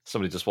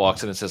Somebody just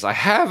walks in and says, I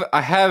have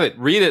it.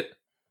 Read it.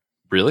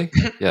 Really?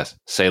 Yes.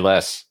 Say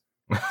less.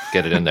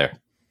 Get it in there.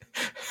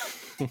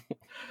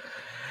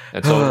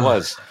 And so it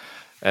was.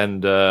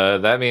 And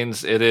that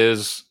means it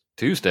is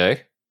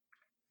Tuesday.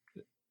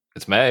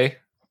 It's May.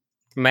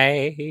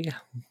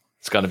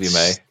 It's going to be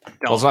May.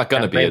 Well, it's not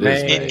going to be. It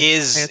is May. It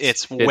is.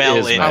 It's It well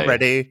is in. May.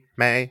 Already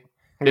May.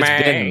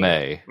 It's been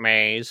May.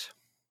 Mays.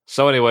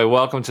 So anyway,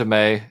 welcome to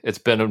May. It's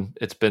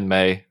been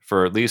May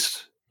for at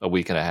least a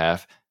week and a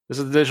half. This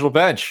is the Digital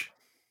Bench.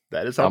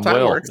 That is how I'm time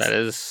Will. works. That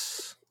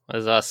is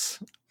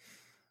us.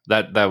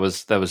 That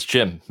was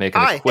Jim making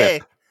Hi, a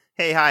quip.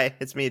 hey, hi,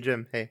 it's me,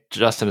 Jim. Hey.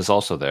 Justin is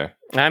also there.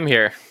 I'm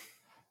here.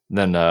 And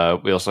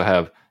then we also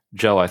have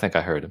Joe. I think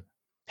I heard him.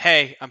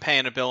 Hey, I'm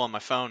paying a bill on my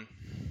phone.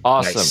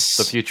 Awesome. Nice.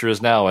 The future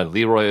is now, and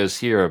Leroy is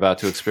here, about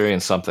to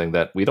experience something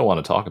that we don't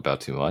want to talk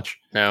about too much.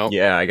 No.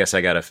 Yeah, I guess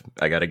I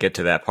gotta get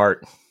to that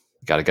part.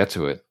 Got to get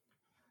to it.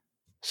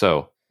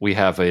 So we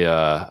have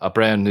a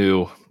brand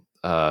new.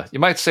 You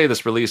might say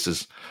this release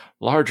is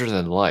larger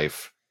than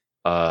life.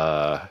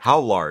 How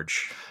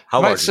large? How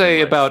I might large?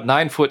 say about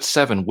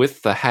 9'7"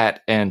 with the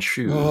hat and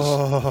shoes.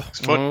 Oh, 6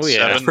 foot, Oh, yeah.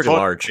 7 That's pretty foot,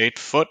 large. 8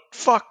 foot.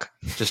 Fuck.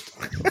 Just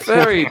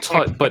very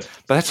tall. But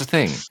that's the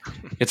thing.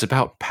 It's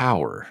about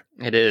power.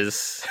 It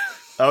is.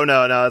 oh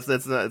no, it's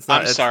not. It's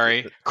not. I'm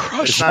sorry.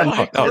 Crush it's not-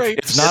 my No,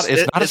 grapes. it's not.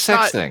 It's not a it's sex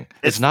not- thing.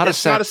 It's not a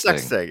sex Not a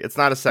sex thing. thing. It's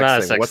not a sex Not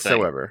a thing sex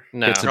whatsoever.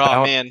 No. It's Oh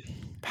about man,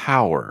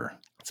 power.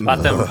 It's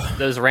about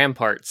those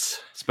ramparts.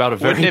 It's about a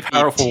wouldn't very it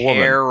powerful be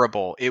woman.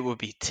 terrible? It would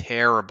be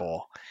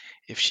terrible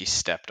if she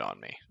stepped on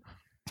me.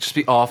 Just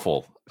be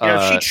awful. You know,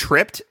 if she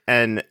tripped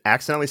and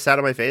accidentally sat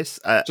on my face,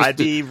 I'd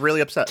be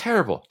really upset.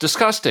 Terrible.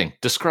 Disgusting.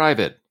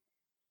 Describe it.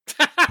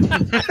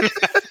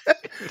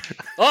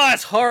 Oh,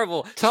 it's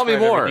horrible. Tell me Describe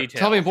every more. detail.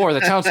 Tell me more.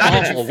 That sounds How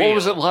did you awful. What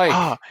was feel? it like?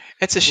 Ah,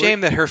 it's a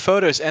shame that her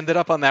photos ended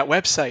up on that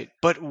website.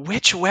 But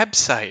which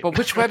website? But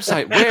which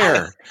website?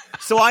 Where?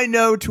 So I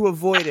know to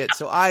avoid it,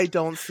 so I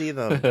don't see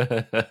them.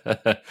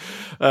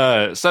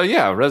 So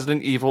yeah,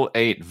 Resident Evil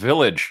 8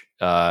 Village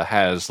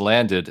has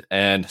landed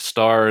and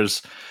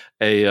stars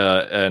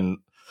an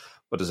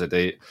what is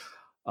it?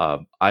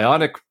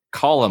 Ionic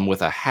column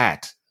with a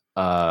hat.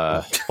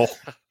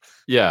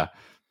 Yeah.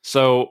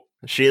 So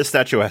She is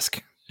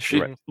statuesque.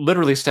 she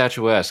literally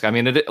statuesque. I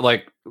mean,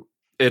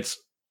 it's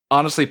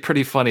honestly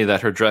pretty funny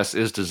that her dress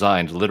is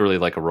designed literally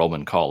like a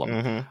Roman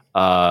column.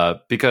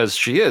 Because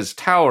she is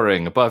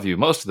towering above you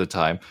most of the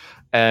time.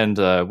 And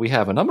we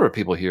have a number of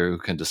people here who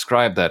can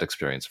describe that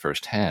experience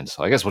firsthand.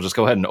 So I guess we'll just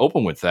go ahead and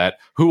open with that.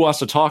 Who wants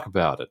to talk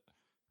about it?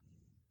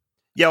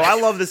 Yo, I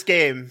love this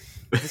game.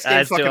 This game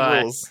As do fucking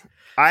I. rules.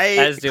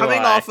 As do Coming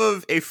I. off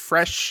of a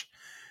fresh,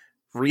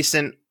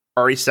 recent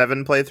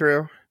RE7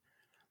 playthrough.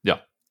 Yeah.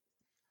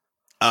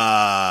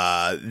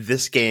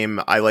 This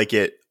game, I like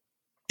it.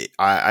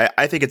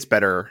 I think it's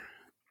better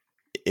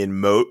in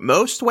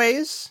most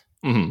ways.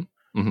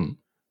 Mm-hmm.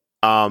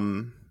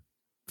 Mm-hmm.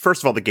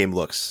 First of all, the game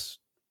looks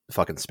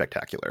fucking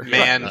spectacular.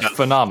 Man,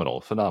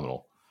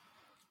 Phenomenal.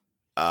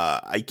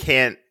 I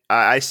can't.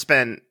 I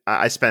spent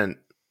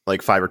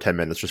like 5 or 10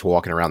 minutes just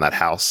walking around that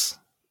house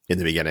in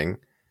the beginning.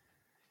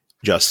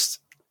 Just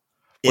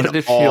What in did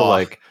it feel awe.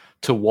 like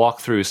to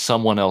walk through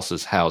someone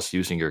else's house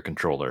using your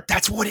controller?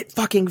 That's what it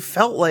fucking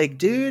felt like,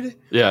 dude.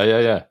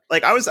 Yeah.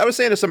 Like I was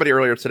saying to somebody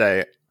earlier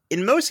today,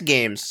 in most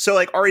games, so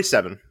like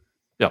RE7,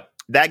 Yeah.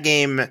 that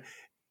game,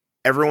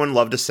 everyone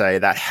loved to say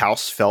that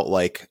house felt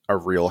like a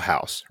real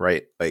house,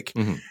 right? Like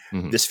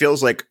Mm-hmm. this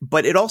feels like,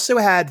 but it also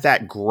had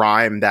that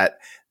grime, that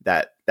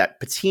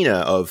patina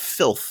of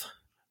filth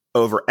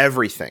over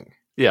everything.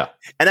 Yeah.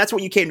 And that's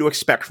what you came to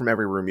expect from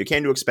every room. You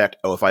came to expect,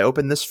 oh, if I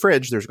open this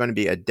fridge, there's going to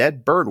be a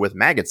dead bird with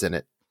maggots in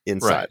it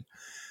inside.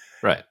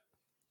 Right.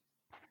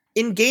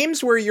 In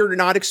games where you're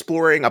not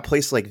exploring a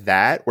place like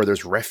that, where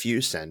there's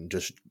refuse and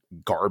just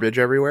garbage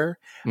everywhere,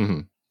 Mm-hmm.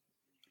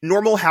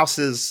 normal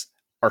houses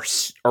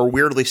are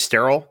weirdly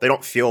sterile. They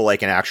don't feel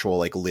like an actual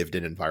like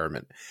lived-in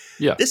environment.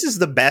 Yeah. This is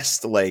the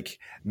best like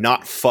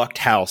not fucked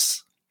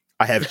house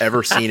I have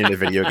ever seen in a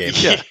video game.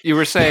 Yeah. You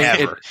were saying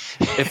Ever.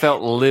 it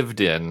felt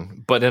lived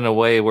in, but in a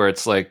way where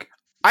it's like,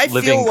 I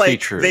living feel like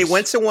creatures. they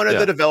went to one of Yeah.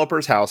 the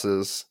developers'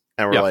 houses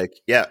and were Yeah. like,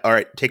 yeah, all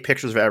right, take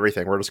pictures of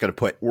everything.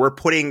 We're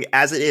putting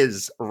as it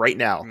is right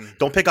now. Mm.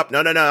 Don't pick up.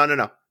 No.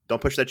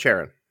 Don't push that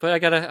chair in. But I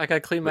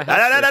gotta clean my No,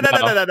 house.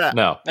 no.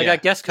 no. I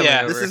got guests coming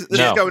Yeah. over. This is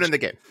No. going in the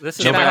game. This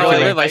is No, not but how I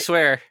really- live. I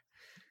swear.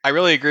 I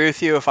really agree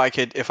with you. If I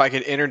could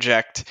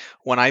interject,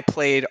 when I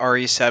played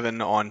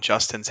RE7 on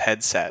Justin's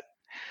headset,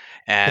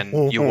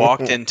 and you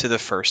walked into the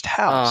first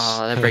house,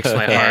 Oh, that breaks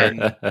my heart.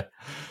 And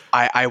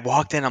I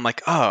walked in. I'm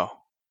like, oh,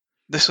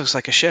 this looks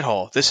like a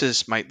shithole. This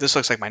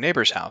looks like my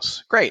neighbor's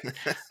house. Great,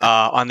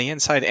 on the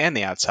inside and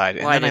the outside.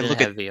 And Why then did it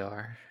have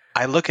VR?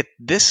 I look at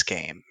this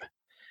game,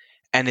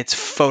 and it's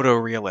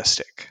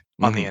photorealistic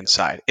on the Mhm.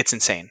 inside. It's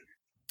insane.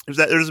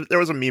 There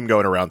was a meme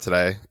going around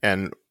today,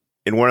 and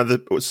in one of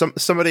the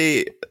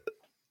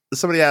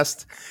somebody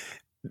asked,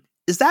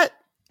 "Is that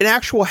an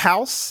actual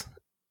house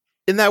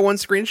in that one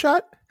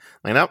screenshot?"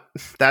 Like, nope,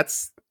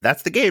 that's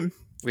the game.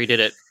 We did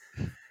it.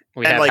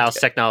 We And, have like, house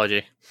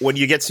technology. when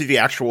you get to the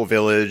actual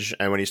village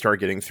and when you start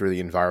getting through the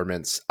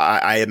environments,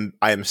 I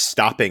am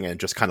stopping and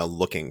just kind of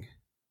looking.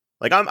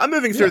 Like I'm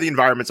moving through the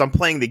environments, I'm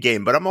playing the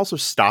game, but I'm also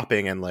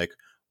stopping and like,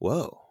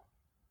 whoa,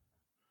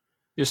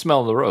 You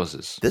smell the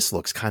roses. this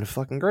looks kind of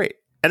fucking great.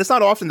 And it's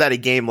not often that a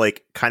game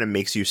like kind of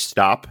makes you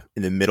stop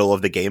in the middle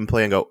of the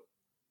gameplay and go,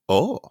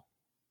 oh,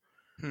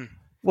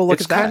 well,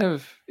 look It's at that. kind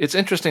of it's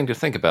interesting to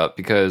think about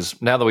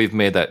because now that we've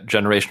made that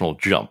generational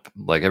jump,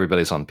 like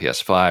everybody's on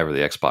PS5 or the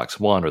Xbox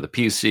One or the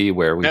PC,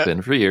 where we've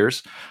been for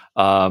years,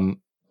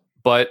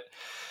 but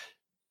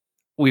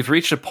we've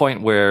reached a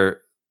point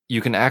where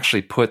you can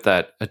actually put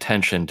that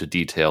attention to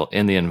detail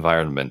in the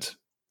environment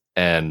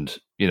and,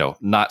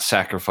 not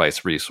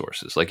sacrifice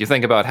resources. Like you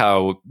think about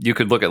how you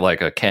could look at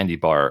like a candy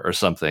bar or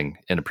something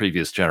in a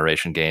previous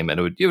generation game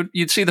and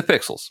you'd see the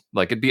pixels.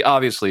 Like it'd be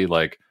obviously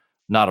like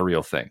not a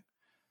real thing.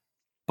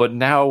 But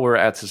now we're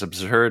at this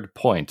absurd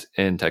point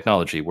in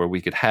technology where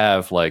we could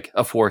have like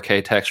a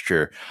 4K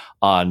texture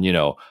on,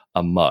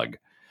 a mug,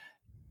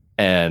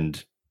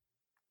 and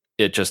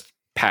it just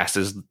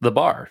passes the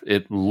bar.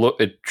 It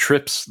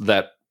trips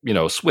that,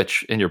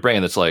 switch in your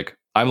brain that's like,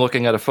 I'm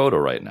looking at a photo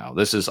right now.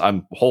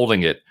 I'm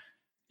holding it,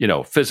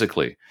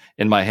 physically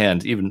in my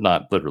hand, even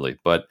not literally,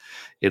 but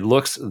it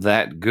looks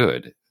that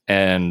good.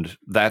 And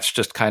that's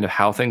just kind of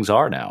how things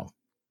are now.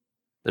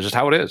 That's just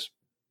how it is.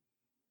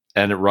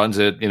 And it runs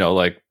at,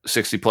 like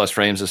 60 plus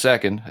frames a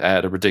second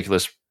at a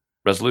ridiculous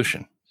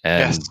resolution.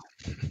 And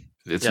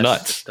it's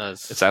nuts. It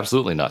does. It's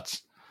absolutely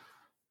nuts.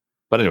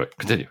 But anyway,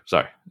 continue.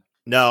 Sorry.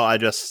 No, I'm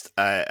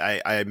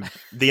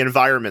the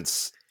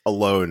environments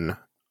alone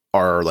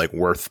are like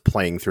worth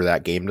playing through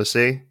that game to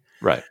see.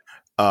 Right.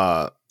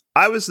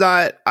 I was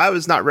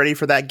not ready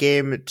for that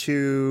game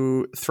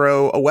to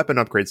throw a weapon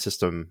upgrade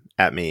system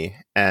at me,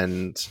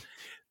 and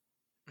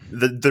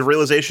the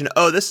realization,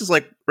 this is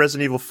like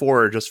Resident Evil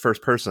 4, just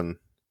first person.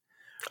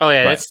 Oh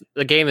yeah, Right.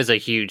 the game is a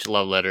huge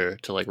love letter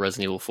to like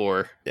Resident Evil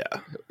 4. Yeah.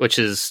 Which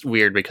is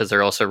weird because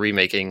they're also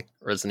remaking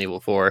Resident Evil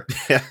 4.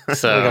 Yeah. We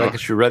So gotta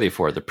get you ready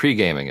for it. They're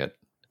pre-gaming it.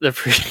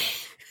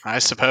 I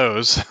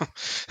suppose.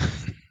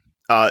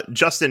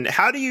 Justin,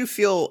 how do you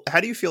feel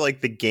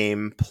like the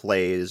game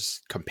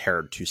plays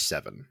compared to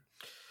 7?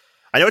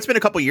 I know it's been a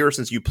couple years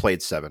since you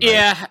played 7. Right?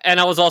 Yeah, and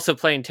I was also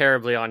playing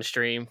terribly on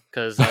stream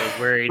because I was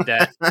worried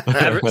that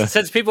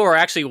since people were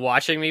actually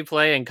watching me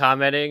play and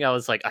commenting, I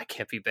was like, I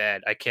can't be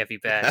bad.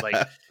 Like,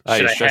 You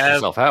should stress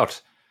yourself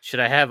out. should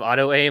I have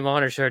auto aim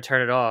on or should I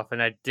turn it off?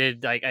 And I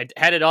did. Like, I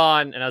had it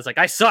on, and I was like,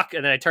 I suck,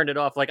 and then I turned it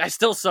off. Like, I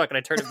still suck, and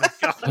I turned it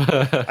back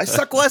on. I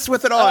suck less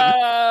with it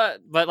on.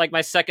 But like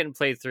my second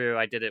playthrough,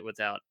 I did it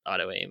without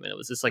auto aim, and it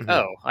was just like, Mhm.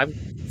 oh, I'm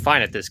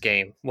fine at this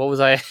game. What was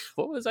I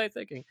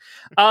thinking?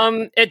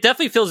 It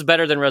definitely feels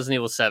better than Resident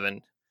Evil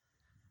 7.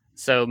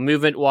 So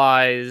movement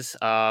wise,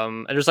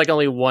 and there's like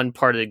only one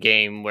part of the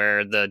game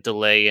where the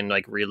delay in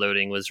like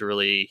reloading was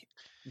really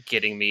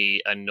getting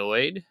me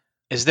annoyed.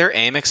 Is there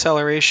aim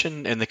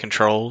acceleration in the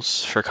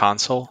controls for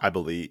console? I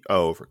believe.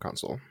 Oh, for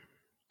console.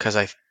 Because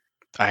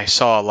I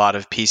saw a lot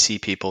of PC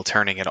people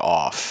turning it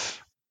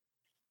off.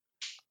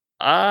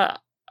 I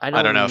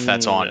don't know if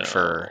that's on know.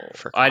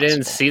 for I didn't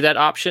console. see that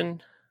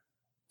option,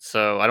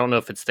 so I don't know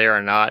if it's there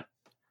or not.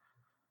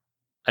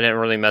 I didn't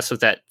really mess with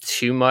that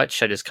too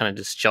much. I just kind of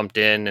just jumped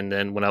in, and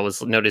then when I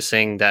was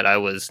noticing that I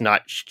was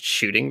not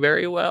shooting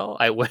very well,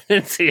 I went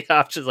into the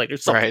options like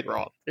there's something Right.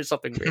 wrong. There's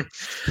something weird.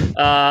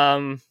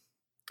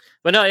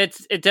 But no,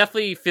 it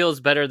definitely feels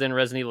better than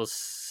Resident Evil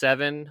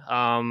 7.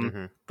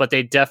 Mhm. But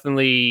they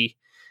definitely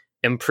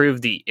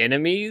improved the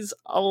enemies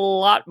a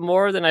lot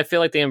more than I feel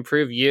like they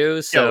improve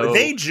you. So Yo,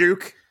 they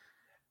juke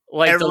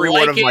like every the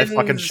one of my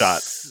fucking Lycans-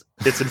 shots.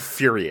 It's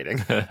infuriating.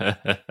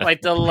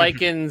 Like the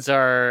Lycans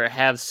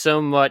have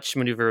so much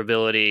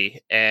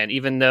maneuverability, and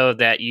even though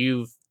that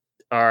you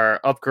are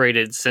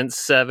upgraded since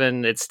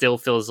 7, it still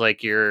feels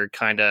like you're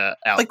kind of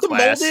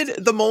outclassed. Like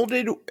the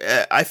molded.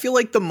 I feel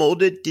like the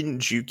molded didn't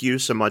juke you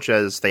so much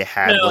as they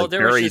had No, like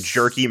there was very just-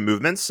 jerky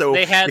movements. So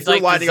They had if you're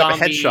like lining the up a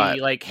zombie headshot,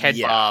 like head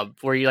yeah. bob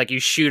where you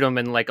shoot them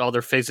and like all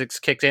their physics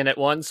kicked in at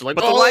once. Like,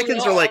 But the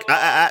Lycans are like,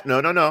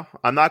 no,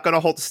 I'm not going to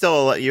hold still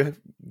and let you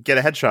get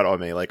a headshot on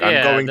me. Like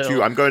Yeah,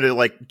 I'm going to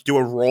like do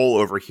a roll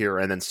over here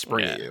and then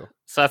spring Yeah. at you.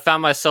 So I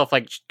found myself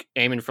like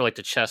aiming for like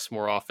the chest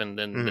more often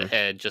than the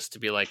head, just to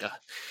be like,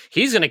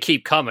 he's gonna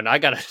keep coming. I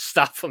gotta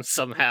stop him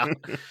somehow.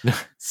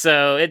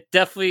 So it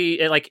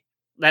definitely like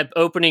that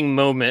opening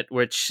moment,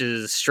 which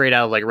is straight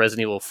out of like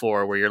Resident Evil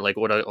 4, where you're like,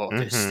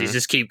 these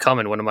just keep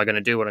coming. What am I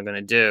gonna do? What I'm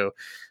gonna do?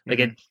 Like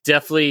it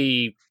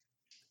definitely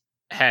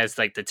has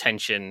like the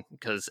tension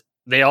because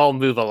they all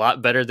move a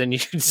lot better than you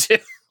do.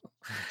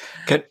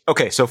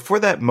 Okay, so for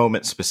that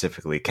moment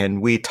specifically, can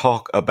we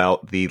talk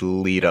about the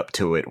lead up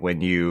to it when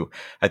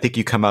I think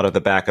you come out of the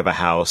back of a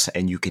house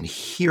and you can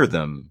hear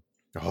them.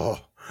 Oh,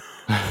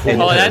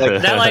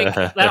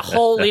 that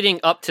whole leading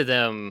up to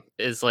them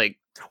is like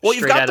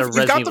straight out of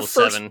Resident Evil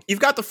 7. You've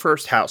got the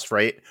first house,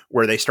 right,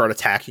 where they start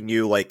attacking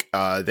you. Like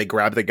they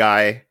grab the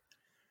guy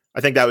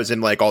I think that was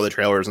in like all the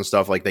trailers and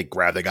stuff. Like they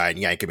grab the guy and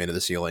yank him into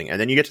the ceiling,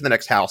 and then you get to the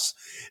next house,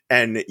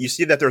 and you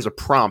see that there's a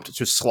prompt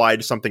to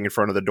slide something in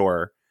front of the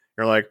door.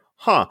 You're like,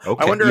 huh?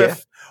 Okay, I wonder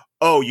if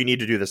you need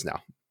to do this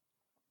now.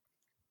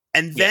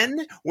 And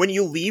then when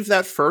you leave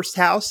that first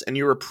house and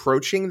you're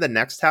approaching the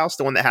next house,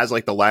 the one that has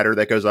like the ladder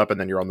that goes up, and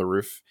then you're on the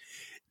roof,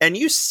 and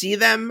you see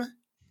them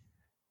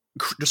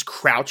just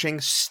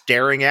crouching,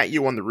 staring at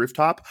you on the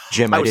rooftop.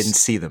 Jim, I didn't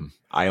see them.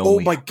 Oh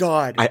my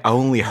God. I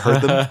only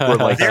heard them for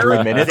like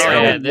 3 minutes.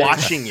 They're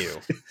watching you.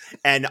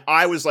 And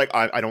I was like,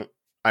 I don't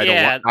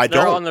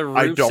they're on the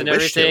roofs and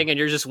everything, to. And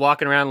you're just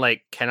walking around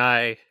like, can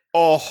I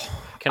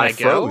I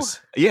froze.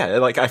 Go? Yeah,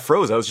 like I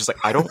froze. I was just like,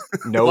 I don't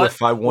know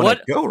if I want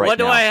to go right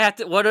now.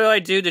 What do I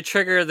do to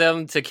trigger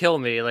them to kill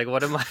me? Like,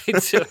 what am I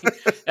doing?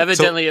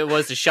 Evidently, it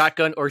was a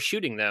shotgun or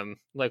shooting them.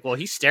 Like, well,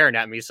 he's staring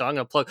at me, so I'm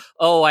gonna plug.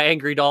 Oh, I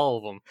angried all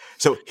of them.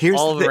 So here's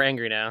all of them are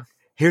angry now.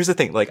 Here's the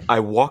thing. Like, I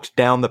walked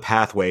down the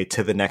pathway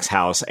to the next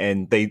house,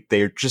 and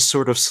they're just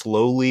sort of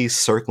slowly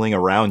circling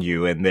around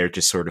you, and they're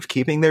just sort of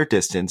keeping their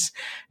distance.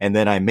 And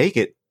then I make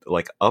it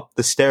like up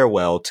the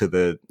stairwell to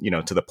the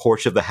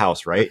porch of the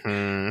house, right?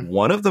 Mm-hmm.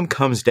 One of them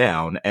comes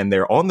down, and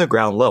they're on the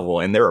ground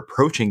level, and they're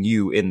approaching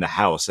you in the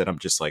house. And I'm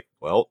just like,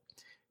 well,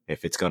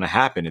 if it's going to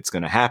happen, it's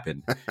going to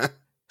happen.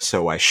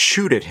 So I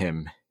shoot at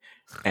him,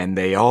 and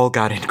they all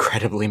got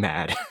incredibly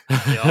mad.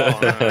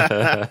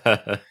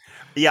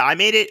 Yeah, I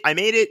made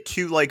it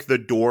to like the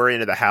door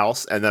into the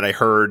house, and then I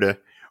heard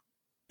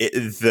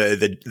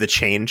the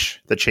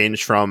change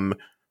from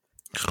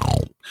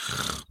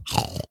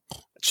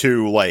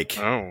to like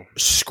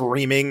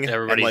screaming.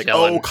 Everybody's and like,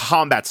 yelling.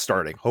 Combat's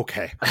starting.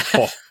 Okay.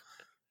 Oh.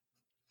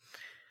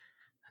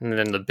 And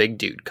then the big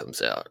dude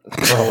comes out.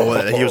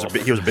 He was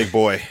a big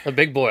boy. A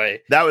big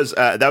boy. That was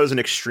an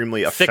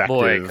extremely Thick effective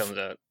boy comes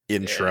out.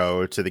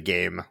 intro to the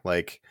game.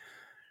 Like,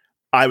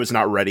 I was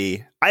not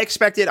ready. I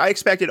expected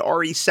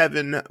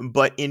RE7,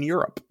 but in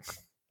Europe.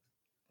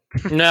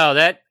 No,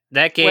 that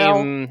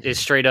game is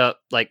straight up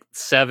like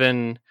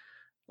 7,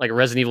 like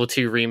Resident Evil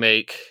 2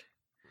 remake.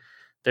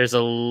 There's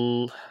a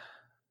lot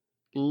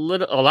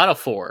of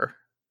 4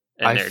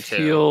 in there too. I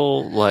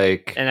feel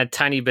like, and a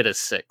tiny bit of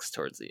 6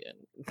 towards the end.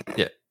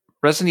 Yeah,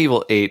 Resident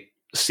Evil 8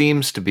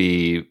 seems to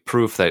be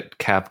proof that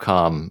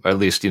Capcom, or at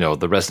least,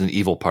 the Resident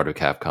Evil part of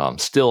Capcom,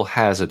 still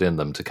has it in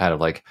them to kind of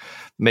like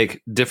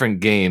make different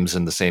games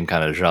in the same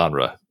kind of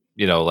genre.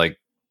 Like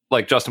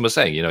Justin was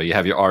saying, you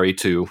have your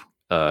RE2,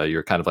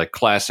 your kind of like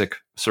classic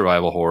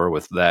survival horror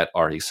with that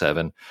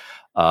RE7.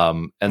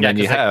 And then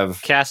you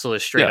have Castle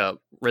is straight up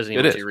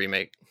Resident Evil 2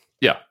 remake.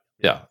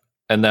 Yeah.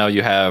 And now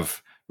you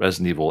have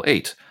Resident Evil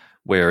 8,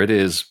 where it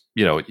is,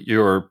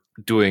 you're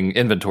doing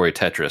inventory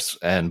Tetris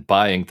and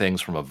buying things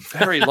from a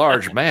very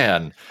large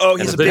man. Oh,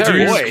 he's in a big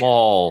very boy.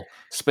 Small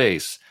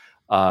space.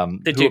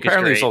 The Duke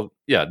apparently is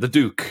great. The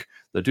Duke.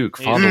 The Duke.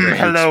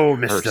 Hello,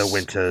 Mr.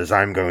 Winters.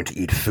 I'm going to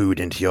eat food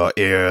into your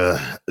ear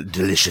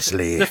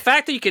deliciously. The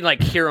fact that you can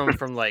like hear him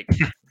from like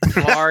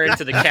far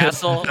into the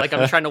castle, like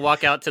I'm trying to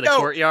walk out to the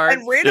courtyard,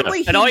 and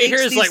randomly, and all you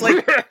hear is like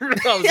I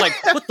was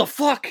like, what the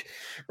fuck?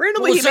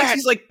 Randomly, he makes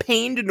these like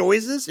pained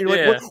noises, and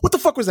you're like, what the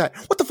fuck was that?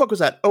 What the fuck was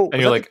that? Oh,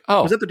 and you're like,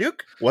 was that the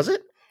Duke? Was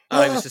it?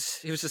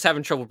 He was just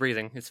having trouble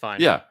breathing. It's fine.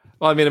 Yeah.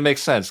 Well, I mean, it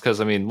makes sense because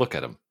look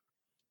at him.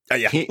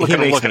 He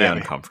makes me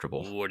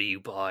uncomfortable. What are you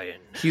buying?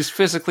 He's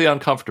physically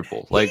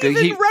uncomfortable. Like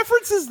he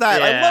references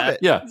that. I love it.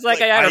 Yeah, it's like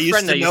I had a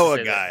friend that used to know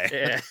a guy.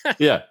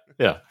 That.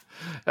 Yeah.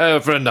 A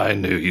friend I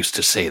knew used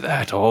to say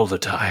that all the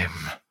time.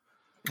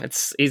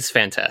 He's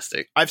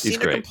fantastic. I've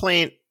seen a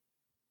complaint,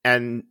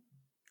 and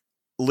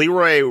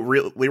Leroy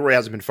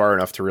hasn't been far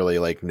enough to really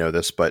like know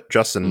this, but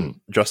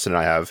Justin and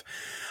I have.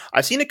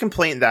 I've seen a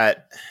complaint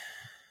that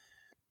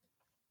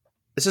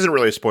this isn't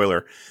really a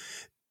spoiler.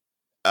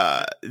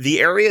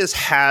 The areas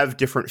have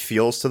different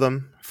feels to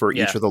them for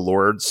each of the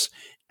lords,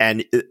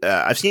 and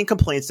I've seen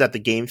complaints that the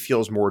game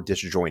feels more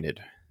disjointed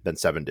than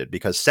 7 did,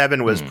 because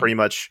 7 was pretty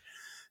much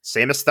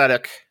same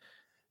aesthetic.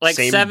 Like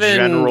same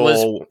 7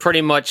 was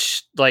pretty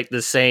much like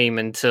the same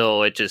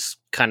until it just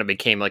kind of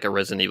became like a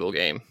Resident Evil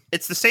game.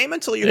 It's the same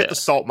until you hit the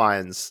salt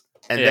mines,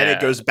 and then it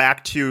goes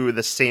back to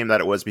the same that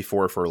it was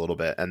before for a little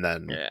bit, and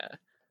then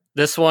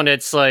this one,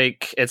 it's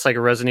like a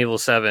Resident Evil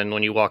 7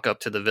 when you walk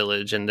up to the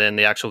village, and then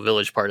the actual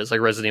village part is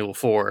like Resident Evil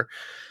 4.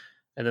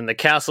 And then the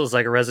castle is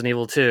like a Resident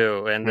Evil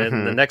 2. And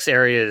then the next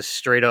area is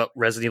straight up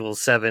Resident Evil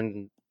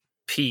 7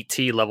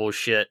 PT level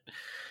shit.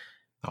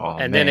 Oh,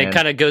 and then it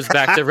kind of goes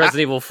back to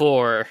Resident Evil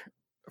 4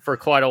 for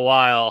quite a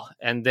while.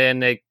 And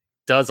then it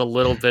does a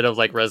little bit of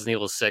like Resident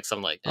Evil 6.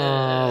 I'm like,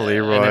 oh,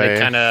 Leroy. And then it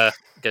kind of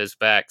goes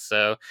back.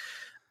 So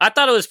I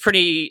thought it was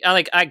pretty,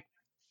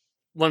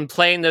 when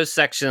playing those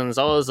sections,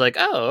 I was like,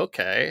 oh,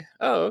 okay.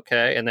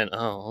 And then,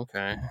 oh,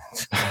 okay.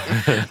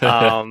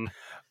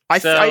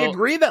 I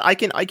agree that I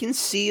can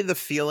see the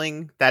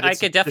feeling that it's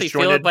I could definitely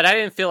feel it, but I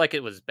didn't feel like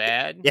it was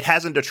bad. It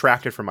hasn't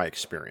detracted from my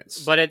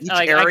experience. But it,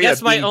 I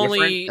guess my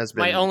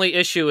only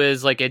issue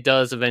is like it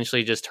does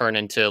eventually just turn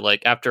into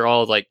like after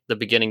all like the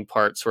beginning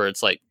parts where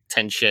it's like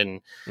tension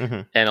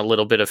Mhm. and a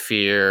little bit of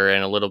fear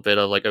and a little bit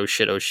of like, oh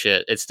shit,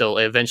 it still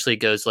eventually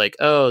goes like,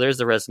 oh, there's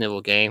the Resident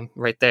Evil game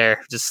right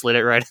there, just slid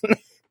it right in.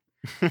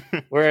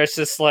 Where it's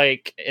just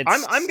like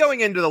I'm going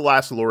into the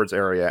Last Lords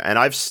area, and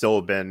I've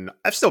still been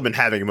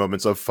having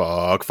moments of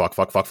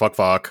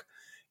fuck,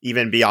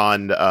 even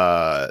beyond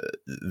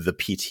the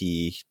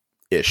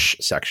PT-ish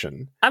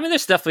section. I mean,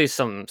 there's definitely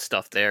some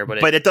stuff there,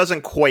 but it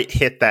doesn't quite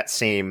hit that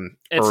same.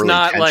 It's early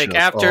not like tension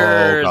of,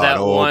 after oh,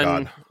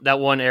 God, that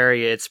one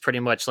area. It's pretty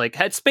much like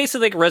it's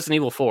basically like Resident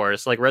Evil 4.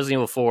 It's like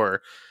Resident Evil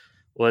 4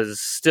 was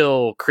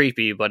still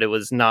creepy, but it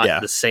was not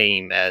the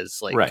same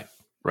as like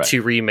Right.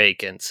 2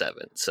 remake and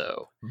 7.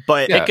 So,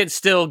 but it could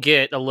still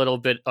get a little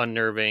bit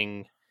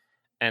unnerving.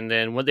 And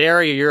then when the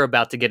area you're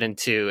about to get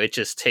into, it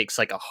just takes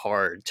like a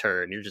hard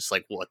turn. You're just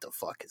like, what the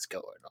fuck is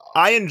going on?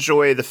 I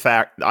enjoy the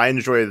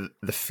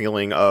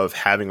feeling of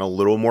having a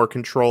little more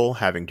control,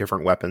 having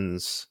different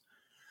weapons,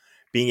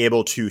 being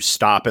able to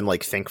stop and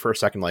like think for a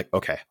second, like,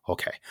 okay,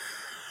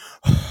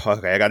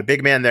 I got a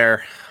big man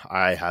there.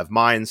 I have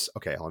mines.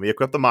 Okay, let me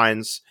equip the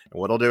mines.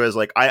 And what I'll do is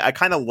like, I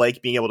kind of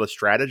like being able to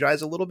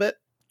strategize a little bit.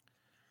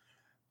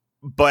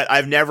 But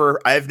I've never,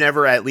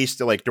 at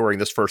least like during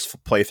this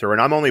first playthrough,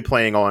 and I'm only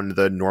playing on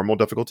the normal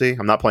difficulty.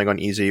 I'm not playing on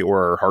easy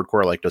or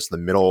hardcore, like just the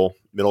middle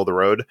of the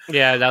road.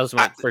 Yeah, that was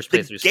my first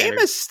playthrough. The game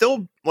has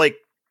still like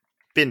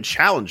been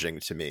challenging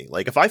to me.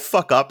 Like if I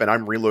fuck up and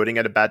I'm reloading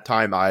at a bad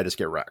time, I just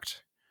get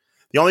wrecked.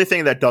 The only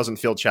thing that doesn't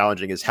feel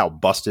challenging is how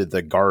busted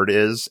the guard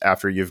is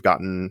after you've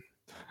gotten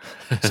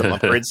some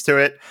upgrades to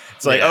it.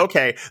 It's like,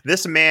 okay,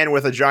 this man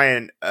with a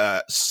giant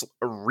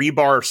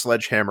rebar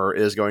sledgehammer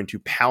is going to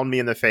pound me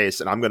in the face,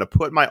 and I'm going to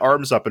put my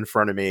arms up in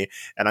front of me,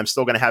 and I'm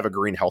still going to have a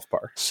green health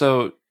bar.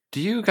 So do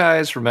you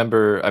guys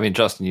remember, I mean,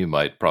 Justin, you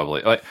might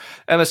probably, like,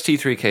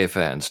 MST3K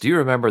fans, do you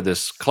remember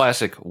this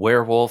classic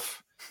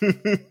Werewolf?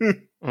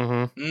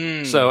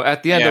 Mm-hmm. So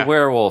at the end of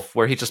Werewolf,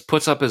 where he just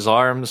puts up his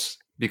arms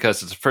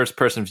because it's a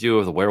first-person view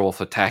of the werewolf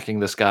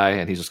attacking this guy,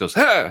 and he just goes,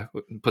 ah!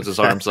 Puts his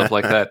arms up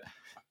like that.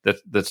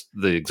 That's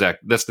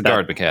the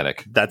guard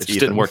mechanic. It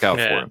just didn't work out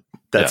for him.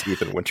 That's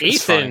Ethan Winters.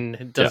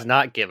 Ethan does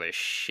not give a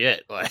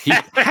shit. He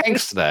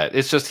hanks that.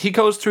 It's just he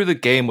goes through the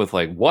game with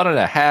like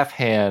 1.5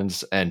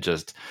 hands and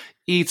just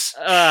eats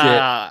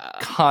shit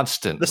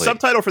constantly. The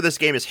subtitle for this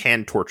game is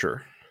hand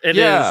torture. It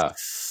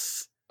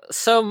is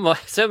so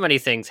many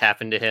things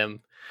happen to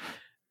him.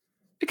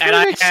 It kind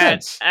of makes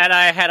sense. And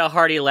I had a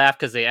hearty laugh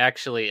because they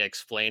actually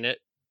explain it.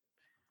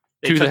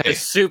 They took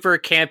this super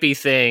campy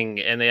thing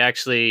and they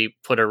actually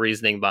put a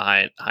reasoning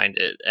behind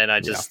it, and I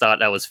just thought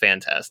that was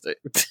fantastic.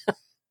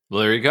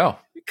 Well, there you go.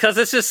 Because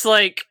it's just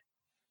like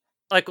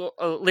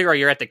Leroy,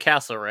 you're at the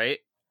castle, right?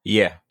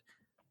 Yeah.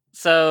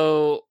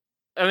 So,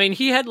 I mean,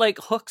 he had like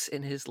hooks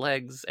in his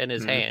legs and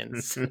his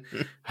hands,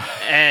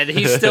 and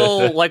he's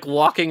still like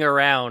walking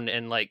around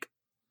and like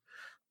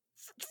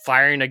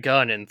firing a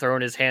gun and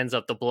throwing his hands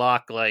up the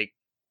block like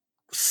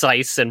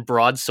scythes and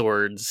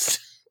broadswords.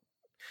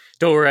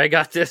 Don't worry, I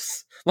got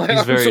this.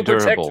 He's very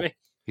durable.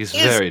 He's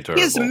very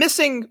durable. He's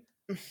missing.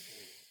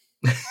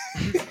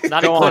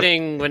 Not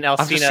including when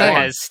Alcina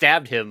has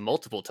stabbed him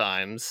multiple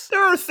times.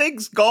 There are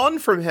things gone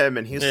from him,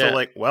 and he's still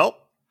like, well.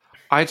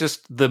 I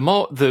just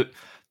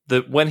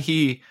when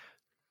he.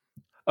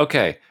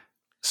 Okay,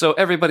 so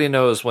everybody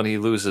knows when he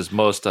loses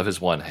most of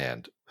his one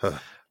hand.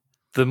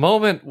 The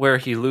moment where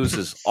he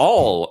loses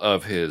all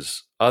of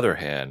his other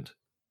hand,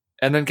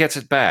 and then gets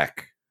it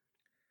back,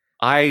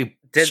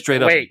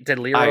 did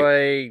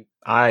Leroy?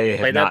 I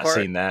have not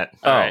seen that.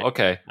 Oh, right.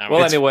 Okay.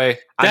 Well, anyway,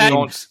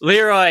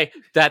 Leroy,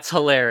 that's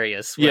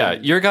hilarious. Yeah,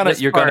 you're gonna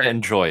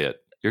enjoy it.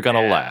 You're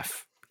gonna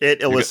laugh.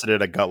 It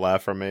elicited a gut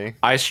laugh from me.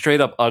 I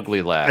straight up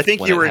ugly laughed. I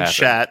think you were in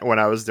chat when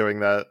I was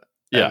doing that.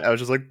 Yeah, I was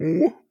just like,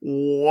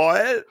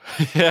 what?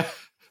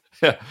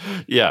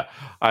 yeah.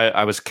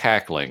 I was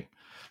cackling.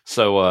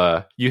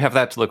 So you have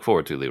that to look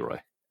forward to, Leroy.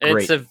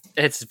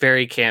 It's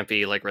very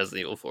campy, like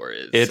Resident Evil 4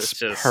 is. It's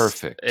just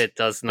perfect. It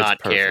does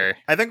not care.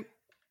 I think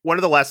one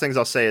of the last things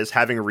I'll say is,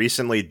 having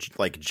recently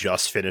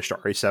just finished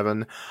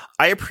RE7,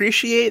 I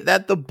appreciate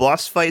that the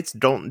boss fights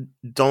don't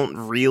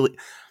really.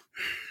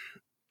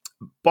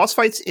 Boss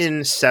fights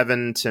in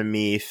 7 to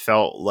me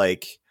felt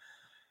like,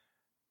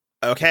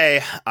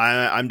 okay,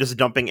 I'm just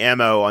dumping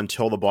ammo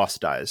until the boss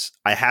dies.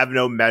 I have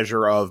no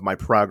measure of my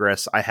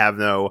progress.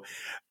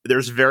 There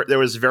was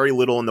very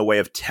little in the way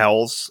of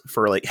tells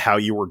for like how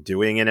you were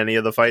doing in any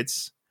of the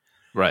fights.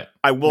 Right.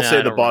 I will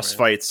say the boss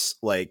fights,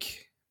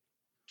 like,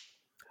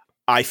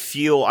 I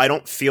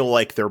don't feel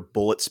like they're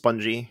bullet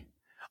spongy.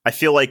 I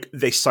feel like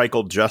they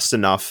cycle just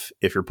enough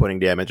if you're putting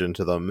damage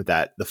into them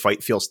that the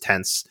fight feels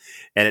tense,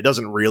 and it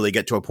doesn't really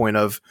get to a point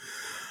of,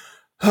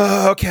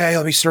 okay,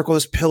 let me circle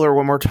this pillar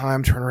one more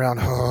time, turn around.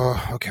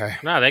 Okay.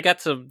 No,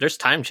 there's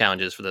time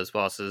challenges for those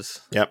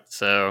bosses. Yep.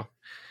 So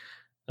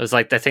it was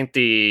like, I think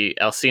the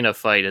Alcina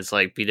fight is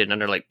like beat it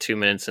under like 2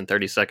 minutes and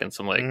 30 seconds.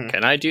 I'm like,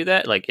 can I do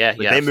that? Like, yeah,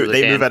 they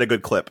move at a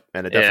good clip,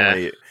 and it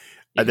definitely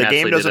the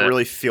game doesn't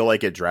really feel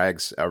like it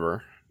drags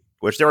ever.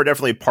 Which there are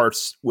definitely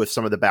parts with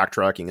some of the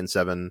backtracking in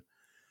 7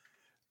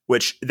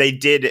 which they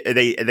did.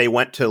 They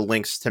went to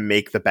lengths to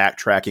make the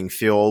backtracking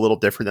feel a little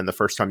different than the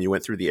first time you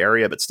went through the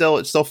area, but still,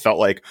 it still felt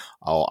like,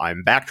 oh,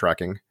 I'm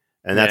backtracking.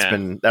 And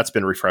that's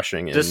been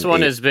refreshing. This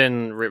one has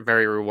been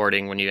very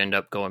rewarding when you end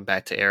up going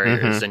back to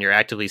areas and you're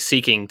actively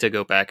seeking to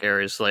go back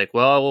areas. Like,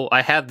 well,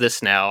 I have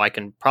this now. I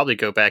can probably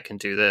go back and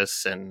do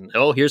this. And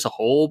here's a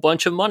whole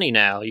bunch of money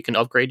now. You can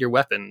upgrade your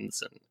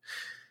weapons and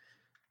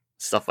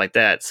stuff like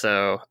that.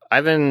 So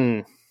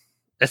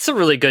it's a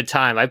really good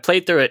time. I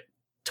played through it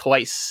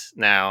twice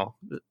now,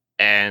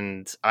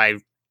 and I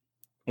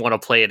want to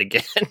play it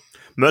again.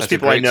 Most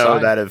people I know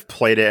that have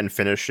played it and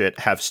finished it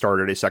have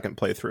started a second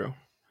playthrough.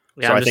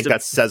 Yeah, so I think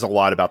that says a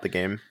lot about the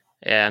game.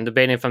 Yeah, I'm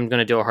debating if I'm going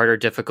to do a harder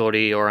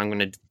difficulty or I'm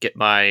going to get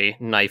my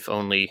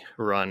knife-only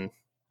run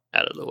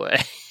out of the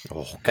way.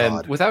 Oh, God.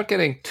 And without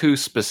getting too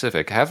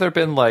specific, have there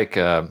been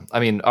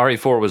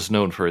RE4 was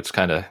known for its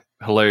kind of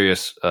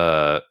hilarious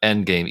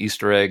end-game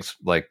Easter eggs.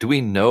 Like, do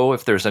we know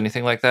if there's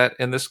anything like that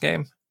in this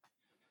game?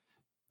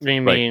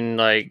 You mean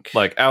like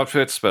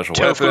outfits, special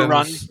Tofu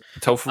weapons,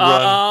 Tofu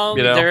Run?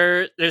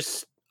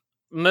 There's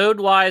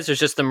mode-wise, there's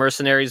just the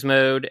mercenaries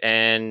mode,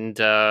 and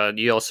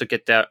you also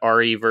get that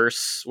RE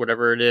verse,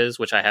 whatever it is,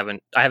 which I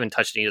haven't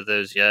touched any of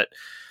those yet.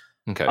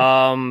 Okay.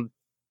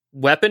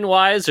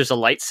 Weapon-wise, there's a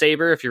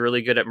lightsaber if you're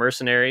really good at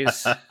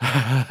mercenaries.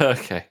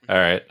 Okay, all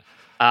right.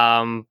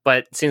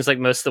 But it seems like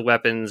most of the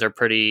weapons are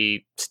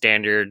pretty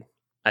standard.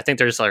 I think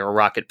there's like a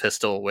rocket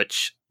pistol,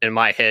 which in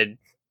my head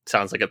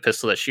sounds like a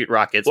pistol that shoot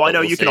rockets. Well, I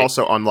know you can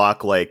also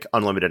unlock like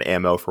unlimited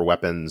ammo for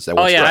weapons.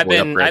 I've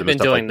been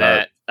doing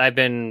that. I've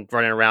been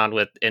running around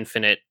with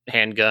infinite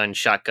handgun,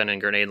 shotgun,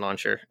 and grenade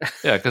launcher.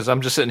 Yeah, because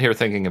I'm just sitting here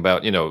thinking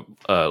about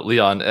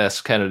Leon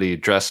S. Kennedy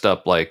dressed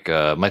up like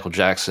Michael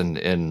Jackson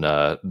in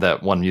that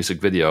one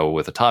music video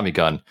with a Tommy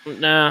gun.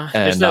 No,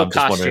 there's no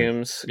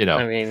costumes.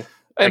 I mean,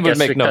 it would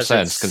make no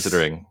sense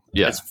considering.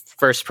 Yeah, it's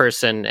first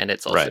person, and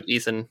it's also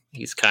Ethan.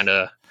 He's kind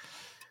of.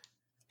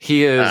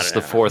 He is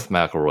the fourth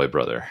McElroy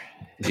brother.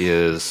 He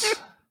is.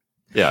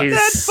 Yeah,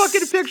 that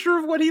fucking picture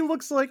of what he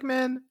looks like,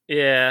 man.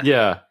 Yeah,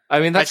 yeah. I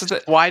mean, that's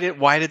why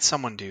did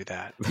someone do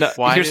that? No,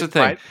 here's the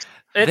thing.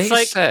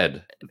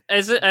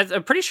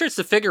 I'm pretty sure it's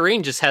the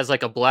figurine just has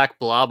like a black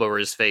blob over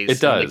his face. It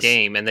does. In the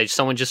game, and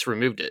someone just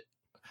removed it.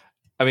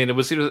 I mean, it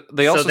was either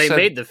they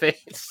made the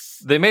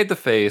face. They made the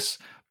face,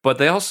 but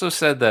they also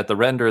said that the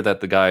render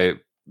that the guy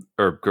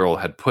or girl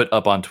had put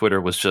up on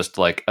Twitter was just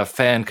like a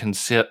fan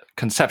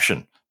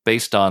conception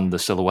based on the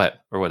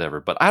silhouette or whatever.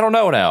 But I don't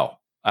know now.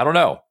 I don't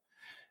know.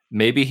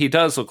 Maybe he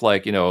does look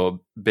like,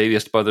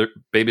 babyest brother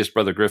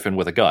Griffin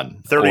with a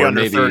gun. 30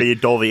 under 30,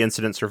 Dolby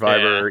incident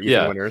survivor,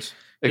 Ethan Winters.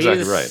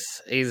 Exactly right.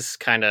 He's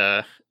kind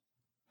of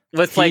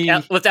with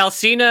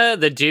Alcina,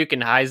 the Duke,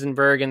 and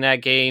Heisenberg in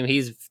that game.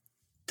 He's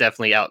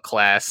definitely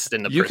outclassed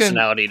in the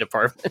personality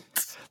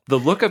department. The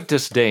look of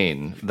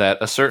disdain that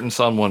a certain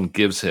someone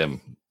gives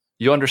him,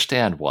 you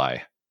understand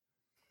why.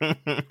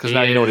 Because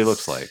now you know what he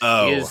looks like.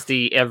 He is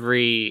the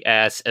every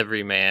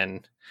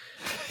man.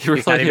 He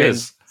really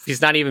is. He's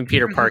not even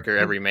Peter Parker,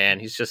 every man.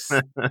 He's just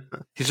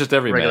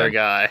every regular man.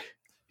 guy.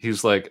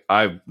 He's like,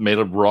 I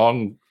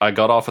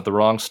got off at the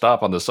wrong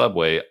stop on the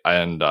subway,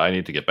 and I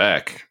need to get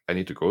back. I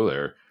need to go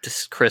there.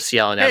 Just Chris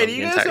yelling at him. Hey, do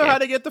you guys know how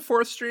to get to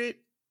 4th Street?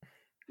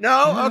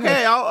 No?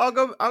 Okay, I'll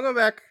go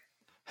back.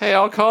 Hey,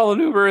 I'll call an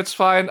Uber. It's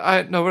fine.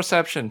 No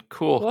reception.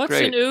 Cool. What's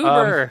great. an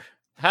Uber?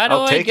 How do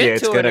I'll take get you.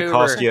 It's going to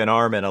cost you an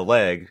arm and a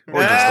leg, or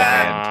just a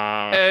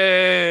hand.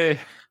 Hey.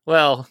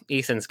 Well,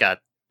 Ethan's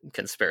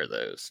can spare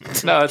those.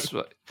 No,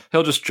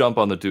 he'll just jump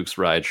on the Duke's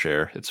ride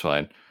share. It's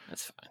fine.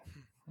 That's fine.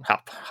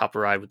 Hop a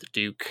ride with the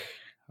Duke.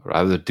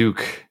 Ride with the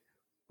Duke.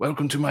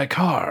 Welcome to my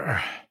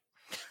car.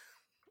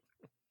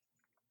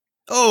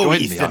 Oh,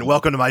 join Ethan,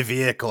 welcome to my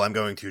vehicle. I'm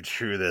going to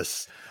chew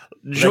this.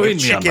 Join me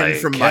chicken on my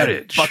from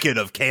carriage. my bucket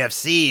of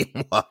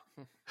KFC.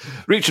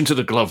 Reach into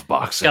the glove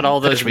box. Got all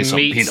those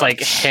meats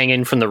like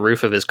hanging from the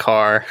roof of his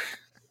car.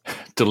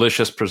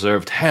 Delicious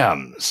preserved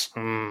hams.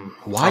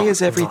 Why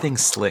is everything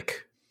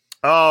slick?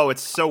 Oh,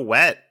 it's so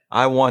wet.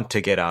 I want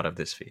to get out of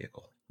this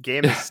vehicle.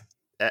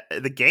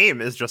 The game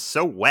is just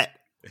so wet.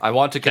 I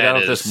want to get out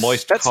of this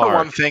moist That's car. the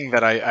one thing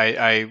that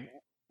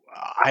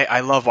I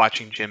love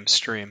watching Jim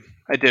stream.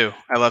 I do.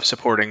 I love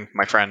supporting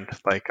my friend.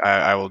 Like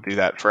I will do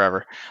that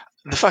forever.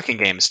 The fucking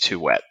game is too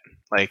wet.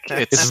 Like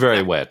it's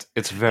very wet.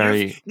 It's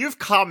very. You've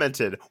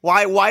commented.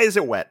 Why is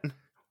it wet?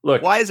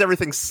 Look, why is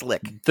everything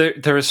slick?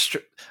 There is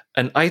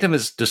an item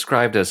is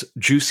described as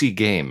juicy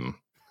game.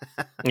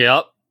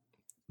 Yep.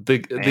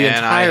 The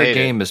entire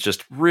game is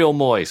just real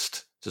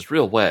moist, just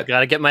real wet. Got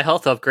to get my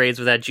health upgrades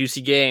with that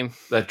juicy game.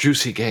 That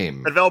juicy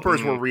game.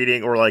 Developers were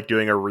reading or like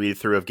doing a read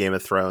through of Game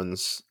of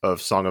Thrones, of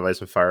Song of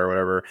Ice and Fire or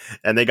whatever,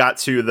 and they got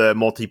to the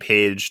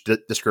multi-page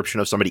description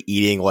of somebody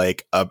eating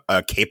like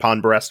a capon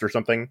breast or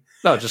something.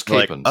 No, just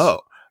capons.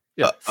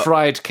 Like,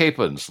 fried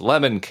capons,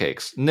 lemon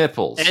cakes,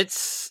 nipples.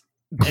 It's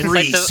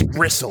grease,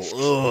 bristle.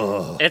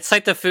 Ugh. It's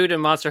like the food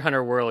in Monster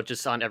Hunter World,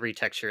 just on every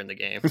texture in the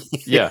game.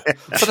 Yeah,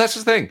 but that's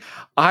the thing.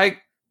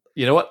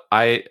 You know what?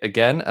 I,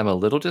 again, am a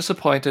little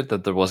disappointed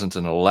that there wasn't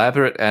an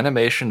elaborate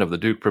animation of the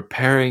Duke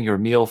preparing your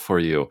meal for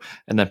you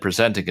and then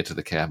presenting it to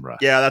the camera.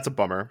 Yeah, that's a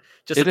bummer.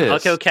 Just It a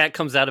is. Palico cat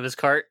comes out of his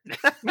cart.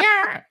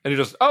 And you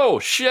just, oh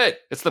shit,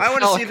 it's the I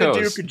want to see the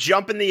Palicos. Duke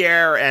jump in the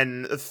air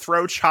and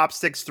throw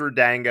chopsticks through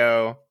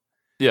Dango.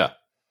 Yeah.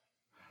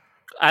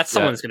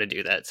 Someone's going to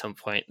do that at some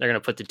point. They're going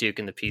to put the Duke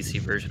in the PC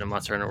version of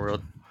Monster Hunter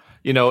World.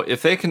 You know,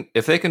 if they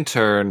can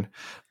turn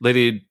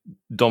Lady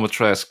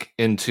Domitresque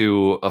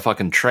into a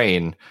fucking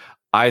train,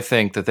 I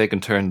think that they can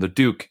turn the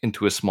Duke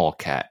into a small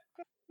cat.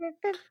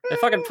 They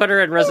fucking put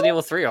her in Resident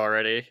Evil 3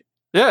 already.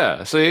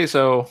 Yeah, see,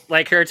 so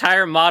Like her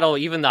entire model,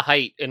 even the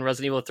height in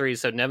Resident Evil 3,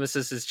 so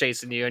Nemesis is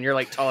chasing you and you're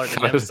like taller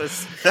than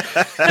Nemesis.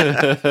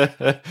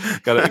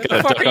 gotta What the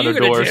fuck duck are under you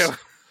gonna doors. do?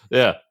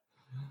 Yeah.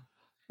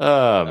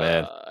 Oh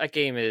man. That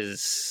game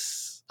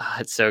is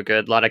it's so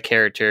good. A lot of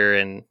character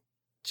and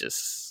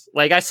just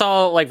like I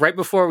saw like right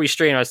before we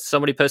streamed,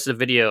 somebody posted a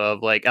video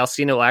of like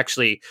Alcina will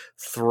actually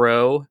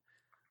throw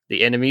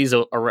the enemies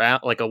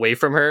around like away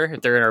from her if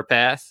they're in her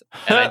path,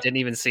 and I didn't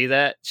even see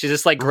that. She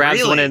just like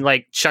grabs one Really? and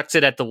like chucks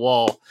it at the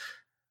wall.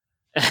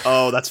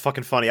 Oh, that's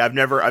fucking funny. I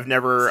never It's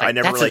like,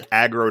 that's like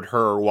aggroed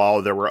her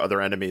while there were other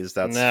enemies.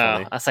 That's no,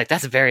 funny. I was like,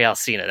 that's very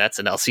Alcina. That's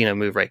an Alcina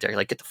move right there.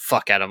 Like, get the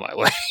fuck out of my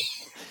way.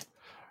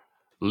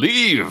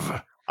 Leave.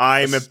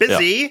 I'm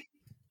busy.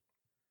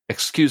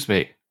 Excuse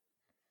me.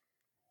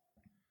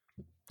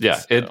 Yeah,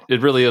 So-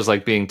 it really is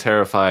like being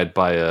terrified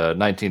by a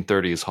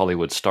 1930s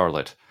Hollywood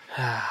starlet.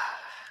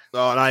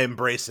 Oh, and I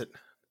embrace it.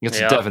 It's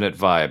Yeah. a definite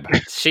vibe.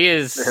 She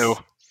is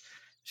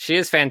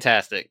Ew.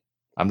 fantastic.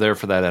 I'm there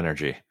for that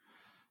energy.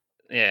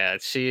 Yeah,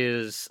 she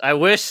is. I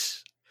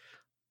wish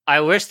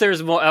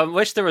there's more. I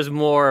wish there was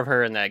more of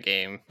her in that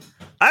game.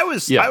 I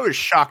was Yeah. I was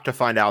shocked to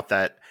find out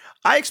that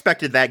I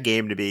expected that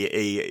game to be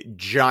a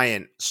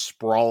giant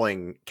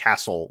sprawling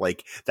castle,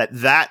 like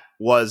that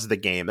was the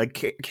game.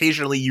 Like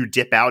occasionally you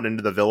dip out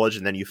into the village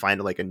and then you find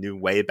like a new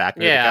way back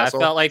into the Yeah, I castle.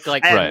 felt like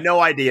I had Right.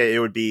 no idea it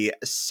would be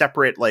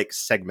separate like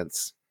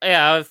segments.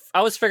 yeah,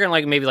 I was figuring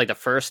like maybe like the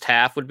first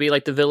half would be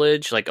like the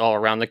village, like all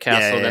around the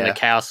castle, and then Yeah. the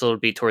castle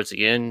would be towards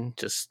the end,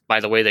 just by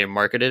the way they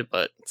market it.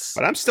 But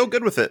But I'm still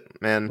good with it,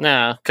 man.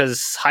 no,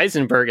 because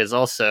Heisenberg is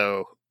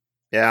also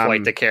Yeah,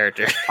 quite the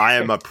character. I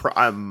am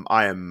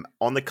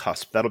on the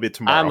cusp. That'll be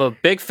tomorrow. I'm a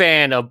big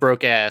fan of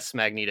broke ass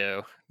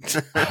Magneto.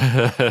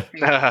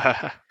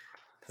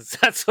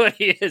 That's what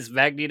he is.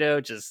 Magneto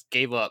just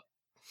gave up.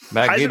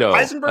 Magneto.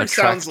 Heisenberg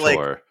sounds like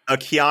Attractor. a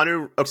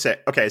Keanu.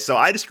 Okay, so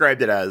I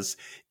described it as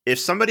if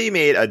somebody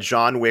made a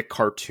John Wick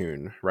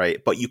cartoon,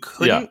 right? But you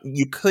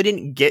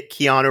couldn't get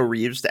Keanu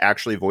Reeves to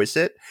actually voice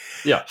it.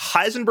 Yeah.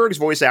 Heisenberg's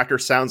voice actor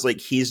sounds like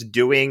he's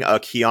doing a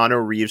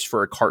Keanu Reeves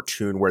for a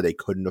cartoon where they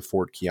couldn't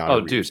afford Keanu Oh,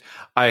 Reeves. dude,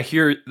 I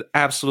hear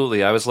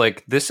absolutely. I was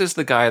like, this is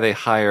the guy they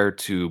hire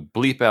to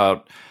bleep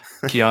out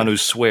Keanu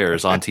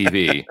swears on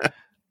TV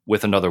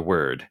with another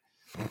word.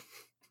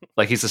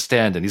 Like he's a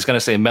stand-in. He's going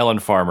to say melon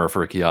farmer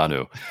for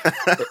Keanu.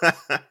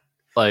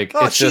 Like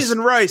Oh, it's cheese just,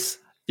 and rice.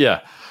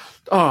 yeah.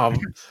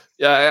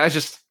 Yeah.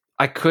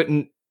 I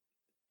couldn't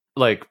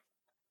like.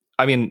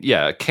 I mean,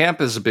 yeah, camp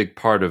is a big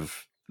part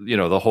of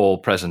the whole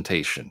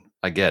presentation.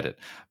 I get it,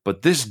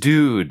 but this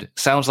dude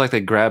sounds like they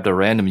grabbed a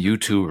random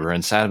YouTuber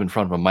and sat him in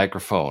front of a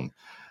microphone.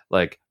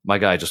 Like, my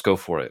guy, just go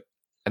for it,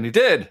 and he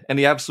did, and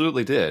he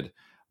absolutely did.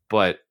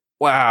 But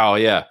wow,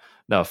 yeah,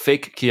 no,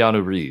 fake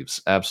Keanu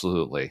Reeves,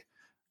 absolutely.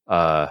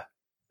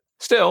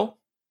 Still,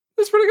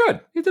 it's pretty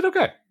good. He did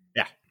okay.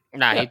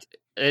 Nah, Yeah.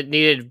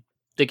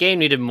 the game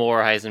needed more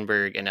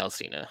Heisenberg and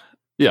Alcina.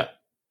 Yeah.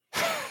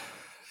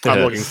 I'm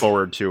looking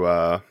forward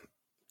to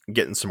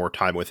getting some more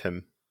time with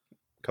him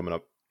coming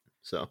up.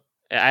 So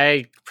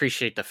I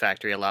appreciate the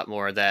factory a lot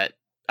more. That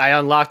I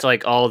unlocked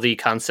like all the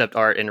concept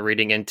art and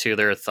reading into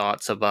their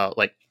thoughts about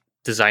like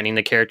designing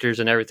the characters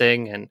and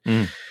everything,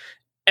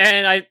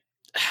 and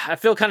I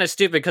feel kind of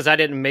stupid because I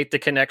didn't make the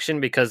connection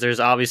because there's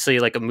obviously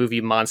like a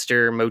movie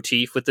monster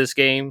motif with this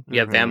game. You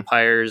have Mhm.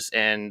 vampires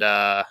and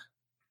the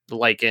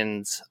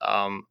Lycans.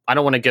 I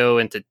don't want to go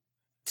into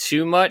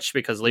too much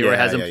because Leroy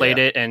hasn't played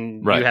it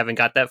and Right. you haven't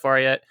got that far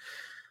yet.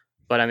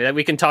 But I mean,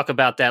 we can talk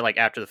about that like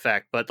after the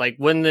fact. But like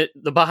when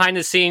the behind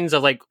the scenes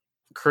of like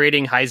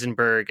creating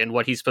Heisenberg and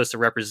what he's supposed to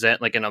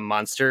represent, like in a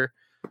monster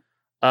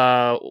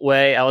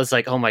way, I was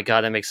like, oh my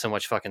god, that makes so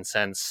much fucking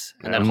sense.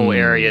 And that whole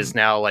area is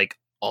now like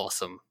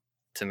awesome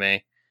to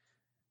me.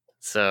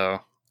 So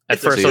at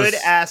it's a first, I was- good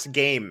ass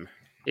game.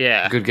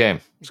 yeah, Good game.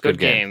 It's a good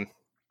game.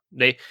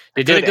 They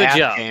did a good ass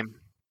job. game.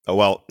 Oh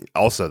well,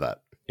 also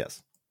that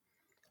yes.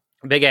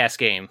 Big ass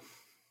game.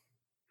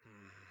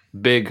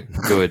 Big,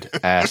 good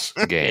ass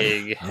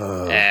game.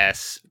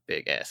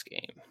 Big ass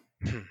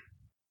game.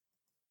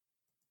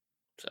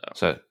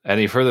 So,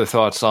 any further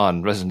thoughts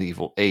on Resident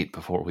Evil 8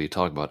 before we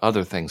talk about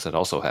other things that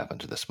also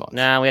happened this month?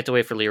 Nah, we have to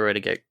wait for Leroy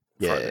to get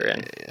farther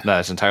in. No,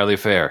 it's entirely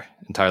fair.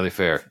 Entirely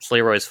fair. It's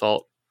Leroy's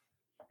fault.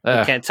 We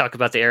can't talk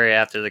about the area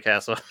after the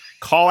castle.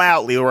 Call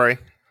out, Leroy.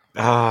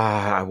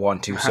 I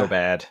want to so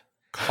bad.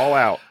 Call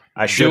out.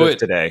 I should have it.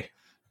 today.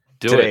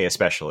 Do Today it.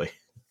 especially.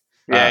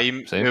 Yeah,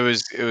 see? it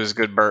was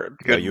good.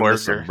 Good you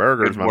missed some burger.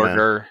 burgers, Good my man.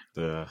 burger.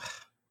 Ugh.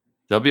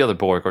 There'll be other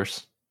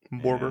burgers.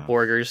 Borger.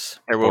 Burgers.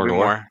 There will be Burger.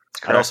 more.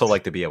 I'd also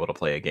like to be able to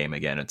play a game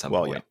again at some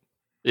Well, point.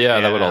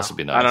 Yeah, that would also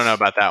be nice. I don't know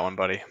about that one,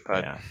 buddy.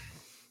 But Yeah.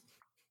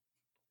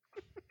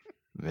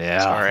 Yeah,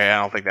 sorry,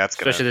 I don't think that's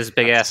gonna. Especially this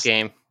big ass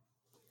game.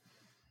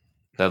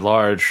 that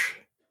large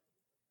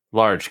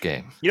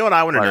game. You know what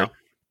I want to know?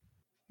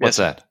 What's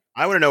that?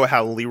 I want to know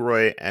how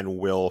Leroy and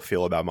Will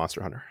feel about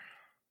Monster Hunter.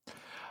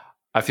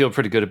 I feel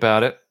pretty good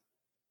about it.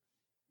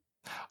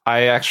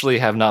 I actually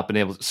have not been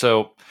able to.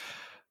 So,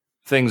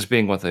 things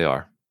being what they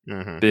are,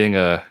 Mm-hmm. being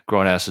a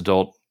grown ass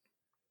adult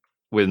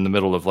in the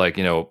middle of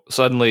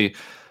suddenly,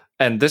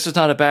 and this is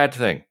not a bad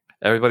thing.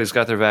 Everybody's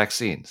got their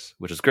vaccines,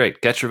 which is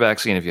great. Get your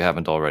vaccine if you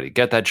haven't already.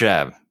 Get that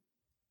jab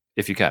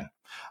if you can.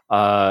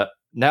 Now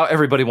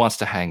everybody wants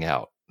to hang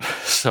out.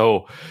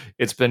 So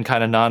it's been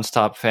kind of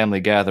nonstop family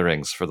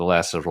gatherings for the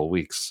last several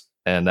weeks.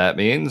 And that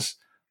means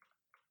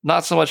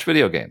not so much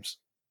video games.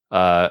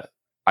 I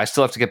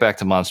still have to get back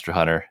to Monster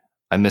Hunter.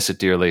 I miss it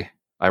dearly.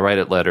 I write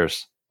it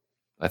letters.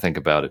 I think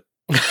about it.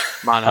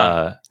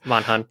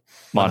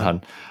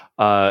 Monhun.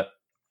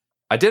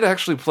 I did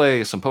actually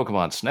play some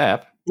Pokemon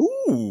Snap.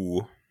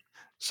 Ooh.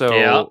 So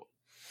Yeah.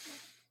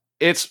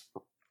 it's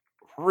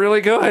really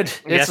good.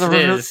 Yes, it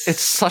is.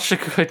 It's such a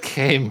good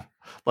game.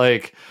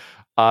 Like,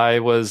 I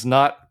was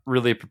not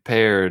really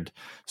prepared.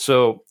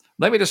 So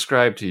let me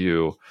describe to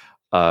you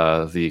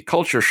the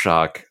culture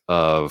shock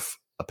of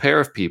a pair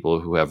of people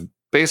who have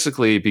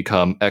basically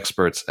become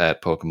experts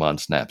at Pokemon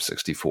Snap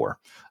 64.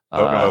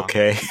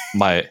 Okay.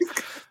 My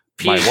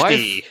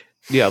wife,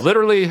 yeah,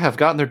 literally have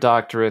gotten their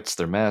doctorates,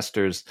 their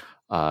masters.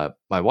 My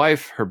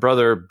wife, her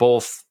brother,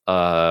 both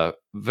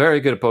very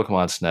good at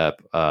Pokemon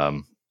Snap.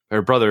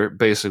 Her brother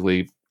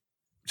basically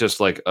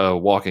just like a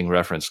walking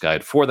reference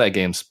guide for that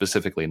game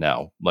specifically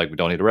now. Like, we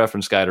don't need a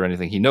reference guide or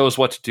anything. He knows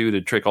what to do to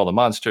trick all the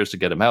monsters to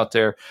get him out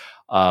there.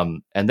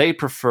 And they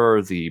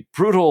prefer the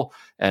brutal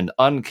and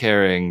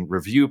uncaring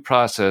review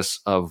process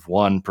of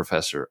one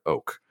Professor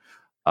Oak,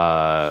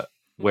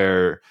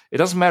 where it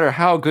doesn't matter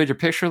how good your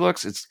picture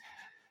looks. It's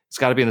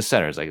got to be in the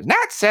center. It's like, it's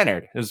not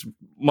centered. It's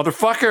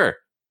motherfucker.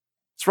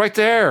 It's right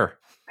there.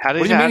 How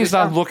What do you mean he's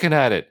not looking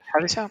at it? How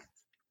do you sound?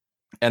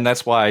 And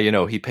that's why,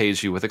 he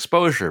pays you with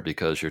exposure,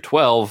 because you're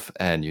 12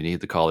 and you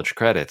need the college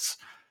credits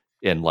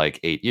in like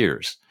 8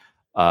 years.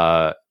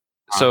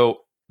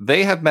 So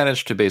they have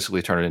managed to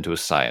basically turn it into a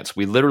science.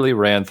 We literally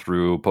ran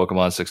through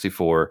Pokemon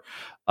 64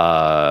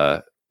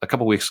 a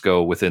couple weeks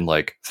ago within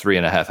like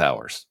 3.5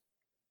 hours.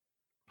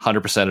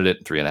 100%ed it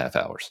in 3.5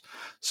 hours.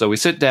 So we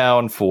sit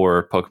down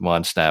for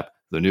Pokemon Snap,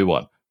 the new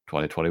one,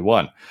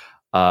 2021.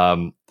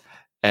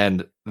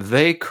 And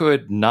they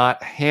could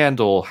not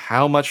handle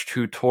how much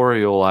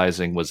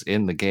tutorializing was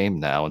in the game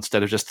now.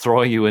 Instead of just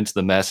throwing you into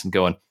the mess and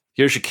going,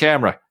 here's your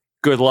camera,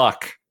 good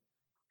luck.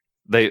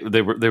 They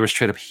were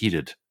straight up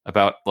heated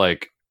about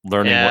like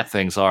learning what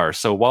things are.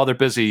 So while they're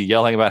busy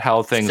yelling about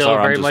how things still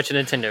are, very much a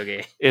Nintendo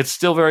game. It's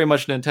still very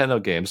much a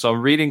Nintendo game. So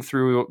I'm reading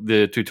through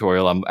the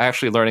tutorial. I'm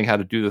actually learning how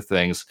to do the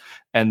things.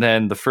 And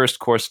then the first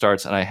course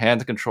starts and I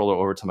hand the controller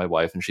over to my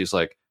wife and she's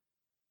like,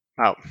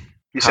 Oh,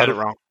 you said it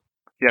wrong.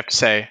 You have to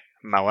say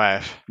my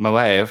wife. My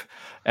wife.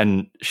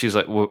 And she's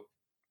like, well,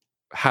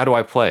 how do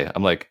I play?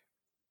 I'm like,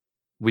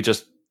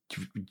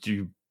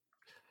 you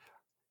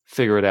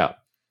figure it out.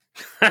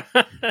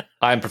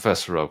 I'm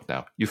Professor Oak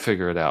now. You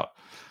figure it out.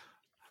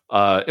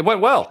 It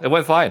went well. It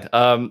went fine.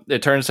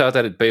 It turns out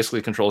that it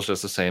basically controls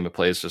just the same. It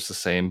plays just the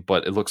same,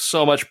 but it looks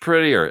so much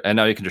prettier. And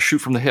now you can just shoot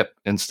from the hip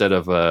instead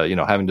of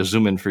having to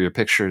zoom in for your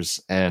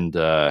pictures. And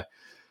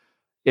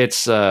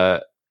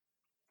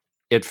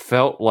it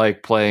felt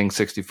like playing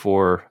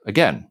 64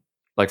 again,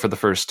 like for the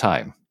first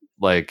time.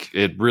 Like,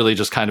 it really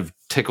just kind of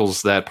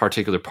tickles that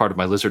particular part of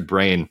my lizard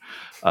brain,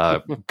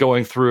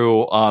 going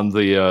through on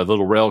the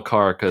little rail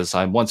car, because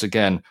I'm once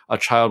again a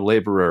child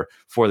laborer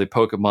for the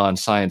Pokemon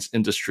science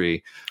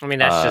industry. I mean,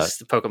 that's just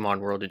the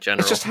Pokemon world in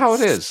general. It's just how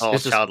it is. All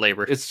child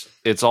labor.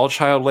 It's all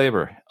child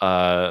labor.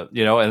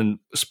 And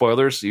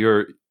spoilers,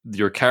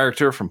 your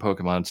character from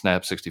Pokemon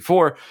Snap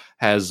 64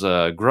 has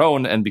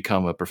grown and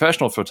become a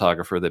professional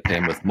photographer. They pay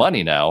him with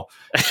money now,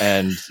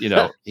 and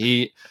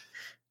he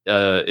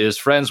is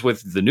friends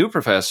with the new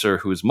professor,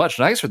 who's much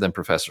nicer than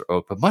Professor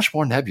Oak, but much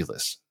more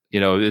nebulous.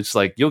 It's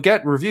like, you'll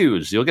get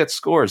reviews, you'll get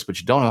scores, but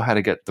you don't know how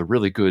to get the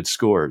really good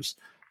scores.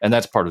 And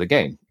that's part of the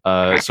game.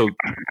 So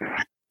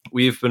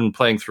we've been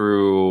playing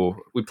through,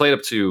 we played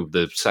up to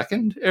the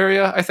second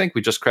area, I think.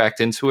 We just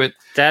cracked into it.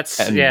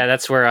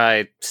 That's where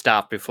I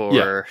stopped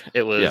before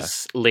it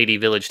was Lady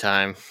Village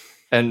time.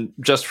 And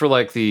just for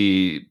like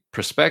the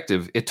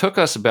perspective, it took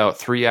us about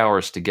 3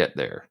 hours to get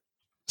there.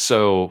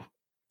 So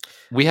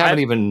we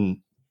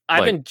haven't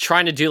I've been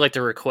trying to do like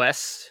the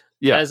requests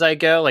as I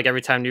go. Like,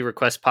 every time new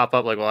requests pop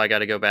up, like, well, I got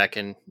to go back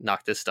and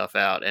knock this stuff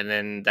out. And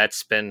then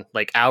that's been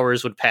like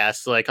hours would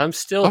pass. Like, I'm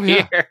still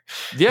here.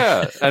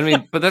 Yeah. I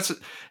mean, but that's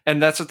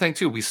the thing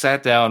too. We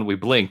sat down, we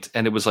blinked,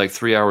 and it was like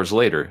 3 hours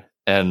later.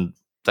 And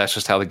that's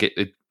just how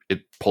it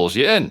it pulls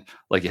you in.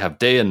 Like you have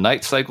day and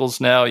night cycles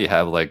now. You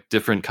have like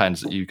different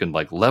kinds that you can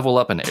like level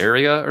up an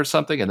area or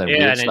something, and then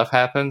weird stuff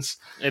happens.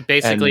 It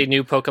basically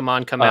new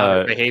Pokemon come out,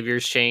 and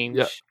behaviors change.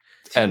 Yeah.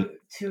 And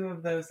two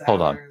of those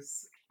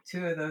hours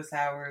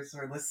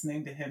were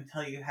listening to him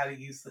tell you how to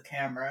use the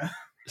camera.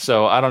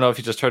 So I don't know if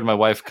you just heard my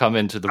wife come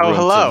into the room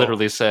to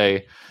literally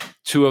say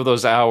 2 of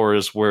those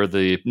hours were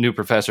the new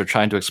professor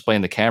trying to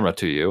explain the camera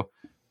to you,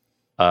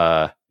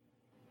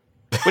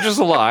 which is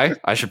a lie,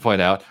 I should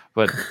point out,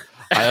 but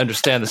I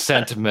understand the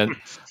sentiment.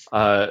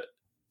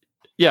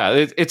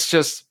 It's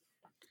just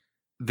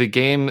the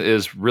game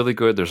is really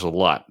good. There's a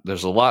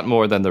lot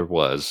more than there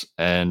was,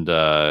 and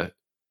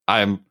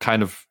I'm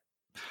kind of,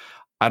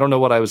 I don't know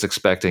what I was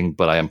expecting,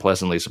 but I am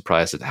pleasantly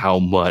surprised at how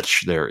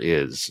much there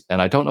is.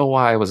 And I don't know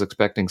why I was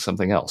expecting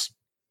something else,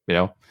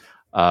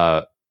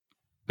 But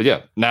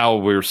yeah, now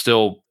we're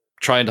still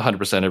trying to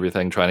 100%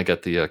 everything, trying to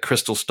get the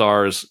crystal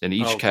stars in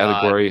each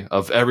category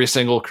of every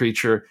single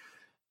creature.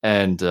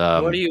 And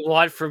what do you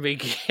want from me,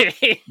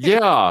 game?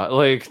 Yeah,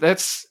 like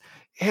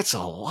it's a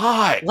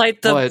lot.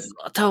 Like God,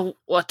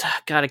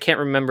 I can't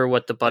remember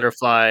what the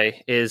butterfly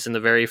is in the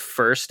very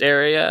first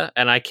area,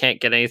 and I can't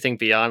get anything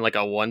beyond like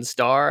a 1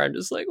 star. I'm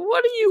just like,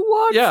 what do you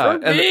want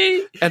from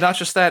me? And not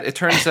just that, it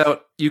turns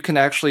out you can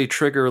actually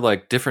trigger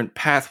like different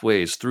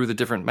pathways through the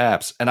different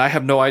maps, and I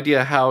have no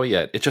idea how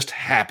yet. It just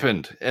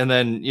happened. And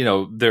then,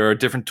 there are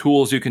different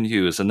tools you can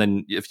use, and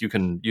then if you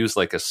can use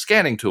like a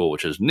scanning tool,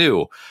 which is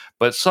new,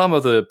 but some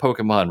of the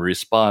Pokemon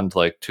respond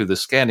like to the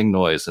scanning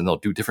noise, and they'll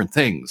do different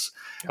things.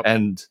 Yep.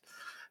 And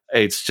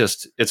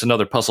it's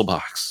another puzzle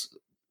box.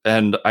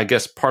 And I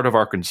guess part of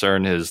our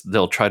concern is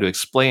they'll try to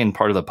explain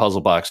part of the puzzle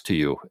box to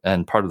you.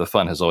 And part of the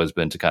fun has always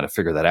been to kind of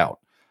figure that out.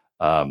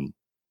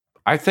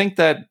 I think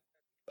that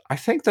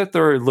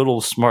they're a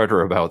little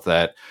smarter about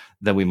that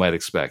than we might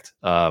expect.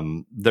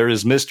 There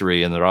is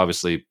mystery, and they're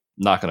obviously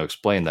not going to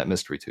explain that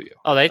mystery to you.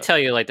 Oh, they tell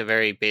you like the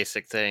very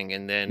basic thing.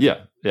 And then,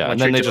 and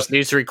then they just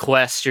these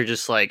requests, you're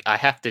just like, I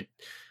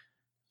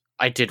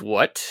did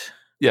what?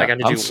 Yeah, I got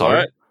to do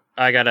what?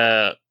 I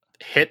gotta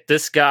hit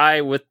this guy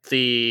with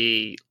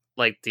the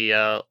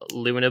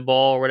Lumina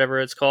ball or whatever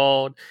it's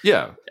called.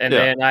 Yeah. And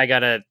then I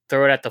gotta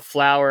throw it at the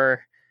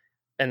flower,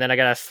 and then I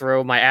gotta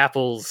throw my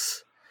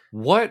apples.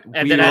 What?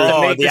 And then I have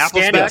to make the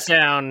scanning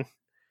sound.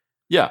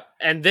 Yeah.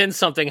 And then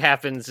something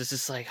happens. It's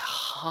just like,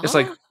 huh? It's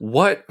like,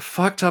 what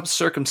fucked up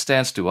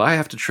circumstance do I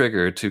have to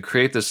trigger to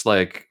create this,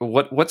 like,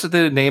 what's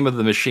the name of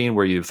the machine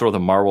where you throw the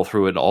marble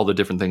through it and all the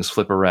different things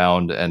flip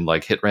around and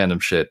like hit random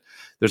shit?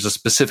 There's a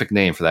specific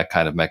name for that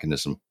kind of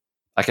mechanism.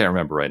 I can't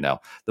remember right now.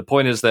 The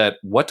point is that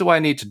what do I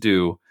need to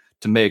do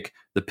to make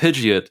the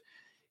Pidgeot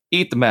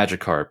eat the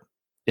Magikarp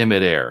in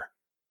midair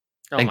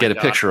and get a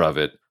picture of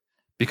it?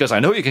 Because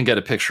I know you can get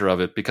a picture of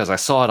it because I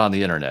saw it on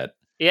the internet.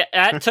 Yeah,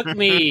 that took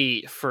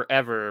me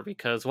forever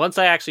because once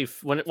I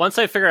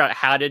figured out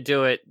how to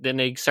do it, then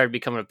they started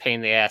becoming a pain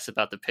in the ass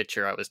about the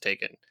picture I was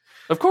taking.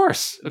 Of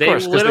course, they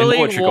literally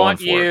want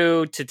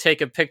you to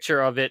take a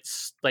picture of it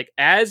like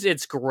as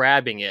it's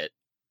grabbing it.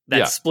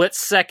 That split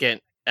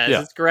second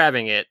as it's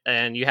grabbing it,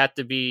 and you have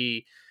to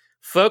be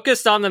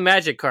focused on the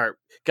Magikarp.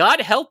 God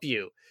help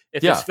you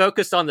if it's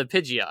focused on the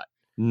Pidgeot.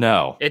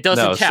 No, it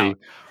doesn't count.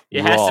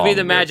 It has to be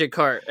the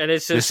Magikarp, and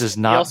it's just this is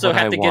not. You also what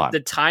have I to want. get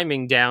the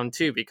timing down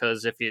too,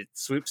 because if it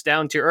swoops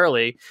down too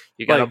early,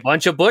 you got a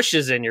bunch of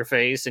bushes in your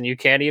face, and you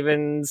can't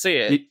even see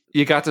it.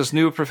 You got this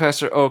new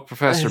Professor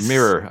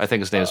Mirror. I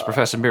think his name is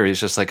Professor Mirror. He's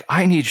just like,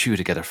 I need you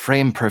to get a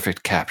frame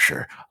perfect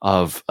capture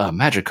of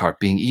Magikarp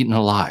being eaten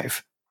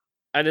alive.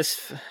 I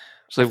just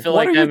so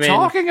what are you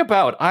talking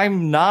about?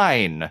 I'm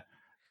 9.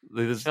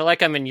 I feel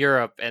like I'm in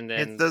Europe, and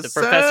then the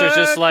professor's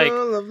just like,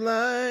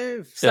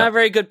 "It's not a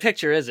very good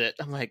picture, is it?"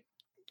 I'm like,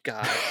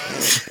 God.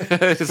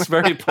 It's a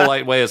very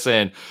polite way of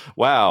saying,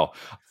 wow,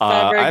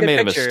 I made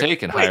a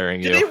mistake in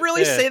hiring you. Did he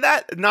really say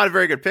that? Not a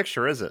very good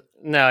picture, is it?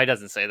 No, he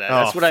doesn't say that.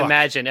 That's what I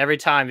imagine every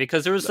time,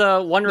 because there was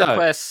one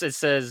request. It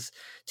says,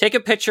 take a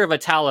picture of a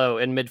Tallow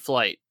in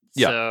mid-flight.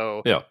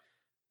 So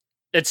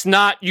it's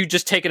not you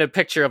just taking a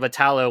picture of a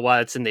Tallow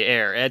while it's in the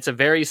air. It's a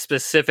very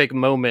specific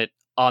moment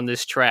on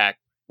this track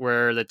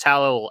where the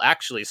Tallow will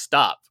actually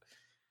stop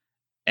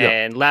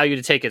and allow you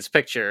to take its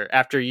picture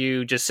after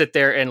you just sit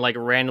there and like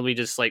randomly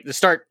just like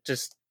start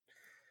just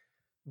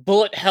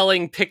bullet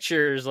helling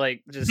pictures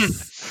like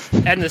just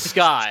in the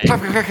sky.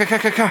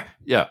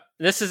 Yeah.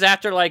 This is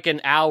after like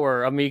an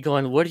hour of me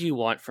going, what do you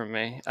want from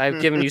me?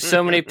 I've given you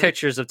so many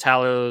pictures of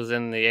Tallows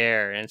in the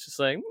air, and it's just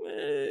like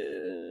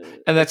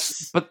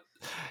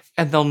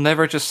and they'll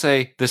never just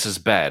say this is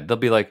bad. They'll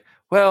be like,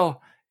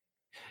 well,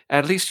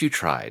 at least you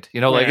tried.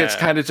 Like it's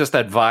kind of just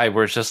that vibe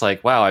where it's just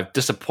like, wow, I've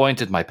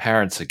disappointed my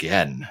parents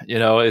again.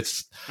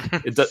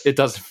 It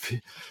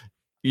doesn't.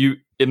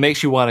 It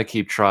makes you want to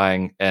keep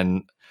trying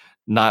and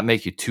not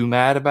make you too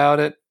mad about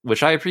it,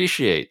 which I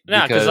appreciate.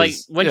 No, because like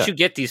once you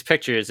get these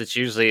pictures, it's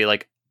usually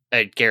like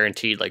a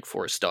guaranteed like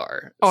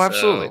 4-star. Oh,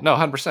 absolutely, no,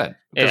 100%.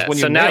 Yeah,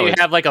 so now you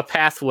have like a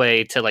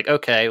pathway to like,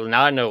 okay, well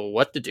now I know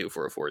what to do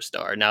for a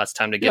 4-star. Now it's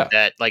time to get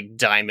that like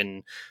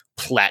diamond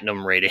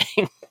platinum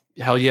rating.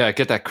 hell yeah,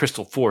 get that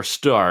Crystal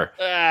 4-star.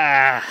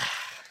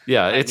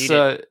 Yeah, it's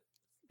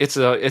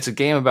a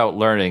game about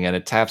learning, and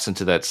it taps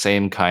into that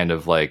same kind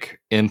of like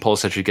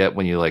impulse that you get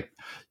when you like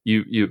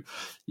you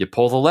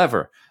pull the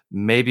lever.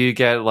 Maybe you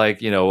get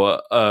like, you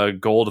know, a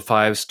gold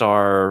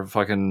 5-star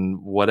fucking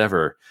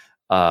whatever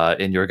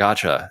in your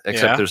gacha,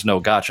 except there's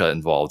no gacha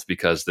involved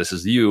because this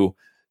is you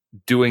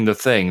doing the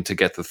thing to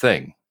get the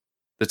thing.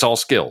 It's all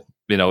skill.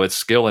 You know, it's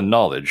skill and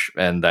knowledge,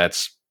 and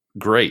that's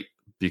great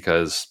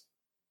because,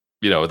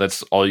 you know,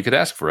 that's all you could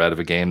ask for out of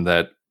a game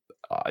that,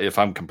 if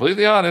I'm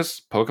completely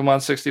honest,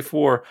 Pokemon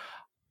 64,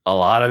 a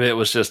lot of it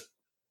was just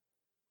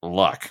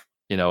luck.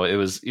 You know, it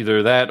was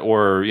either that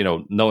or, you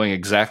know, knowing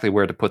exactly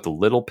where to put the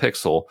little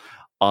pixel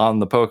on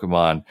the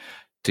Pokemon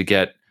to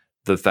get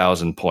the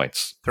 1,000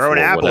 points. Throw an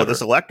apple at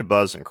this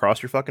Electabuzz and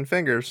cross your fucking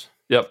fingers.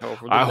 Yep.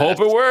 I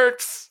hope it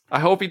works. I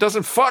hope he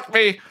doesn't fuck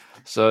me.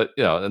 So,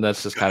 you know, and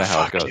that's just kind of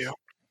how it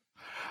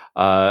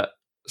goes.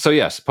 So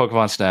yes,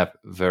 Pokemon Snap,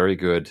 very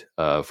good.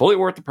 Fully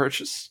worth the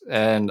purchase.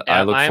 And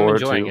I look forward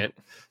to it.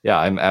 Yeah,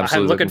 I'm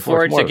absolutely looking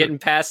forward to getting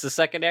past the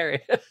second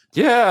area.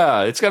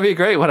 Yeah, it's gonna be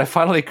great when I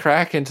finally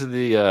crack into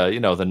the you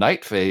know, the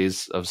night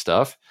phase of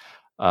stuff.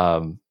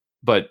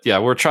 But yeah,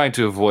 we're trying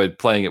to avoid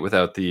playing it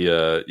without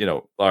the you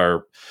know,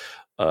 our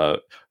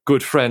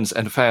good friends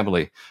and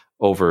family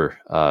over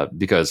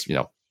because, you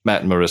know,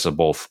 Matt and Marissa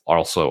both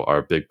also are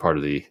a big part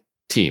of the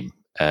team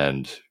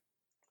and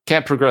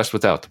can't progress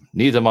without them.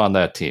 Need them on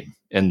that team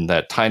in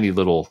that tiny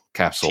little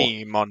capsule.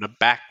 Team on the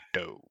back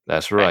door.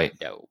 That's right.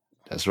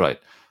 That's right.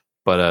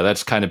 But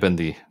that's kind of been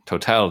the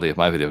totality of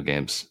my video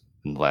games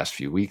in the last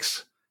few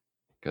weeks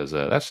because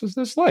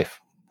that's life.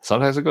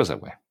 Sometimes it goes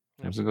that way.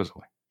 Sometimes it goes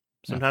away.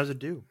 Sometimes it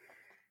do.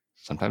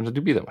 Sometimes it do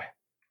be that way.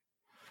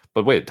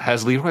 But wait,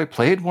 has Leroy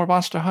played more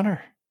Monster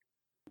Hunter?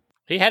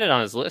 He had it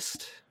on his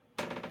list.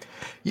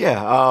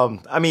 Yeah,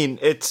 I mean,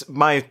 it's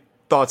my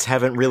thoughts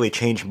haven't really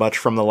changed much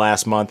from the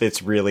last month.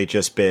 It's really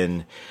just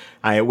been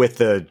with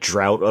the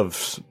drought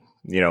of,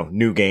 you know,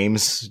 new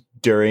games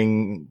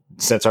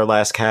since our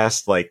last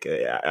cast. Like,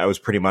 I was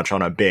pretty much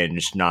on a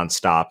binge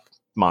nonstop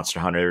Monster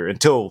Hunter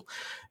until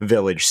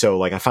Village. So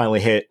like I finally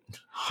hit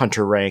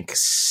Hunter rank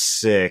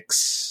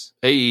 6.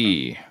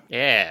 Hey,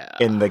 yeah,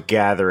 in the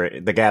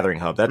gathering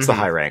hub. That's the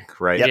high rank,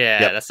 right? Yep.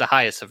 Yeah, that's the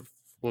highest of.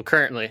 Well,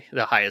 currently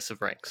the highest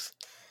of ranks.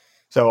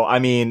 So I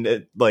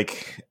mean,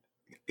 like,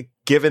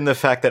 given the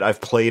fact that I've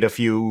played a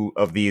few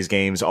of these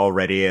games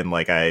already, and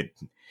like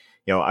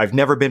I've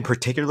never been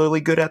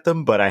particularly good at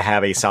them, but I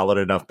have a solid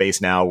enough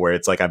base now where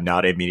it's like I'm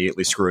not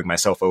immediately screwing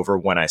myself over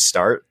when I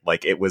start.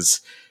 Like, it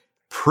was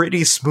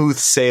pretty smooth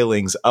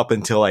sailings up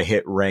until I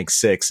hit rank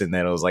 6, and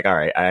then it was like, all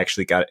right, I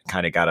actually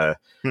gotta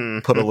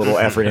put a little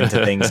effort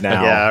into things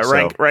now.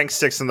 Yeah, rank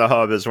 6 in the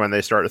hub is when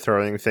they start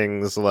throwing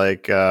things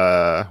like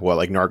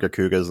like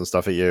Nargacugas and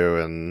stuff at you,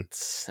 and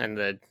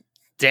the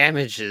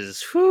damage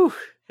is whew.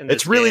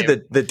 It's really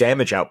the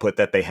damage output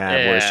that they have,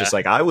 where it's just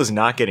like, I was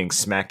not getting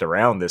smacked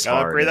around this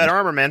hard. Upgrade that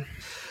armor, man.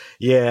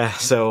 Yeah,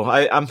 so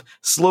I'm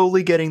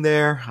slowly getting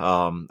there.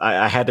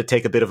 I had to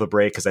take a bit of a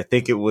break because I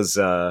think it was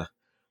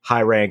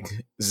high rank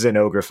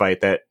Zinogre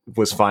fight that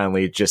was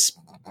finally just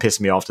pissed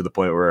me off to the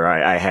point where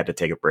I had to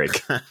take a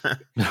break.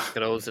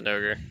 Good old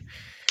Zinogre.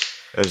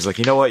 I was like,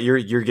 you know what,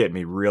 you're getting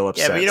me real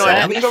upset. Yeah, but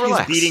you know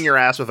what? He's beating your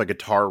ass with a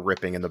guitar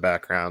ripping in the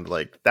background,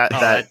 like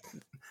that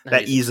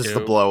eases the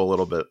blow a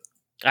little bit.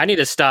 I need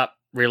to stop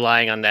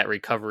relying on that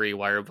recovery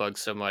wire bug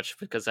so much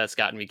because that's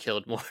gotten me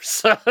killed more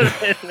so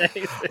than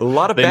anything. A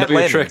lot of bad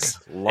landings.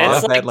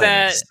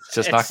 It's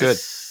just not good.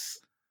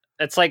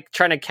 It's like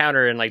trying to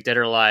counter in like Dead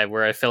or Alive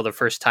where I fail the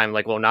first time.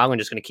 Like, well, now I'm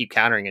just going to keep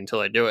countering until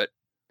I do it.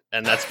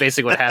 And that's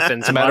basically what happens.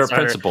 It's a matter of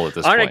principle at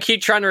this point. I'm going to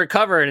keep trying to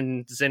recover.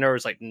 And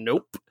Xenover's like,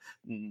 nope,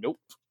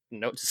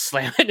 just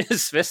slamming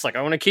his fist. Like,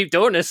 I want to keep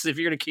doing this if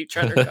you're going to keep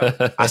trying to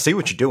recover. I see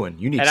what you're doing.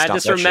 You need to stop that. And I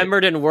just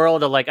remembered in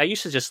World of like, I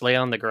used to just lay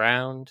on the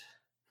ground.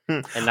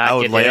 And I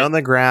would lay on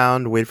the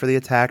ground, wait for the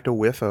attack to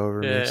whiff over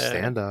me,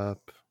 stand up.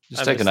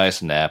 Just take a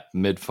nice nap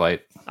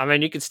mid-fight. I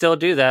mean, you could still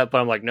do that,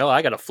 but I'm like, no,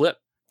 I got to flip.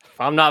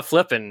 If I'm not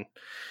flipping...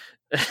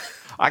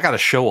 I got to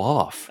show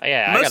off.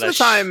 Yeah, most of the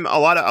time, a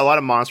lot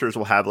of monsters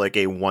will have like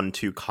a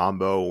 1-2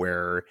 combo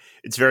where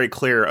it's very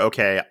clear,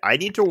 okay, I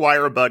need to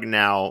wire a bug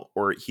now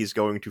or he's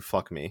going to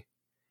fuck me.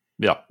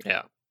 Yeah.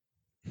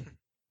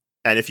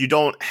 And if you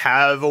don't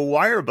have a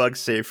wire bug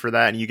save for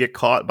that and you get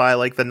caught by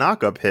like the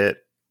knock-up hit,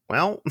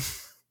 well...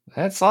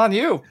 That's on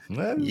you.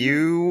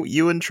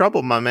 You in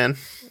trouble, my man.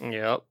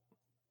 Yep.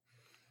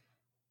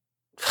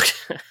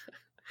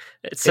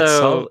 It's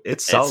solid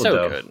so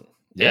though. Good.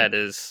 Yeah, it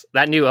is.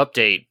 That new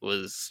update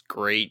was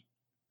great.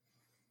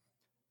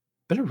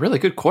 Been a really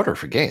good quarter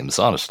for games,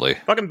 honestly.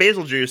 Fucking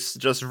Basil Juice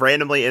just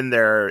randomly in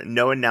there,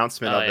 no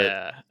announcement of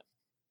it.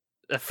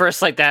 At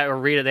first, like that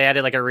arena, they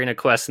added like arena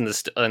quests in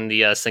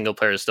the single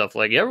player stuff.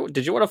 Like,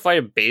 did you want to fight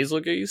a Basil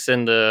Goose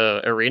in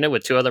the arena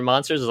with 2 other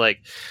monsters? Like,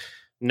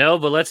 no,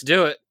 but let's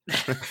do it.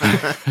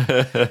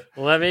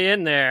 Let me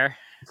in there.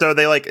 So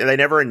they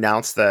never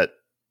announced that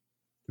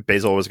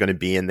Basil was going to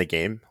be in the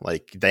game.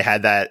 Like they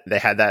had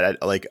that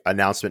like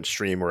announcement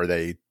stream where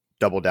they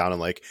double down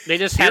and like, They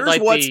just here's had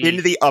like what's in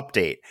the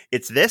update.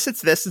 It's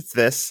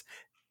this,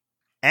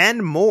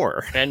 and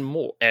more. and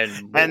more.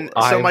 And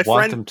I so my want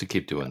friend, them to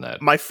keep doing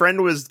that. my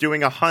friend was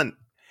doing a hunt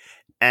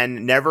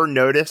and never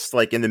noticed,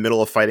 like in the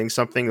middle of fighting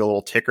something, the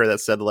little ticker that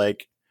said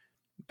like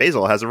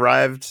Basil has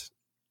arrived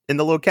in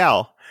the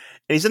locale.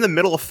 And he's in the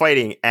middle of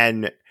fighting,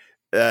 and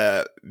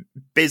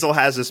Basil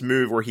has this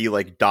move where he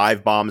like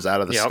dive bombs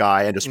out of the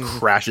sky and just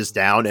crashes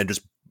down and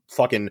just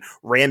fucking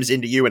rams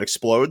into you and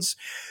explodes.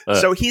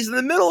 So he's in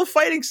the middle of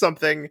fighting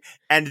something,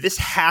 and this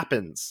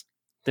happens.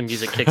 The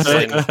music kicks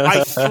in.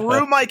 I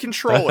threw my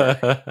controller.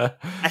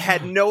 I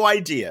had no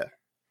idea.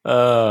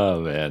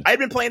 Oh man, I'd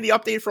been playing the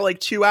update for like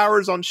 2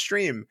 hours on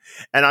stream,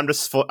 and I'm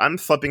just I'm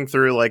flipping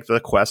through like the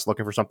quest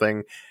looking for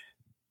something.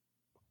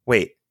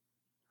 Wait,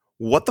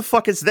 what the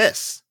fuck is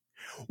this?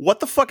 What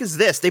the fuck is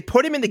this? They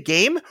put him in the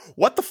game?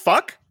 What the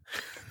fuck?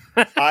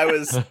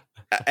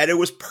 And it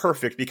was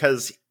perfect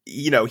because,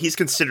 you know, he's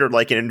considered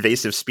like an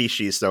invasive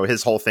species, so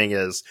his whole thing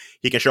is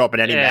he can show up in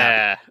any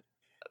map.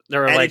 They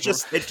were And like,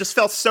 it just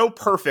felt so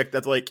perfect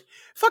that like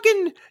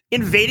fucking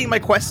invading my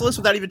quest list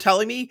without even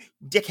telling me,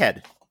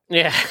 dickhead.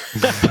 yeah.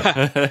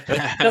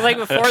 Because like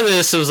before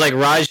this, it was like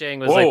Rajang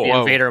was like the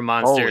invader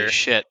monster. Holy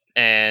shit.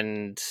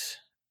 And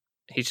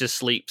he just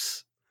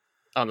sleeps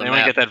on the Anyone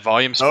map. get that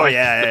volume spike? Oh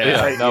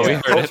yeah. No, we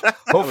heard it.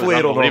 Hopefully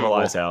it'll unbelievable.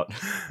 normalize out.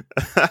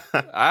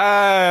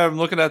 I'm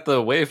looking at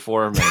the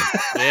waveform.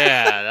 And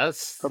Yeah,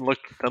 that's Doesn't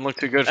look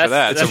too good for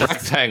That's- that. it's a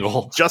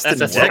rectangle. Justin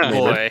that's a thick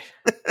detonated.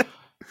 boy.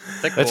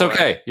 Thick It's boy.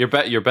 okay.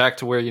 You're back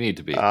to where you need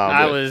to be.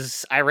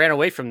 I ran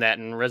away from that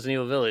in Resident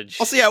Evil Village.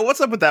 Also, yeah, what's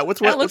up with that? It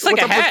looks like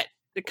a up with- hat.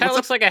 It kind of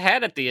what's looks like a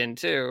hat at the end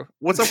too.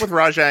 what's up with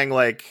Rajang?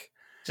 Like,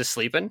 Just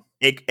sleeping.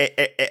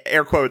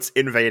 air quotes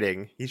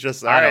invading. He's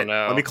just, I all don't right,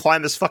 know. let me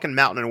climb this fucking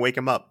mountain and wake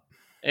him up.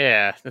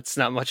 Yeah, that's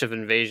not much of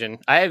invasion.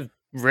 I've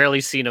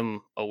rarely seen him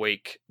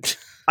awake.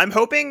 I'm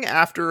hoping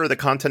after the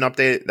content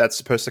update that's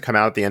supposed to come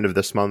out at the end of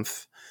this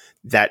month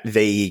that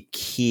they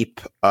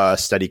keep a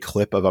steady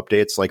clip of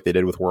updates like they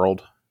did with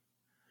World.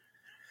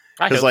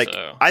 I Because hope like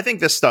so. I think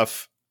this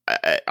stuff.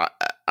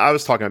 I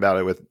was talking about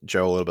it with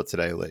Joe a little bit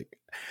today. Like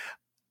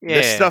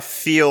this stuff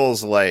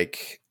feels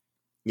like,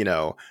 you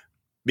know,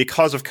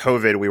 because of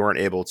COVID, we weren't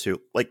able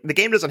to, like, the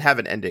game doesn't have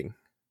an ending.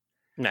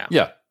 No.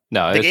 Yeah.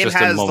 No, The it's game just a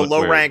has the moment low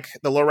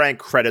where- rank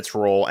credits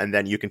roll, and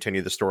then you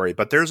continue the story.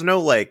 But there's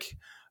no like,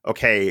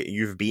 okay,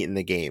 you've beaten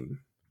the game,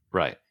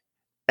 Right.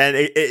 and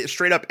it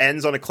straight up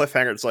ends on a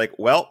cliffhanger. It's like,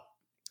 well,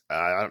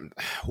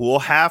 we'll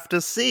have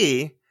to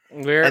see.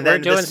 We're And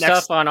then doing this stuff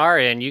next- on our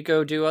end. You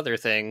go do other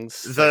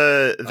things.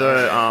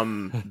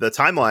 The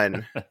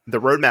timeline, the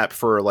roadmap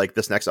for like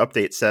this next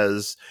update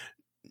says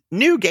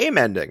new game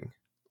ending.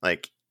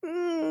 Like,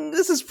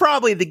 this is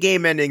probably the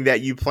game ending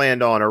that you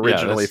planned on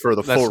originally that's- for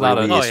the that's full not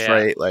a- release, Oh, yeah.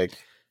 right? Like,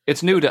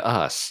 It's new to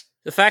us.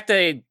 The fact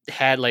they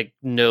had like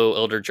no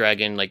Elder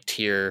Dragon like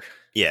tier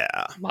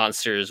yeah.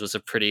 monsters was a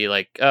pretty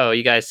like, oh,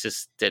 you guys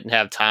just didn't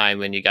have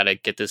time and you got to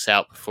get this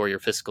out before your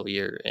fiscal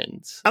year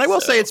ends. And I will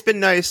So- say it's been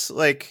nice.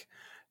 Like,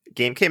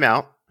 game came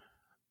out.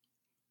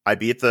 I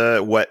beat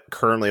what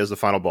currently is the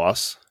final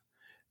boss,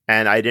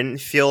 and I didn't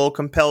feel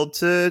compelled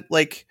to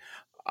like.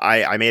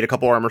 I made a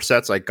couple armor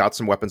sets. I got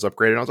some weapons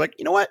upgraded. And I was like,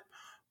 you know what?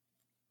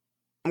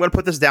 I'm going to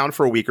put this down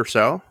for a week or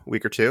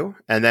two,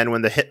 and then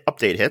when the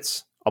update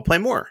hits, I'll play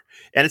more.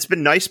 And it's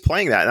been nice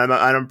playing that. And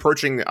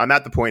I'm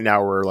at the point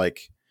now where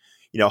like,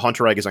 you know,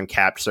 Hunter Egg is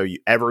uncapped, so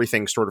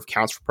everything sort of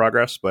counts for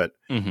progress. But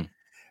Mhm.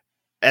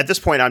 at this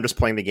point, I'm just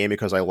playing the game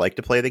because I like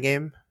to play the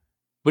game.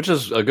 Which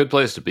is a good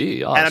place to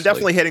be, honestly. And I'm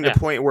definitely hitting Yeah. the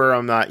point where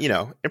I'm not, you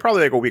know, in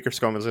probably like a week or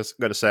so, I'm just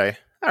going to say,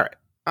 all right,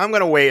 I'm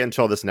going to wait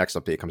until this next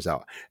update comes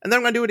out. And then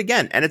I'm going to do it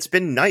again. And it's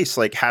been nice,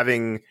 like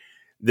having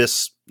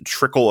this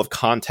trickle of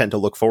content to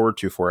look forward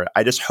to for it.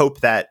 I just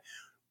hope that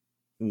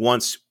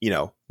once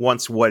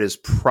what is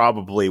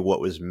probably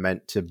what was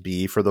meant to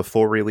be for the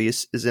full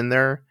release is in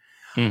there,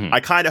 Mhm. I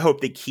kind of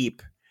hope they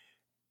keep,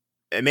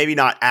 and maybe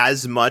not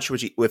as much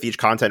with each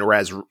content,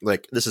 whereas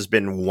like this has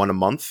been one a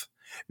month.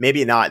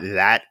 Maybe not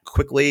that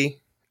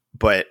quickly,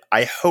 but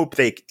I hope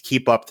they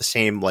keep up the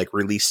same like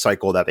release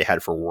cycle that they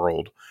had for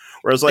World.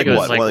 Whereas like think it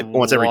what, was, like, like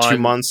once every 2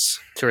 months?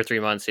 2 or 3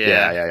 months.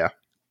 Yeah.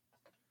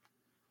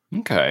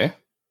 Okay.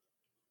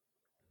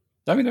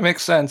 I mean, it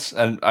makes sense.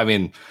 And I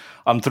mean,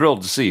 I'm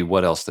thrilled to see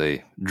what else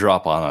they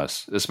drop on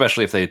us,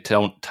 especially if they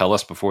don't tell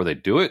us before they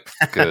do it,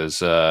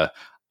 because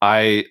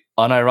I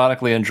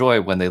unironically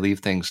enjoy when they leave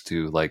things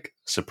to like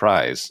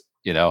surprise,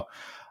 you know?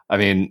 I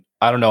mean,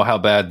 I don't know how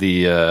bad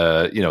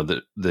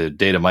the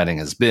data mining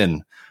has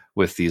been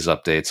with these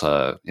updates,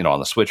 on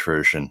the Switch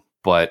version,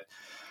 but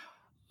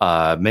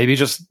maybe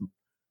just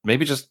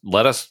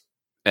let us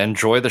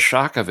enjoy the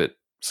shock of it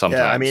sometimes.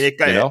 Yeah, I mean,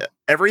 you know?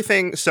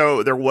 everything.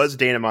 So there was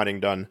data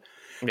mining done.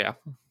 Yeah.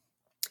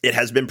 It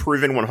has been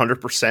proven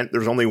 100%.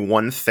 There's only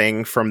one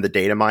thing from the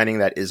data mining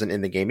that isn't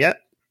in the game yet.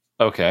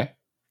 Okay.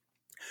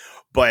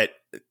 But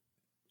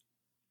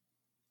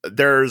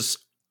there's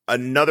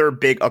another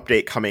big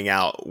update coming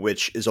out,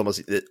 which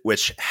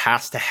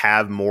has to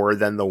have more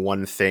than the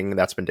one thing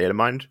that's been data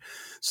mined.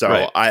 So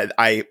Right.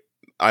 I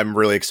I'm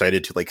really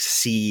excited to like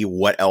see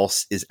what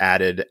else is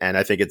added, and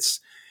I think it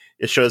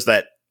shows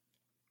that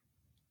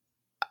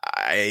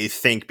I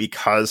think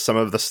because some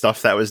of the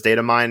stuff that was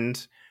data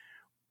mined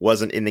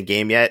wasn't in the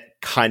game yet,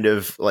 kind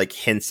of like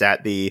hints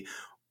at the,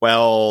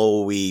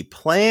 well, we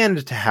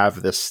planned to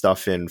have this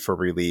stuff in for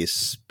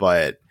release,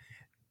 but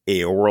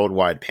a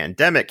worldwide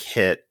pandemic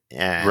hit,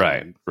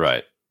 and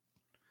right.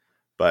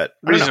 But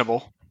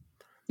reasonable.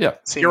 Yeah,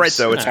 you're right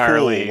though. It's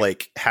entirely cool,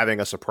 like having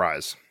a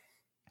surprise.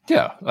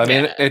 Yeah, I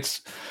mean,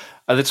 it's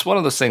one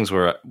of those things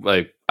where,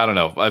 like, I don't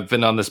know. I've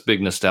been on this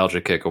big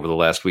nostalgia kick over the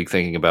last week,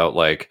 thinking about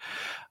like,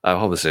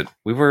 what was it?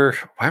 Why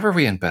were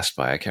we in Best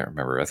Buy? I can't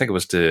remember. I think it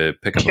was to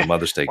pick up a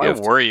Mother's Day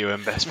gift. Why were you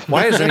in Best Buy?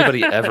 Why is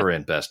anybody ever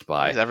in Best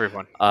Buy? Is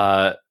everyone?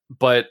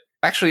 But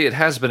actually, it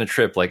has been a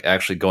trip, like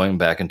actually going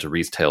back into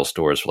retail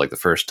stores for like the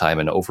first time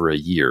in over a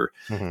year,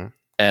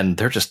 and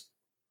they're just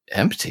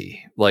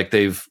empty. Like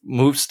they've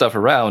moved stuff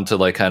around to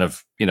like kind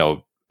of, you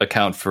know,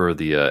 account for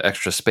the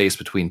extra space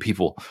between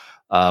people.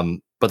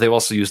 But they've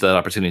also used that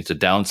opportunity to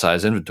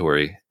downsize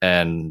inventory.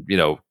 And, you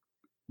know,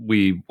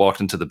 we walked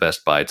into the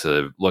Best Buy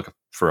to look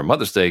for a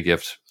Mother's Day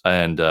gift,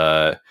 and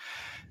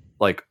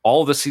like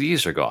all the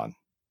CDs are gone.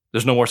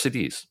 There's no more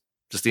CDs.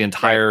 Just the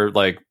entire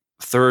like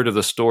third of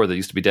the store that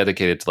used to be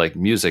dedicated to like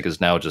music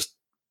is now just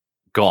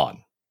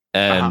gone.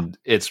 And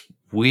it's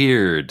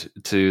weird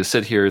to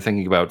sit here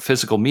thinking about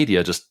physical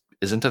media just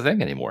isn't a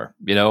thing anymore.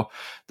 You know,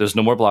 there's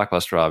no more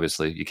Blockbuster,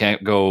 obviously. You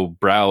can't go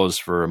browse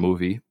for a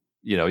movie.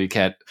 You know, you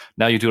can't,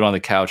 now you do it on the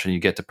couch and you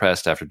get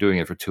depressed after doing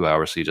it for 2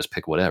 hours. So you just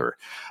pick whatever.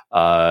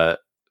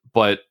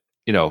 But,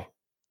 you know,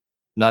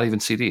 not even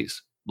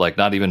CDs, like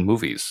not even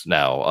movies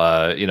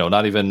now, you know,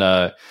 not even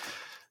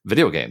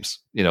video games,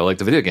 you know, like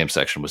the video game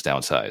section was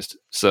downsized.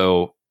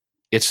 So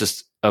it's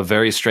just a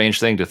very strange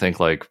thing to think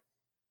like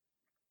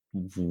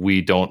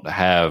we don't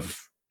have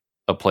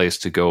a place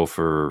to go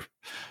for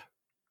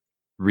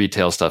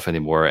retail stuff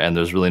anymore, and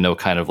there's really no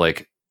kind of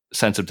like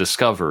sense of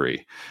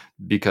discovery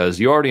because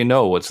you already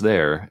know what's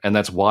there, and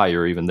that's why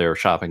you're even there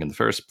shopping in the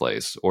first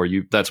place, or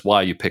that's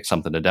why you pick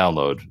something to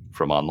download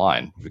from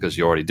online, because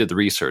you already did the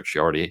research,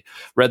 you already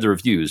read the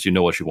reviews, you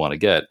know what you want to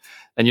get,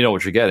 and you know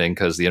what you're getting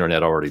because the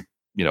internet already,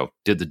 you know,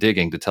 did the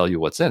digging to tell you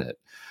what's in it.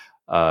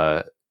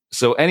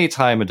 So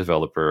anytime a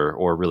developer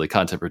or really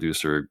content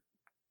producer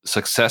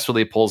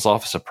successfully pulls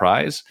off a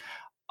surprise,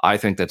 I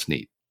think that's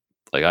neat.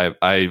 Like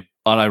I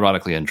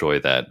unironically enjoy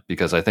that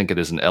because I think it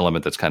is an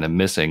element that's kind of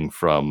missing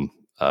from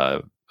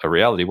a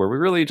reality where we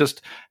really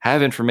just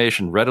have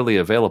information readily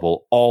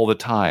available all the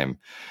time.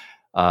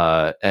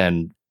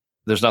 And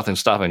there's nothing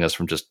stopping us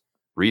from just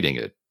reading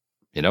it,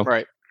 you know?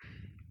 Right.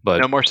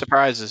 But no more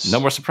surprises. No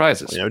more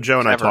surprises. You know, Joe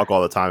and I talk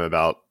all the time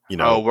about, you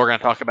know, we're going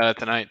to talk about it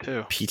tonight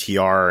too.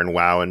 PTR and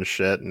WoW and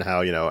shit, and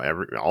how, you know,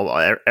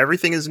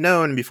 everything is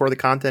known before the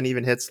content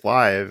even hits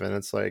live, and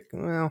it's like,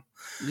 well,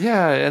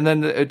 yeah, and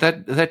then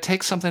that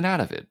takes something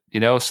out of it, you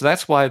know. So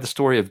that's why the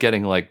story of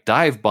getting like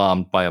dive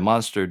bombed by a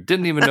monster,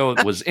 didn't even know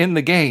it was in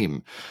the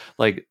game,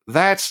 like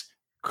that's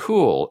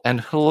cool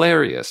and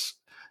hilarious,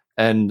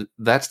 and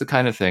that's the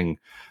kind of thing.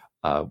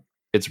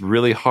 It's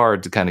really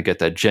hard to kind of get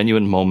that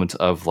genuine moment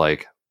of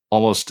like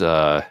almost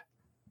I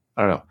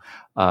don't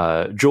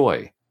know,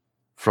 joy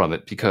from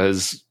it,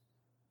 because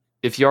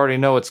if you already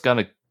know it's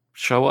gonna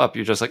show up,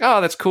 you're just like,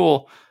 oh, that's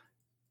cool,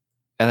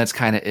 and that's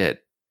kind of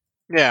it.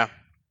 Yeah.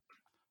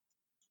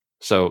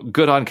 So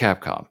good on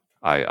Capcom.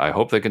 I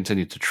hope they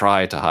continue to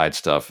try to hide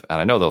stuff, and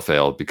I know they'll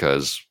fail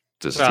because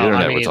this is the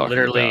internet we're talking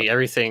literally about.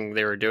 Everything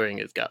they were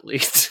doing got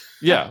leaked.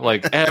 Yeah,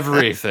 like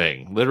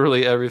everything,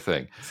 literally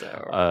everything.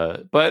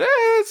 So, but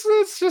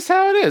it's just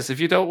how it is. If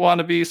you don't want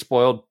to be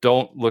spoiled,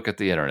 don't look at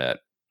the internet.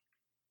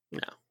 No,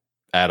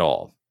 at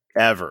all,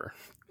 ever.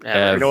 You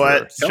know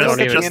what? Just don't look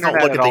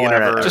at the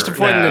internet. Just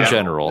avoid it in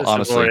general. Just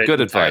honestly, good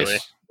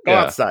advice. Go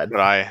outside.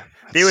 But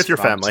be with your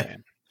family.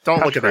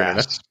 Don't look at the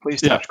internet.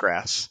 Please touch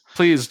grass.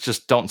 Please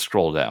just don't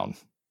scroll down.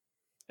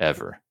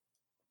 Ever.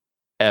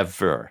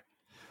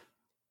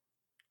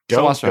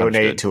 Don't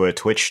donate to a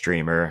Twitch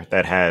streamer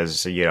that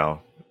has, you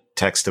know,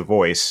 text to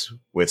voice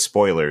with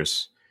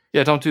spoilers.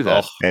 Yeah, don't do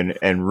that.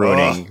 And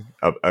ruining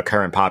a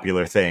current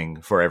popular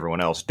thing for everyone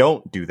else.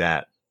 Don't do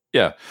that.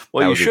 Yeah.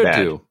 Well, you should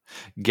do.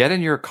 Get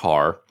in your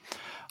car.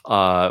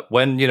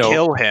 When, you know,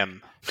 kill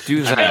him.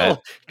 Do that.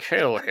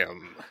 Kill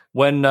him.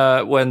 When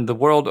the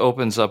world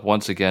opens up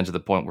once again to the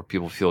point where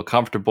people feel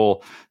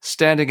comfortable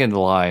standing in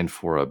line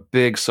for a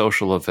big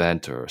social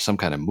event or some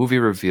kind of movie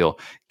reveal,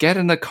 get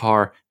in the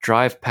car,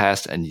 drive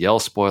past, and yell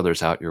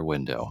spoilers out your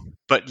window.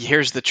 But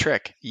here's the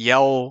trick.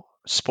 Yell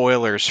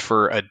spoilers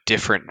for a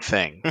different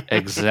thing.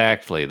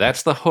 Exactly.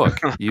 That's the hook.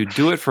 You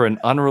do it for an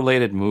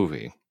unrelated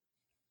movie.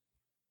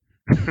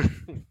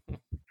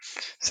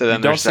 So then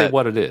you don't say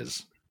what it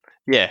is.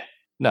 Yeah.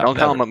 No, don't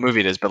tell them what movie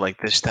it is, but like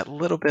there's that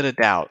little bit of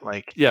doubt,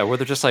 like where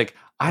they're just like,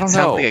 I don't know.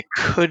 Sounds like it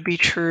could be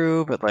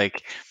true, but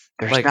like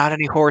there's like, not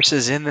any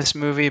horses in this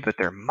movie, but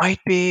there might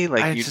be.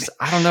 Like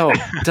I don't know.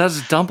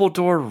 Does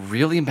Dumbledore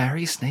really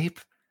marry Snape?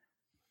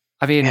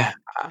 I mean,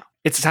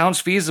 it sounds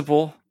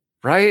feasible.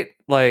 right?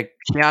 Like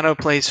Keanu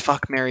plays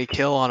Fuck, Marry,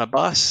 Kill on a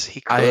bus.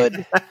 He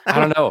could. I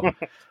don't know.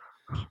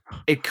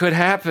 It could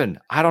happen.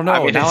 I don't know.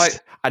 I mean,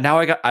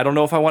 I don't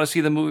know if I want to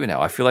see the movie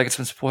now. I feel like it's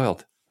been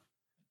spoiled.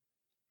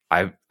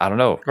 I don't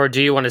know. Or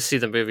do you want to see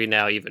the movie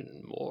now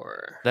even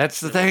more? That's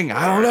the thing.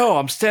 I don't know.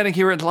 I'm standing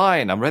here in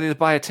line. I'm ready to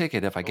buy a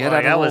ticket. If I get out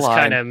of the line, I was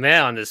kind of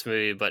meh on this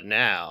movie, but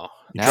now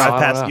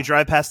You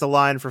drive past the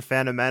line for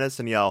Phantom Menace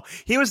and yell,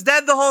 "He was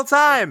dead the whole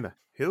time."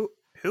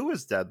 Who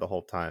was dead the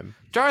whole time?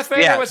 Darth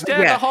Vader was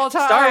dead the whole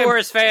time. Star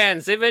Wars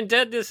fans, they've been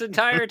dead this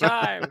entire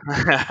time.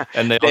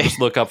 And they all just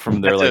look up from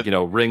their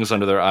rings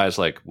under their eyes,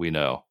 like, we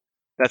know.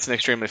 That's an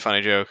extremely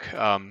funny joke.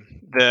 I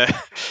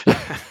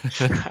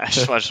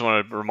just want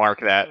to remark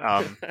that.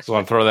 So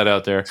I'm throwing that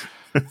out there.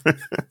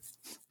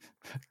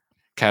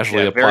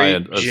 Casually apply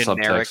a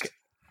subtext.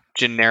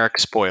 Generic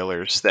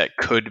spoilers that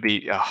could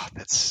be. Oh,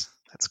 that's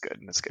good.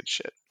 That's good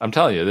shit. I'm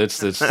telling you,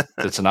 it's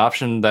an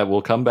option that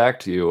will come back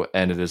to you,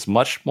 and it is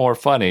much more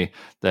funny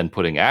than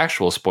putting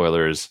actual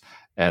spoilers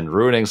and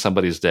ruining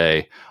somebody's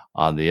day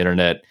on the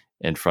internet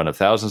in front of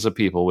thousands of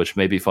people, which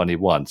may be funny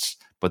once,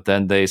 but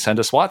then they send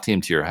a SWAT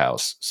team to your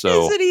house.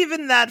 So is it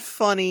even that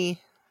funny?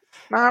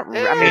 Not. I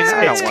mean,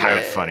 it's kind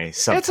of funny.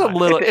 Sometimes.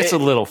 It's a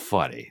little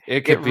funny.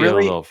 It could be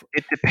really, a little.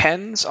 It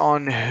depends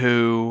on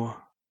who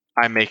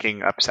I'm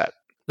making upset.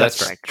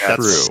 That's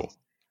true.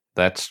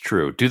 That's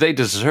true. Do they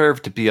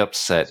deserve to be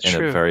upset in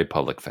a very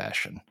public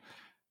fashion?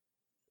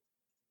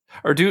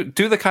 Or do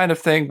the kind of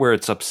thing where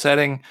it's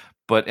upsetting,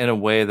 but in a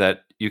way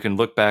that you can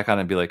look back on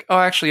and be like, oh,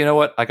 actually, you know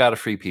what? I got a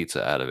free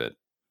pizza out of it.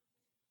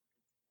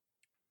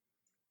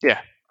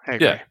 Yeah, I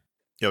agree. Yeah.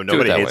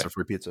 Nobody hates a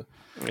free pizza.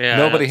 Yeah,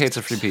 nobody hates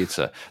a free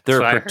pizza.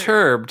 They're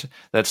perturbed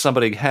that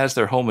somebody has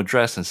their home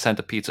address and sent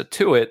a pizza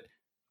to it,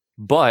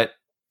 but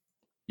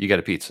you get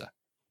a pizza.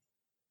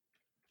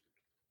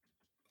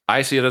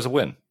 I see it as a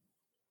win.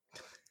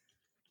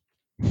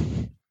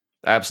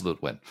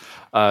 Absolute win.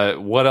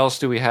 What else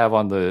do we have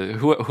on the?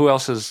 Who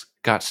else has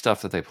got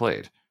stuff that they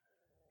played?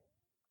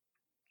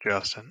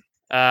 Justin.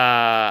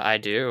 I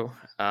do.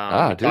 We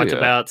talked you?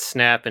 about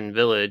Snap and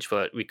Village,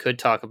 but we could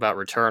talk about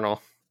Returnal.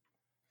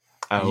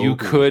 You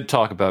could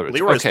talk about it.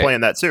 Leroy's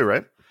playing that too,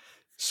 right?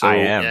 So I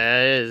am.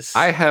 Yeah, it is.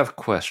 I have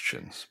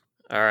questions.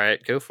 All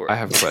right, go for it. I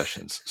have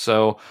questions.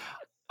 So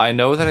I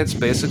know that it's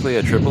basically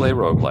a AAA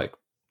roguelike.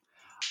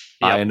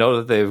 Yep. I know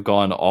that they've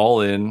gone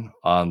all in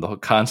on the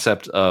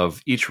concept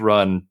of each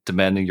run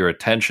demanding your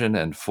attention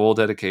and full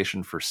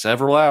dedication for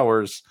several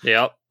hours.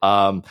 Yep.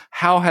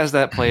 How has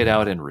that played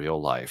out in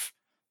real life?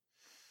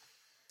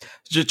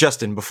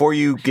 Justin, before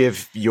you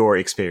give your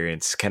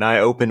experience, can I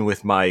open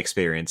with my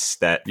experience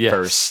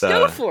first?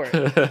 Go for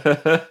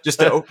it. just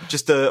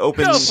to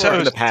open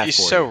the path. He's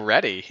for so you.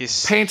 ready.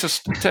 Paint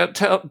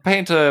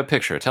a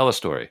picture. Tell a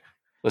story.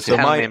 Let's So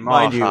hear it.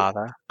 mind you,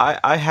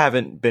 I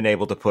haven't been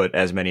able to put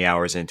as many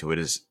hours into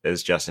it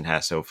as Justin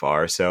has so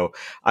far. So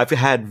I've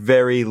had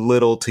very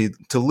little to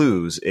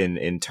lose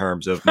in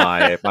terms of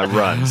my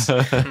runs.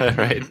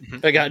 Right.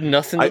 I got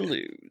nothing to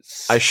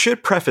lose. I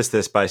should preface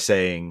this by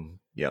saying,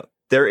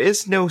 there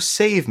is no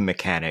save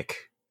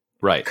mechanic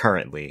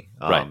currently.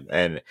 Right.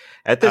 And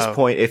at this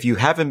point, if you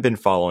haven't been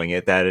following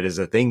it, that it is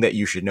a thing that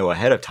you should know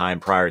ahead of time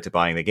prior to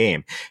buying the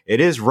game.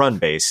 It is run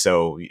based.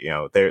 So,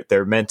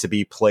 they're meant to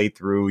be played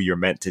through. You're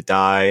meant to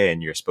die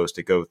and you're supposed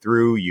to go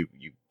through. You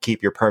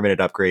keep your permanent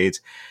upgrades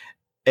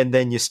and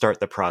then you start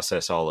the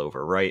process all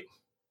over. Right.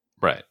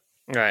 Right.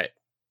 Right.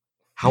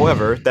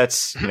 However,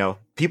 that's,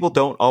 people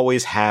don't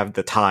always have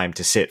the time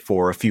to sit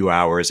for a few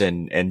hours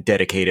and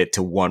dedicate it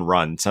to one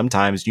run.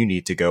 Sometimes you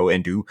need to go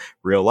and do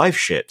real life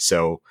shit.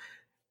 So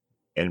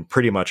in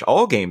pretty much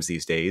all games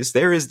these days,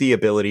 there is the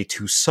ability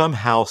to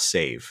somehow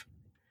save.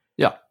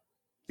 Yeah.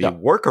 The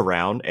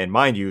workaround, and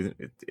mind you,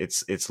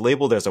 it's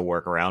labeled as a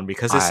workaround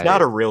because it's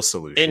not a real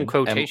solution. In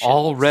quotations. I'm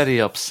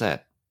already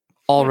upset.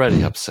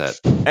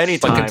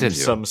 Anytime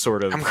some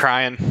sort of... I'm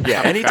crying.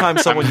 Yeah, anytime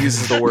someone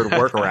uses the word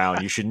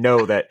workaround, you should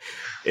know that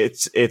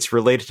it's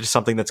related to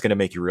something that's going to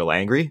make you real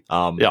angry.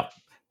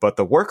 But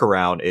the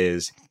workaround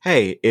is,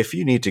 hey, if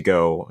you need to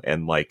go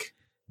and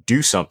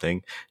do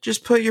something,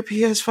 just put your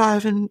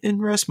PS5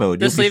 in rest mode.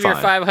 Just leave your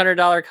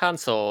 $500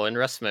 console in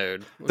rest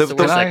mode. What's the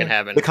worst that can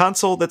happen? The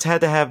console that's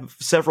had to have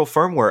several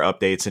firmware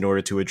updates in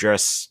order to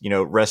address,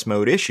 rest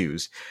mode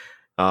issues.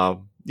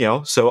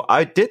 So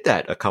I did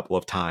that a couple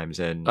of times,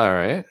 and all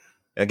right.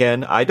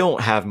 Again, I don't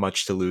have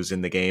much to lose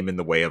in the game in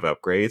the way of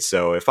upgrades,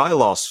 so if I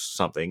lost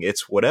something,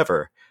 it's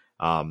whatever.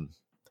 I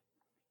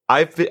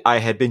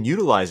had been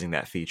utilizing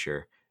that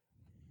feature.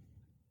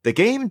 The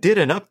game did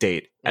an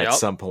update at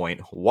some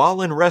point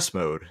while in rest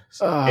mode,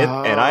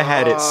 and I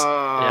had it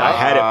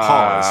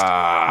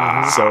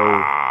paused.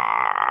 So,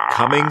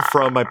 coming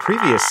from my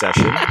previous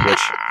session,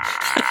 which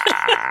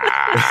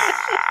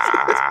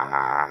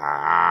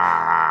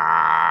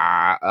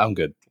I'm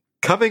good.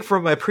 Coming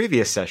from my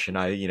previous session,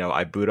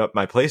 I boot up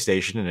my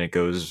PlayStation and it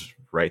goes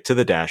right to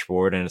the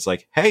dashboard and it's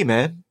like, "Hey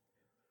man,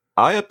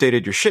 I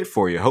updated your shit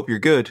for you. Hope you're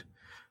good."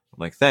 I'm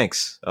like,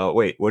 "Thanks."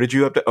 Wait, what did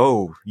you update?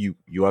 Oh, you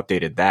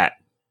updated that.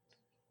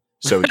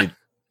 So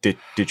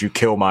Did you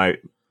kill my?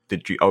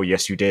 Did you? Oh,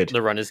 yes, you did.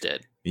 The run is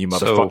dead. You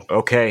motherfucker.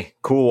 Okay,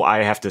 cool.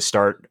 I have to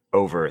start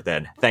over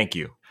then. Thank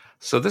you.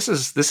 So this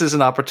is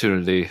an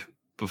opportunity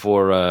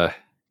before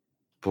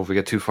we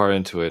get too far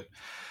into it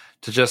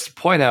to just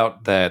point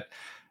out that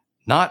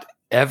not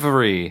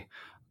every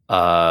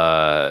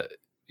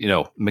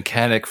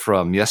mechanic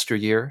from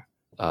yesteryear,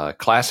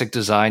 classic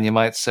design, you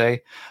might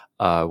say,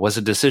 was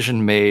a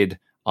decision made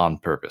on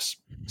purpose.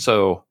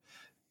 So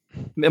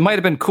it might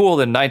have been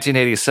cool in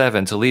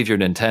 1987 to leave your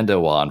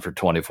Nintendo on for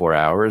 24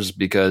 hours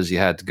because you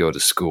had to go to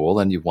school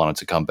and you wanted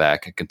to come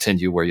back and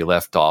continue where you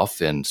left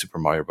off in Super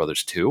Mario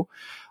Brothers 2.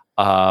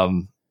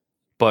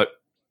 But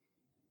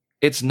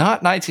it's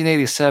not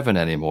 1987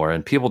 anymore,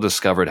 and people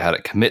discovered how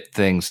to commit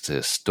things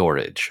to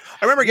storage.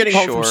 I remember getting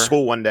home from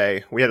school one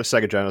day. We had a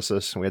Sega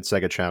Genesis, and we had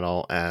Sega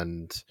Channel,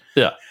 and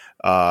there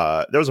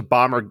was a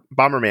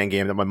Bomberman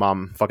game that my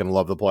mom fucking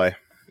loved to play.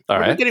 I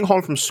remember getting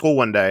home from school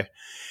one day,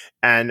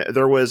 and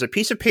there was a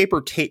piece of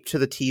paper taped to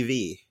the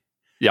TV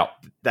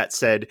that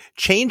said,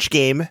 change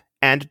game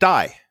and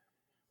die.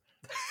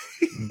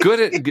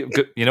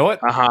 Good. You know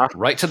what?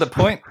 Right to the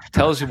point.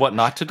 Tells you what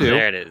not to do.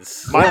 There it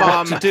is. My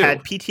mom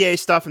had PTA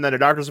stuff and then a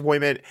doctor's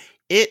appointment.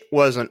 It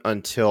wasn't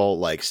until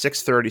like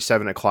 6:30,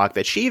 7 o'clock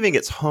that she even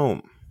gets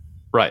home.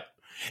 Right.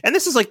 And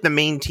this is like the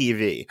main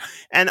TV.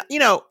 And,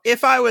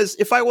 if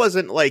I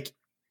wasn't like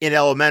in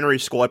elementary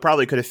school, I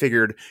probably could have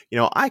figured,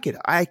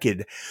 I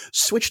could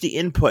switch the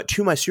input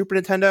to my Super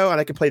Nintendo and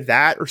I could play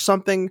that or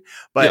something.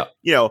 But,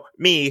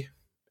 me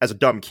as a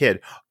dumb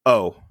kid,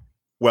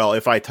 well,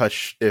 if I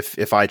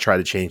try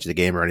to change the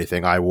game or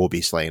anything, I will be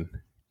slain.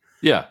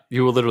 Yeah,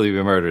 you will literally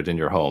be murdered in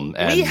your home,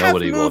 and nobody will ever.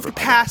 We have moved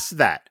past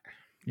that.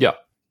 Yeah,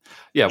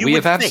 we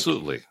have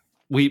absolutely.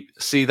 We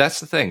see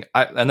that's the thing,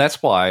 and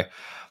that's why,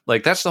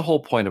 like, that's the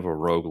whole point of a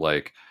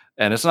roguelike,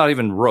 and it's not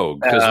even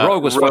rogue because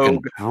rogue was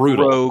fucking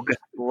brutal.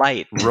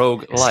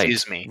 Roguelite.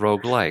 Excuse me.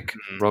 Roguelike.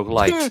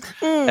 Roguelite.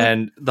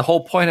 And the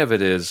whole point of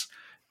it is,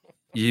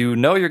 you're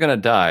going to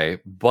die,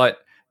 but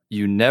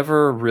you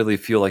never really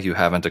feel like you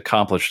haven't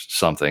accomplished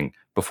something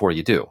before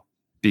you do,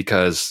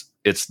 because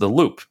it's the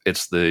loop.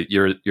 It's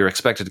you're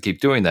expected to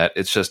keep doing that.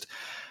 It's just,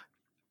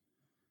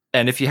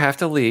 and if you have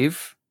to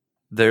leave,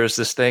 there's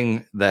this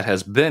thing that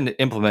has been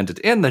implemented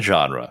in the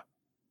genre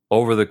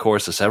over the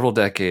course of several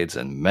decades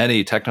and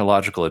many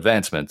technological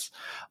advancements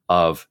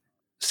of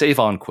save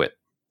on quit,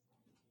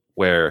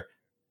 where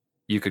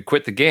you could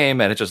quit the game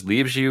and it just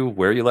leaves you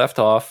where you left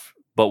off.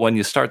 But when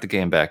you start the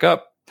game back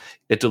up,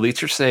 it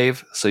deletes your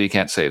save, so you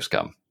can't save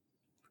scum.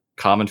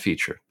 Common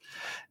feature.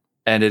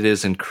 And it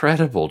is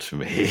incredible to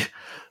me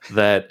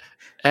that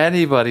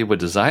anybody would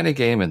design a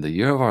game in the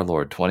year of our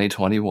Lord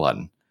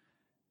 2021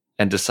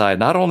 and decide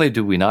not only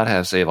do we not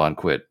have save on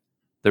quit,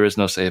 there is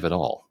no save at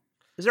all.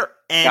 Is there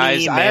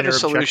any Guys, I have a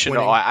solution.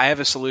 I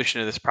have a solution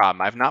to this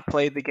problem. I've not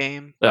played the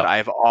game, but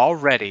I've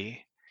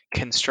already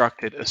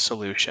constructed a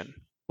solution.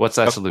 What's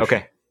that solution?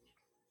 Okay.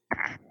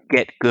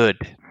 Get good.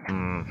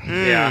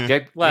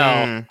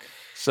 Well,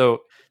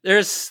 so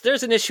there's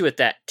an issue with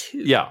that too.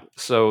 Yeah.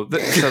 So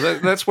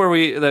that's where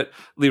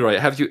Leroy,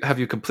 have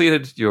you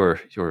completed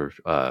your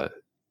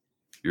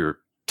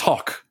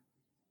talk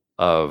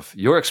of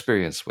your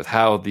experience with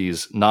how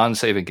these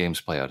non-saving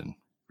games play out in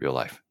real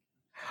life?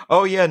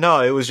 Oh, yeah,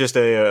 no, it was just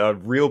a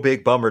real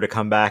big bummer to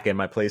come back and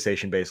my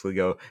PlayStation basically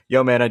go,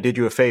 yo, man, I did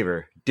you a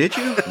favor. Did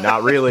you?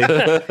 Not really.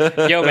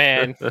 Yo,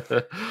 man.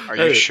 Are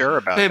you sure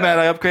about that? Hey, man,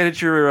 I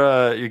upgraded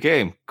your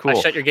game. Cool. I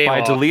shut your game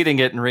by off. deleting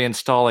it and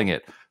reinstalling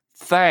it.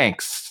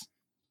 Thanks.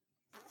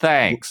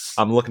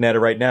 I'm looking at it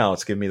right now.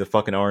 It's giving me the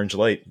fucking orange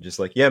light. Just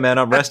like, yeah, man,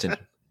 I'm resting.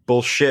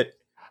 Bullshit.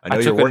 I know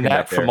you're took a working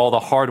nap from all the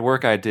hard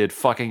work I did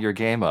fucking your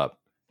game up.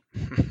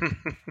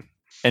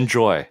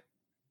 Enjoy.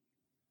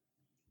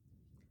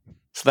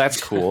 So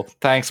that's cool.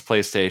 Thanks,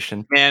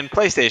 PlayStation. Man,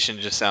 PlayStation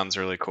just sounds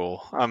really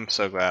cool. I'm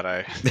so glad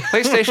I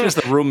PlayStation is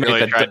the roommate really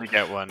that tried to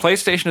get one.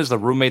 PlayStation is the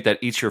roommate that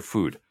eats your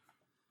food.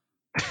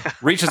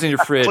 Reaches in your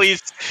fridge.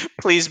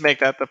 Please make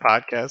that the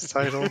podcast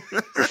title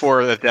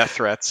before the death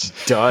threats.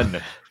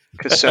 Done.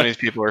 Because Sony's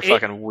people are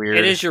fucking weird.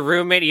 It is your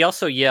roommate. He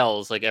also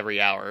yells like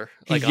every hour.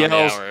 Like he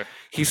yells. On the hour.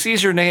 He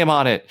sees your name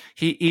on it.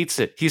 He eats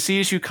it. He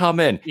sees you come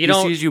in. He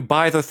sees you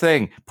buy the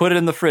thing, put it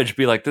in the fridge,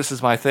 be like, this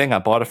is my thing. I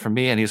bought it for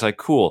me. And he's like,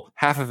 cool.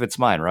 Half of it's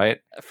mine, right?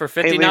 For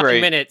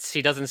 59 minutes,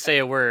 he doesn't say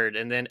a word.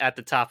 And then at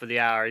the top of the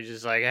hour, he's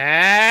just like,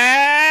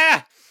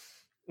 ah!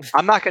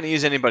 I'm not going to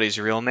use anybody's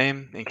real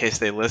name in case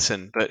they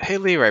listen. But hey,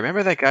 Leroy,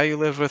 remember that guy you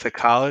lived with at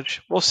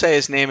college? We'll say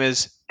his name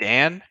is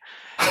Dan.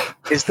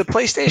 Is the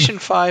PlayStation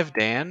 5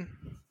 Dan?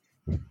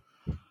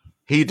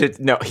 He did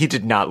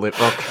not live.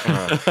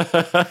 Okay.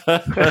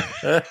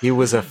 He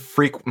was a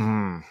freak.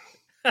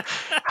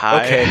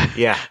 Hi. Okay,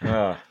 yeah.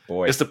 Oh,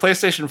 boy. Is the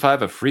PlayStation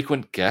 5 a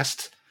frequent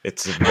guest?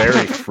 It's a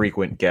very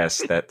frequent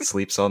guest that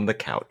sleeps on the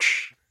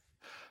couch.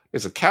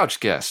 It's a couch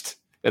guest,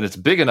 and it's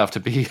big enough to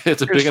be.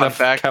 It's a big enough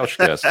couch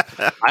guest.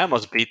 I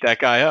almost beat that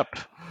guy up.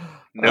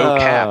 No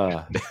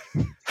cap.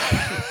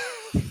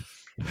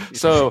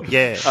 So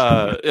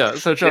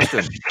So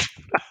Justin,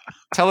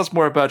 tell us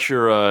more about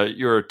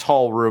your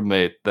tall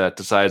roommate that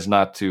decides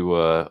not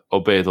to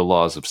obey the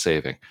laws of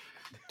saving.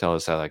 Tell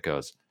us how that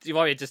goes. Do you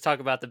want me to just talk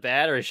about the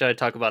bad, or should I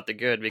talk about the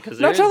good?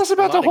 Because No, tell us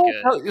about the whole.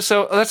 Good.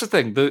 So that's the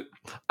thing.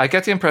 I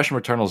get the impression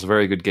Returnal is a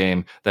very good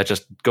game that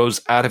just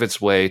goes out of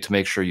its way to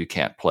make sure you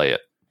can't play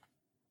it.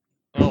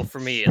 Well, for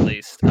me at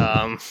least.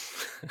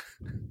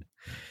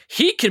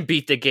 He can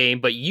beat the game,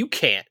 but you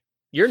can't.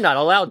 You're not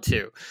allowed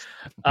to.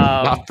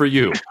 Not for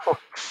you.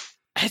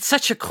 It's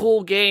such a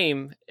cool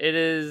game. It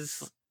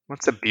is.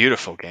 It's a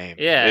beautiful game.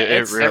 Yeah,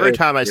 it really Every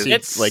time I is. see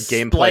like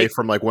gameplay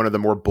from like one of the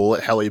more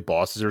bullet helly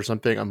bosses or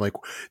something, I'm like,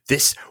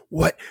 this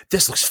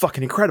looks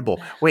fucking incredible.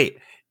 Wait,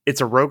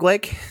 it's a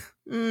roguelike?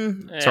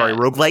 Sorry,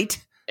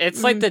 roguelite?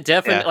 It's like the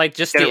definite, like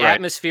just Get the it right.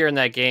 atmosphere in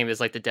that game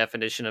is like the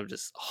definition of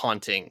just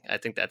haunting. I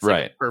think that's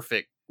like a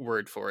perfect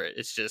word for it.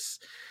 It's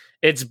just,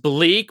 it's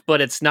bleak,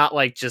 but it's not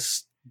like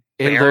just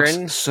barren.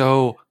 It looks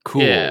so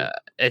cool. Yeah,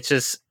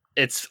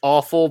 it's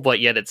awful, but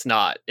yet it's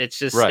not. It's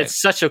just,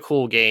 it's such a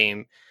cool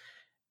game.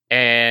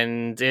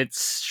 And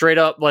it's straight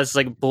up was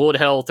like bullet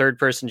hell third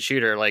person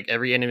shooter. Like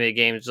every enemy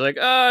game is like,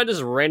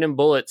 just random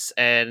bullets,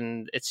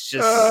 and it's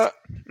just.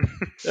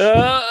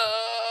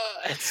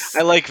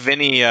 I like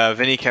Vinny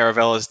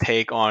Caravella's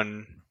take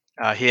on.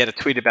 He had a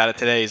tweet about it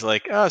today. He's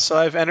like, so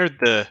I've entered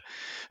the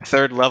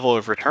third level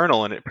of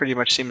Returnal, and it pretty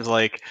much seems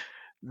like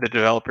the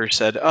developer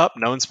said,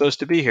 no one's supposed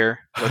to be here.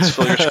 Let's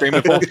fill your screen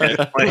with bullshit.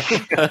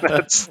 Like,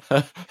 that's...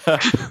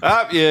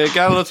 you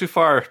got a little too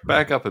far.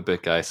 Back up a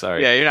bit, guy.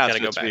 Sorry. Yeah, you're not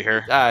supposed to be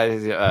here.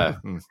 Yeah,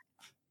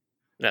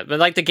 but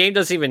like the game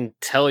doesn't even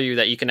tell you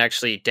that you can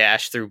actually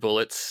dash through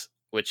bullets,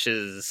 which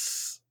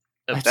is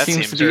that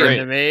seems great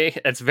to me.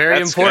 It's very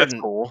important.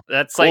 That's cool.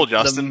 That's cool, like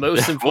Justin. the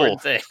most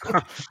important thing.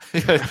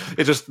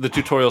 It just the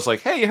tutorial's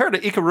like, hey, you heard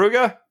of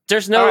Ikaruga?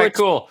 There's no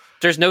cool.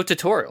 There's no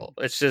tutorial.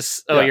 It's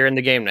just you're in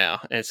the game now,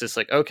 and it's just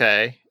like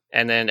okay,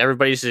 and then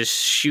everybody's just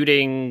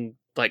shooting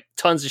like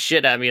tons of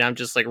shit at me, and I'm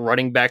just like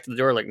running back to the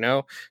door, like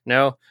no,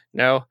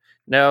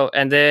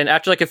 and then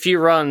after like a few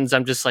runs,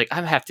 I'm just like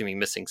I have to be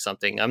missing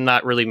something. I'm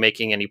not really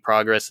making any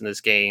progress in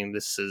this game.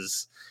 This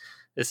is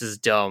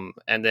dumb.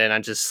 And then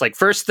I'm just like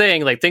first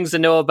thing, like things to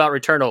know about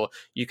Returnal,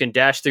 you can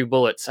dash through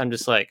bullets. I'm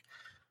just like,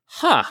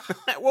 huh.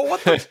 Well,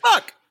 what the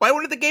fuck? Why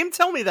wouldn't the game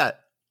tell me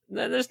that?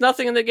 There's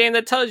nothing in the game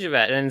that tells you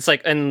that. And it's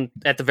like, and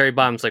at the very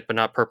bottom, it's like, but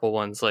not purple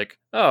ones. Like,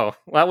 oh,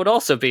 well, that would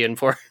also be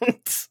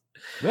important.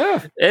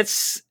 Yeah.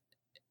 It's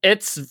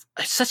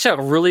such a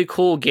really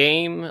cool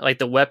game. Like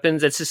the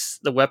weapons,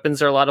 the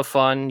weapons are a lot of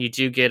fun. You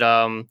do get,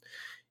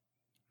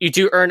 you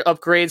do earn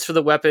upgrades for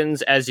the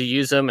weapons as you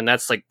use them. And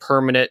that's like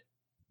permanent,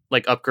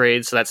 like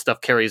upgrades. So that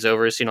stuff carries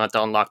over. So you don't have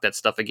to unlock that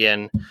stuff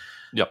again.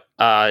 Yep.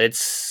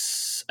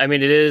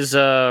 It is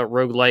a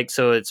roguelike,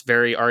 so it's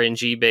very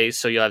RNG based.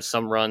 So you have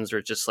some runs where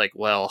it's just like,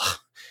 well,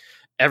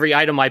 every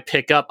item I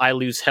pick up, I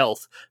lose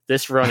health.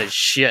 This run is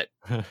shit.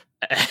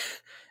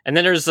 And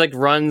then there's like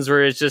runs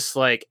where it's just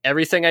like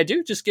everything I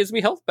do just gives me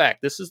health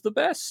back. This is the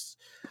best.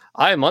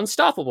 I am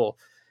unstoppable.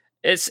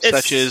 It's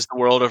such is the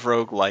world of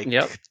roguelike.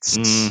 Yep.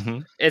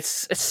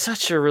 It's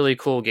such a really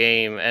cool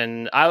game,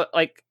 and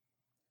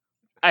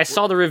I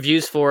saw the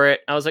reviews for it.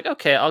 I was like,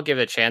 okay, I'll give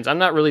it a chance. I'm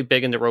not really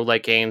big into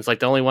roguelike games.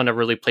 Like the only one I've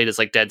really played is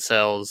like Dead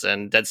Cells,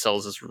 and Dead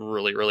Cells is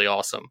really, really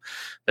awesome.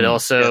 But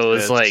also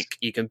is like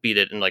you can beat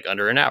it in like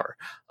under an hour.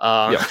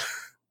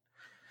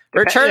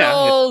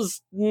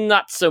 Returnal's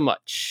not so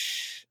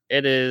much.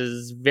 It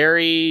is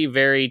very,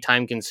 very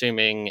time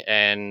consuming,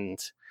 and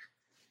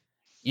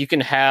you can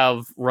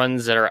have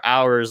runs that are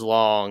hours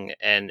long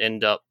and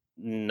end up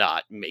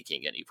not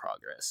making any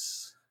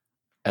progress.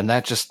 And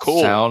that just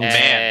sounds...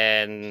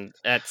 And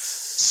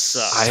that's...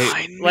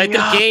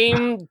 the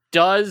game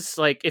does...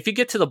 Like, if you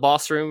get to the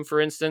boss room, for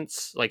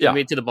instance, like, you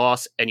made it to the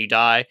boss and you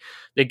die,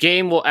 the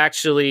game will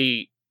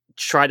actually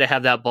try to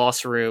have that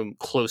boss room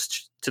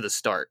close to the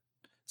start.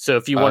 So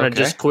if you want to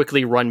just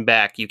quickly run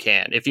back, you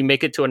can. If you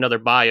make it to another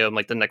biome,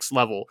 like the next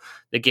level,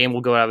 the game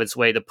will go out of its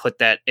way to put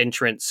that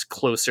entrance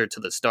closer to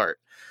the start.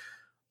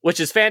 Which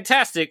is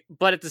fantastic,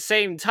 but at the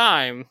same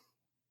time,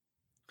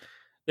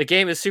 the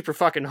game is super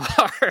fucking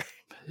hard.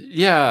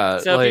 Yeah.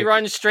 So if you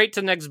run straight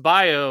to the next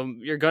biome,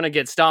 you're gonna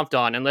get stomped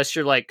on unless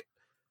you're like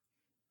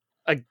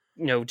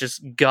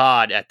just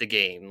God at the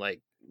game.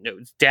 Like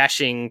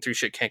dashing through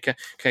shit. Can't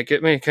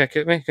get me.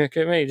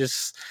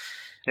 Just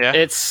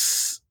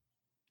it's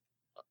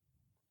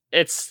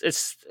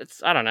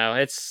I don't know.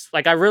 It's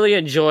like I really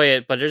enjoy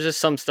it, but there's just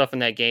some stuff in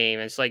that game.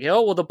 It's like,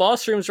 the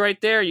boss room's right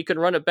there. You can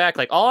run it back.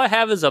 Like all I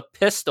have is a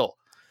pistol.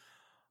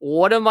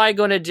 What am I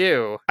going to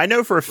do? I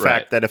know for a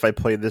fact that if I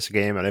played this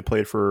game and I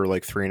played for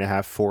like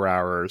 3.5, 4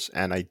 hours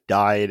and I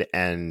died,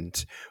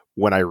 and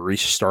when I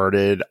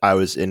restarted, I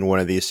was in one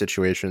of these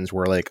situations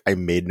where like I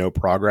made no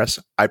progress,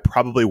 I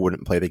probably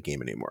wouldn't play the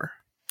game anymore.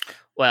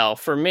 Well,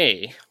 for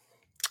me,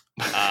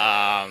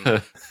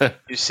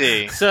 you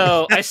see,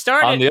 so I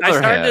started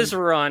this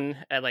run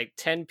at like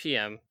 10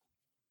 p.m.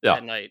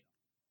 at night.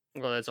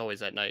 Well, that's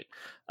always at night.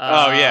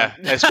 Oh yeah,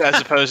 as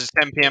opposed to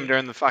 10 p.m.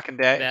 during the fucking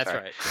day. That's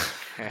Sorry.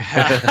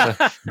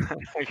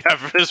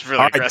 right. This really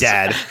All right,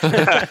 aggressive.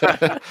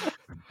 Dad.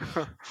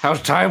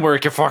 How's time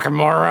work, you fucking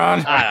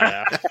moron? I don't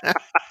know.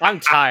 I'm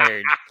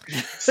tired.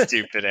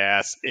 Stupid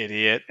ass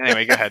idiot.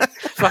 Anyway, go ahead.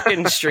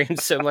 Fucking streamed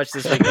so much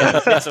this weekend. I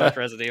played so much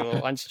Resident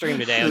Evil on stream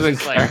today. I was He's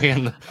just been like,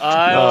 carrying the-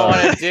 I don't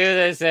want to do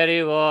this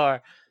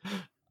anymore.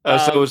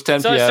 So it was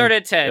 10 So p.m. I started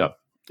at 10.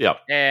 Yeah.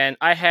 And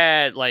I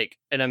had like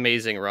an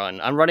amazing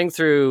run. I'm running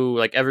through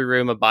like every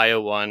room of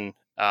Bio 1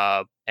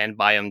 and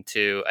Biome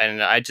 2.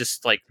 And I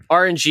just like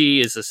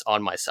RNG is just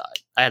on my side.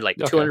 I had like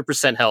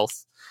 200%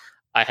 health.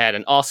 I had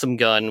an awesome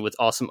gun with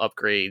awesome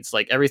upgrades.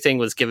 Like everything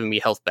was giving me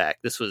health back.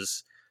 This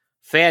was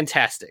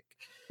fantastic.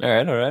 All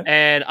right.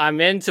 And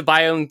I'm into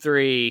Biome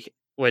 3,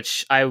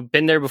 which I've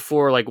been there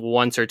before like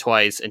once or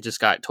twice and just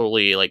got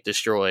totally like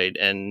destroyed.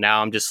 And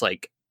now I'm just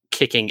like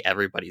kicking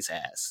everybody's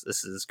ass.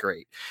 This is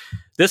great.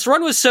 This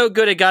run was so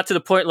good it got to the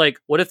point like,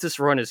 what if this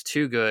run is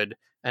too good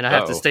and I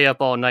have to stay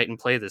up all night and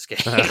play this game?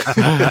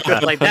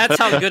 Like that's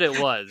how good it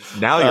was.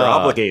 Now you're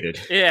obligated.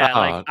 Yeah,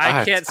 like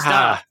I can't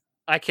stop.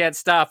 I can't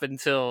stop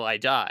until I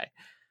die.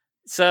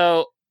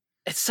 So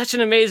it's such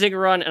an amazing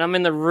run, and I'm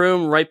in the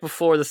room right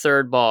before the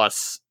third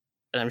boss,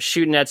 and I'm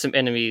shooting at some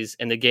enemies,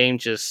 and the game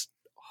just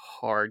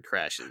hard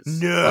crashes.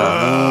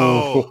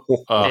 No.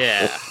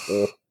 Yeah.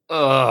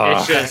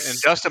 It's just-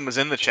 And Dustin was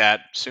in the chat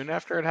soon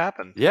after it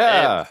happened.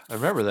 Yeah, I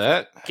remember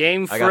that.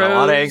 Game I froze. got a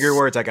lot of angry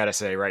words I gotta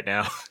say right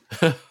now.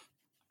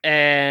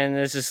 And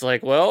it's just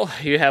like, well,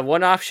 you have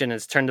one option.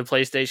 It's turn the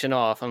PlayStation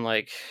off. I'm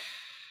like,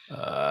 I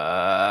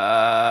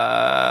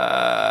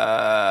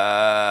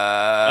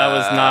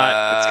was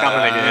not. It's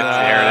coming again.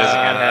 Here it is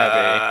again.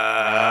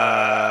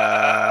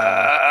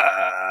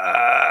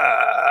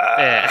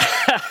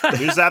 Yeah.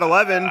 News at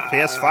 11.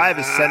 PS5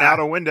 is sent out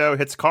a window,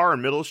 hits car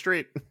in middle of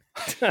street.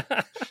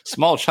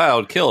 Small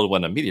child killed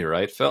when a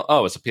meteorite fell.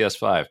 Oh, it's a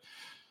PS5.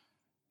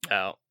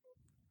 Oh.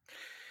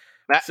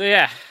 So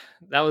yeah,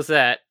 that was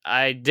that.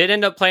 I did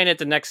end up playing it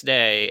the next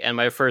day, and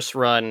my first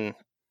run,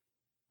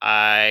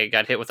 I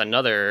got hit with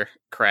another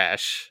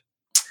crash.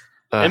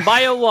 In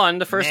Bio 1,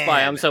 the first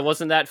biome, so it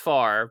wasn't that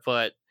far,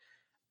 but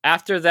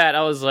after that,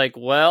 I was like,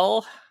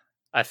 well,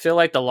 I feel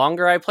like the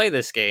longer I play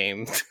this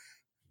game,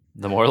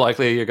 the more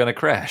likely you're going to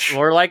crash.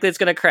 more likely it's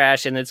going to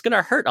crash, and it's going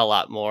to hurt a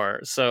lot more.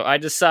 So I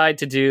decided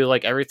to do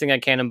like everything I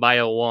can in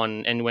Bio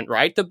 1 and went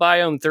right to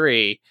Biome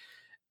 3,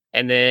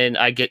 and then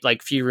I get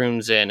like few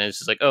rooms in, and it's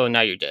just like, oh,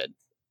 now you're dead.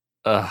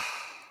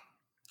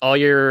 All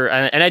your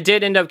and I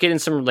did end up getting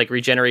some like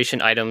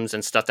regeneration items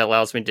and stuff that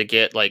allows me to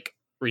get like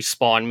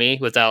respawn me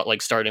without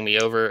like starting me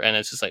over, and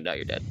it's just like, now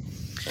you're dead.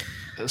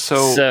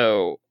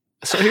 So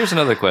here's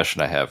another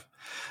question I have.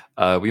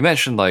 We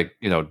mentioned like,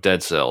 you know,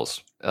 Dead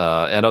Cells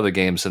and other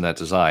games in that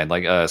design,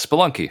 like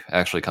Spelunky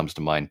actually comes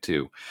to mind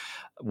too,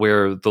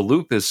 where the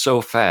loop is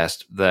so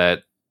fast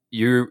that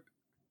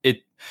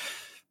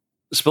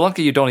Spelunky,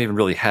 you don't even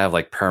really have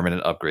like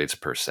permanent upgrades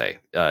per se.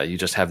 You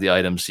just have the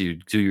items. You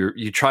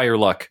try your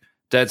luck.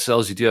 Dead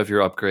Cells, you do have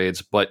your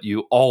upgrades, but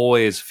you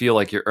always feel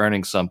like you're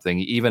earning something,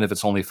 even if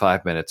it's only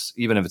 5 minutes,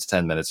 even if it's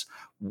 10 minutes.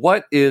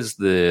 What is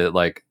the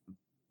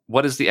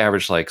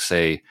average, like,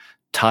 say,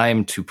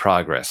 time to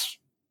progress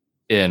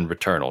in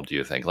Returnal, do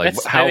you think? Like,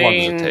 how long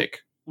does it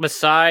take?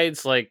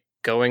 Besides like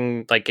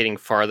going like getting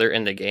farther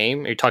in the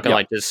game, are you talking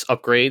like just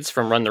upgrades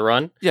from run to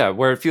run? Yeah,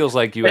 where it feels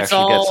like you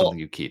actually get something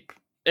you keep.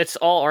 It's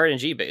all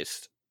RNG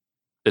based.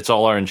 It's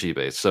all RNG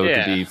based. So it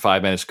could be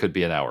 5 minutes, could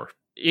be an hour.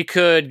 You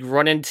could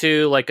run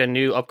into like a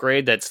new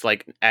upgrade that's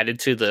like added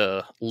to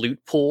the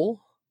loot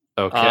pool.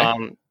 Okay.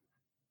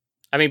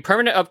 I mean,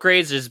 permanent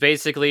upgrades is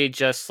basically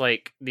just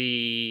like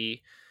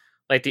the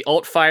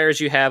alt fires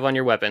you have on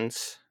your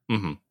weapons.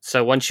 Mm-hmm.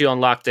 So once you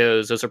unlock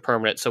those are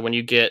permanent. So when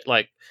you get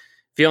like,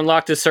 if you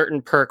unlocked a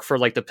certain perk for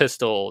like the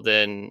pistol,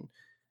 then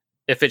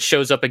if it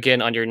shows up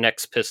again on your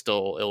next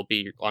pistol, it'll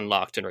be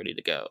unlocked and ready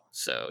to go.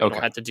 So you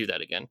don't have to do that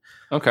again.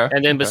 Okay.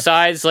 And then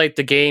besides like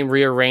the game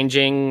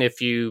rearranging,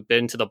 if you've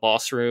been to the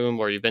boss room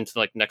or you've been to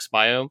like next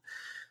biome,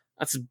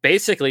 that's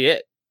basically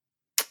it.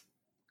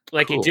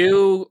 Like you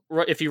do,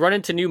 if you run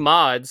into new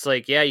mods,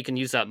 like, yeah, you can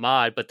use that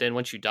mod, but then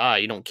once you die,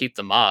 you don't keep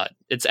the mod.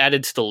 It's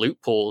added to the loot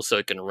pool so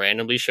it can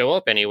randomly show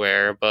up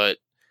anywhere, but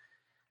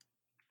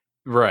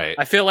right.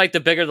 I feel like the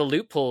bigger the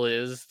loot pool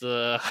is,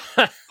 the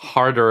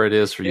harder it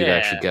is for you to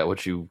actually get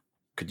what you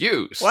could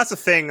use. Well, that's a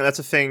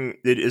thing.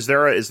 Is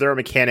there a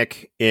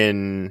mechanic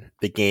in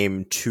the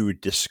game to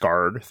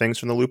discard things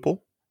from the loot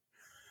pool?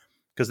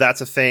 Because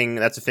that's a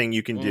thing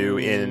you can do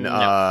in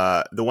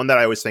the one that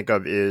I always think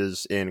of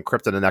is in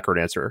Crypt of the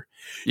Necrodancer.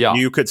 Yeah,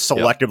 you could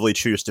selectively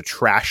choose to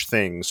trash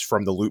things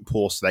from the loot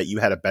pool so that you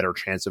had a better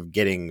chance of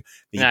getting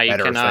the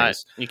better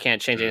things. You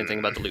can't change anything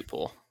about the loot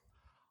pool.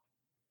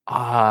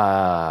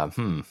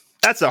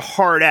 That's a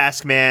hard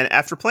ask, man.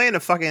 After playing a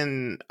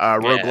fucking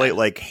roguelite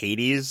like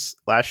Hades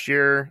last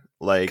year,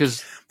 like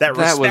that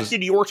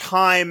respected your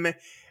time,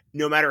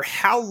 no matter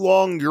how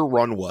long your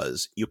run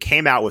was. You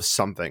came out with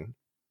something.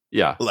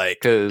 Yeah,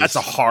 like that's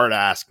a hard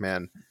ask,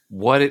 man.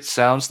 what it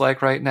sounds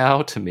like right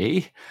now to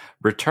me,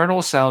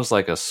 Returnal sounds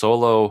like a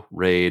solo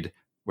raid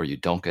where you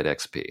don't get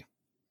XP.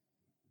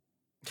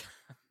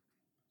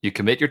 You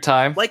commit your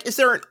time. Like, is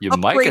there an You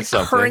might upgrade get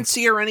something.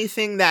 currency or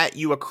anything that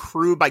you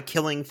accrue by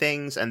killing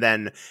things, and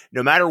then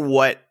no matter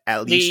what,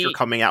 at least you're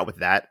coming out with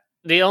that?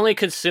 The only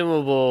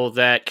consumable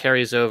that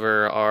carries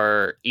over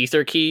are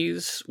ether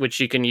keys, which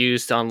you can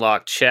use to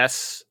unlock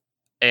chests.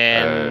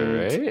 And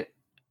Alright.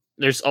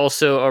 there's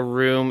also a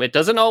room. It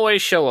doesn't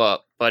always show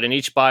up, but in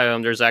each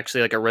biome, there's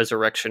actually like a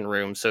resurrection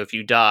room. So if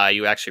you die,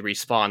 you actually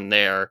respawn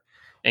there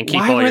and keep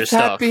Why all would your that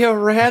stuff. be a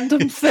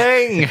random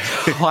thing?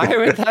 Why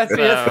would that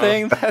be a So-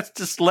 thing that's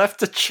just left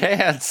to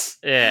chance?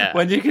 Yeah.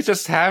 When you could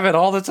just have it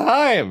all the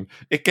time.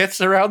 It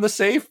gets around the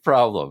save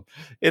problem.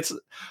 It's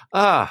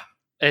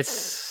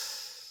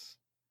It's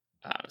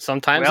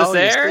sometimes Well,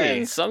 it's you there see.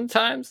 and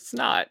sometimes it's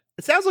not.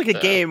 It sounds like a So-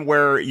 game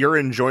where your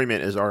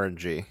enjoyment is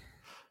RNG.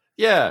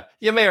 yeah,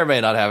 you may or may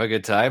not have a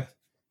good time.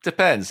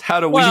 Depends.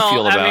 How do we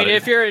feel about I mean, it?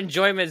 if your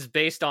enjoyment is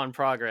based on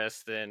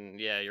progress, then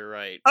yeah, you're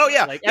right. Oh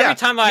yeah, Like yeah, every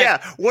time I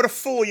yeah. What a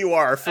fool you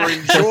are for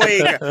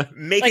enjoying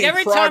making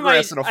every time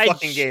progress in a I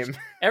fucking game.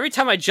 every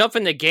time I jump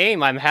in the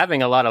game, I'm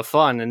having a lot of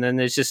fun, and then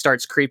it just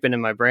starts creeping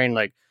in my brain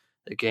like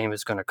the game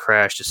is going to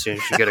crash as soon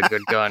as you get a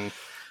good gun.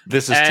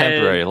 This is And-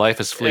 temporary. Life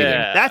is fleeting.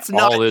 Yeah. That's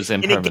not All is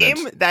in a impermanent.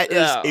 game that is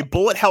Yeah. a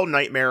bullet hell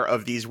nightmare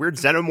of these weird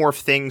xenomorph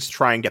things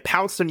trying to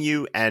pounce on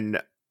you and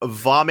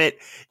vomit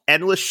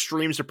endless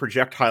streams of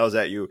projectiles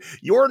at you.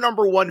 Your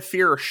number one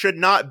fear should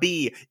not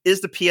be,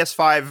 is the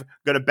PS5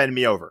 going to bend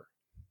me over?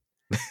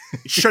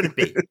 It shouldn't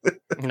be.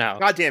 No,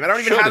 God damn it. I don't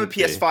even have a Shouldn't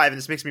be. PS5 and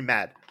this makes me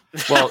mad.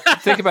 Well,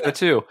 think about it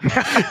too.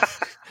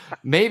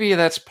 Maybe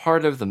that's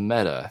part of the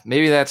meta.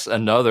 Maybe that's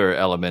another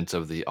element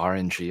of the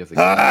RNG of the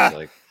game. It's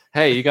like,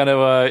 hey, you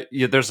gotta.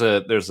 There's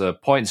a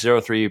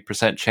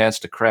 0.03% chance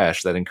to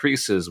crash that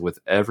increases with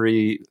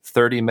every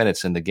 30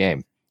 minutes in the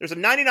game. There's a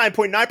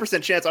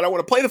 99.9% chance I don't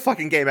want to play the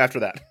fucking game after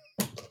that.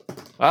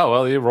 Oh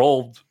well, you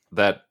rolled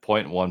that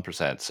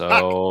 0.1%.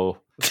 So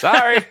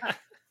sorry,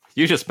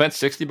 you just spent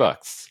 $60,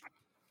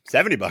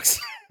 $70.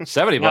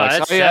 $70. No,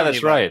 that's Oh yeah, that's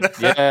 70 right.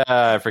 Yeah,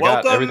 I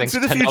forgot. Welcome Everything's to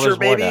the $10 future,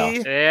 more now.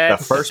 baby. Yeah,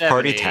 The first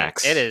party 70.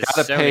 tax. It is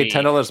Gotta pay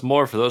 70. $10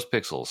 more for those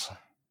pixels.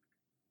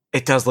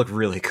 It does look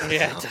really good.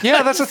 Yeah, though.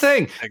 Yeah, that's the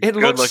thing. A It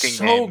looks good-looking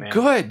so game, man.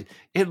 good.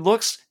 It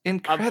looks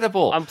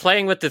incredible. I'm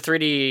playing with the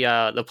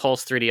 3D, the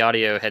Pulse 3D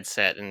audio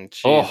headset, and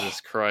Oh.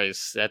 Jesus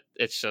Christ, that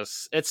it's so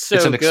it's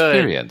an good.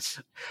 experience,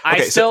 I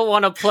Okay, so- still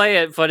want to play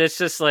it, but it's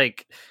just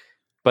like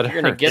but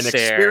You're gonna it get An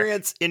there.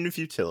 experience in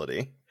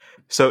futility.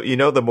 So you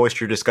know the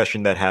moisture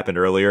discussion that happened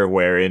earlier,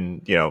 where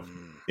in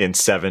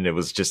 7 it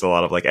was just a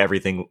lot of like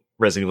everything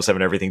Resident Evil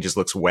 7 everything just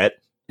looks wet.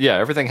 yeah,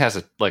 everything has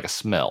a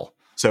smell.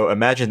 So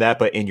imagine that,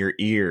 but in your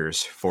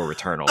ears for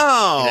Returnal.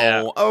 Oh,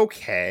 Yeah.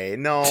 okay.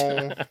 No.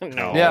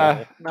 no.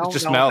 Yeah, No, it's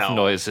just no, mouth no.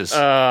 noises.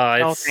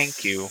 No, It's,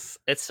 thank you.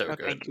 It's so No,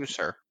 good. thank you,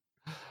 sir.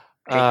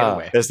 Take Uh, it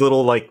away. There's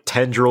little like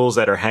tendrils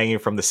that are hanging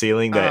from the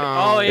ceiling that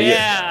Oh yeah.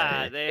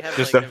 yeah, they have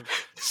Just like. the-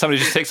 Somebody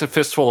just takes a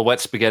fistful of wet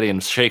spaghetti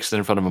and shakes it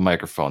in front of a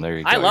microphone. There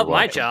you go. I love You're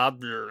my welcome.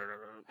 job.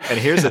 and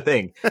here's the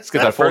thing. Let's get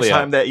The that first Foley out.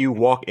 time that you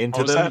walk into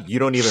What was them, that? you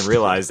don't even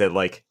realize that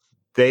like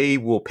they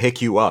will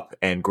pick you up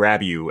and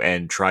grab you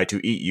and try to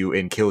eat you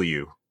and kill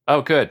you.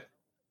 Oh, good.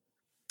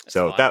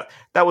 So fun.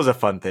 that was a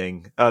fun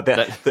thing.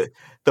 That-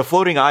 The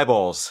floating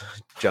eyeballs,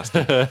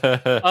 Justin.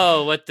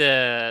 Oh, with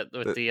the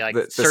like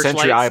the searchlights.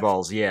 sentry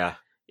eyeballs, yeah.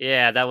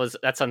 Yeah,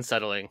 that's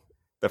unsettling.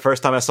 The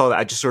first time I saw that,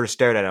 I just sort of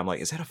stared at it. I'm like,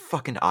 is that a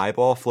fucking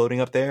eyeball floating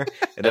up there?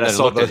 And then And I then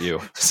saw looked the at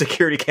you.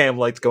 security cam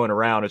lights going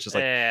around. It's just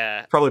like,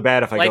 Yeah. probably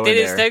bad if I Like go they in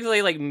just there.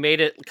 technically like made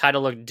it kind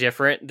of look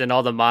different than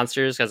all the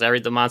monsters because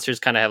the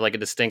monsters kind of have like a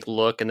distinct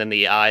look, and then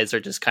the eyes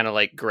are just kind of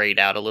like grayed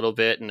out a little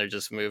bit, and they're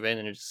just moving,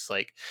 and it's just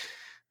like,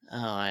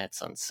 oh,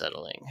 it's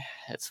unsettling.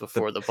 It's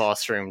before the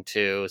boss room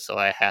too, so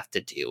I have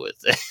to deal with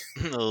it.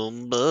 Oh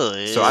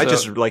boy. So I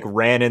just like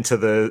ran into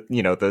the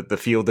the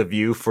field of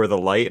view for the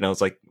light, and I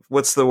was like,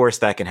 "What's the worst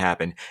that can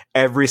happen?"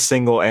 Every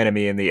single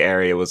enemy in the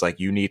area was like,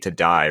 "You need to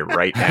die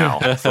right now."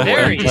 from what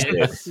There you he just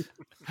did. is.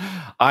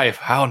 I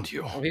found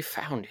you. We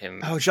found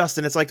him. Oh,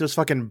 Justin, it's like those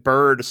fucking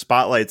bird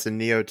spotlights in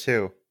Neo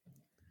 2.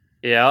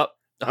 Yep.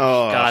 Oh,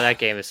 Oh. god, that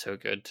game is so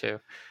good too.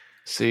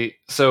 See,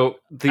 so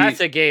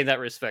That's a game that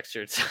respects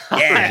your time.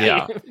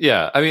 Yeah.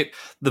 yeah. I mean,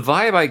 the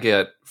vibe I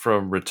get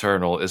from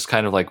Returnal is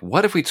kind of like,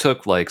 what if we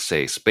took, like,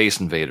 say, Space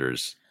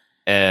Invaders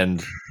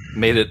and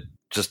made it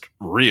just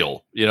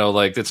real? You know,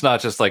 like it's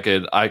not just like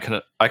an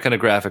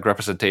iconographic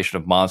representation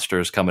of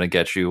monsters coming to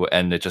get you,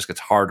 and it just gets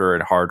harder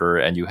and harder,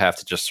 and you have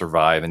to just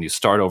survive, and you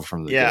start over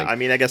from the Yeah, beginning. I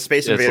mean, I guess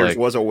Space It's Invaders like-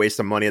 was a waste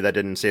of money that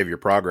didn't save your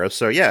progress.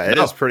 So yeah, it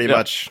No, is pretty yeah.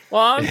 much.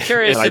 Well, I'm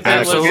curious Like if it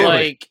was absolutely.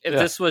 like if Yeah.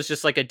 this was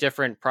just like a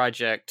different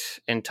project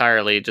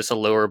entirely, just a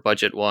lower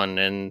budget one,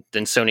 and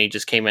then Sony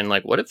just came in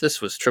like, what if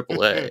this was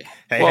AAA?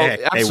 Hey, Well, hey,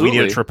 we need a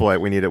absolutely. triple A.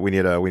 We need a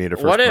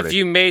first What if party.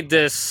 you made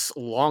this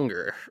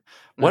longer?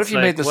 What if you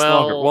made this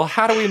longer? Well,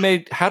 how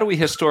do we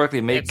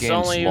historically make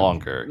games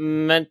longer?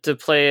 Meant to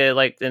play it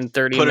like in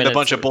 30 minutes. Put in a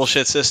bunch of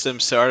bullshit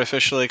systems to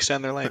artificially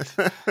extend their length.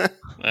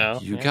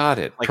 You got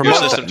it. Like your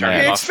system turning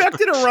We off.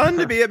 expected a run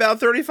to be about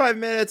 35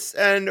 minutes,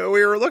 and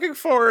we were looking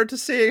forward to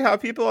seeing how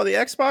people on the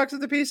Xbox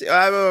and the PC.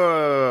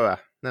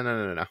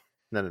 No.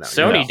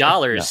 Sony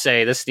dollars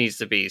say this needs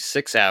to be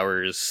 6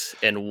 hours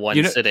in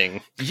one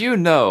sitting. You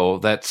know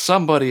that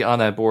somebody on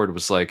that board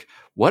was like,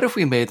 what if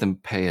we made them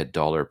pay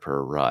 $1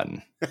 per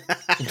run?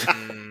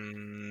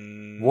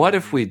 What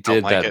if we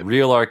did that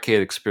real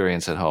arcade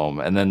experience at home,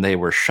 and then they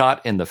were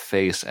shot in the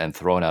face and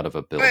thrown out of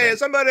a building? Hey,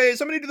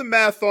 somebody do the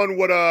math on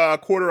what a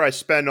quarter I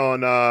spend on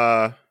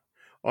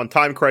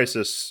Time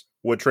Crisis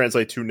would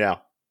translate to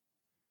now.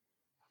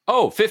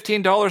 Oh,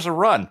 $15 a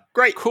run.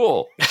 Great.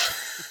 Cool.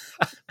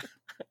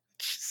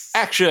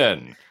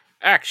 Action.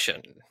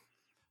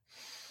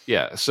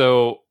 Yeah,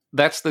 so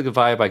that's the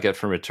vibe I get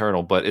from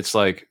Returnal, but it's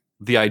like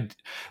I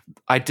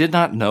did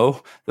not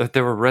know that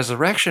there were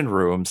resurrection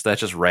rooms that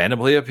just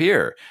randomly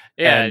appear.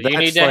 Yeah,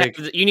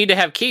 you need to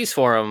have keys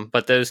for them,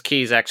 but those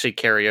keys actually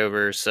carry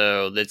over.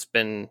 So it's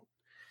been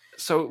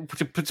they're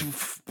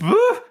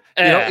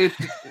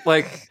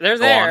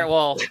there.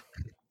 Well,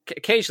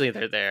 occasionally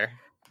they're there.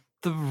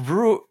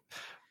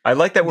 I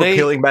like that we're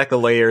peeling back the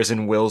layers,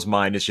 and Will's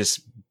mind is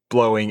just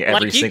blowing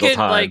every single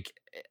time.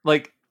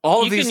 Like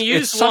all of these, you can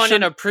use one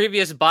in a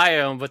previous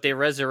biome, but they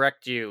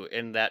resurrect you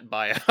in that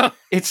biome.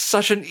 It's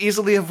such an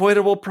easily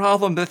avoidable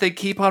problem that they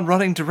keep on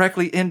running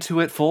directly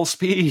into it full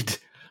speed.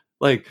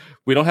 Like,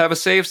 we don't have a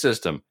save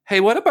system. Hey,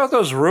 what about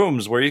those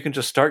rooms where you can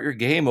just start your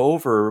game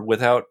over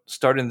without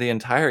starting the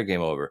entire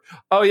game over?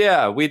 Oh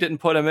yeah, we didn't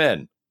put them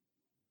in.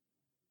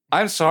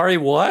 I'm sorry,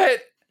 what?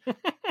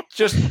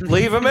 Just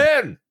leave them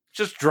in.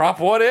 Just drop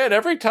one in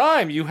every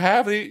time. You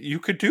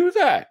could do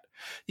that.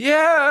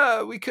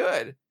 Yeah, we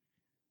could.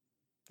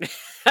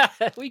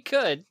 We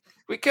could.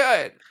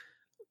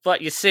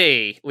 But you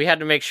see, we had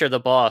to make sure the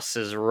boss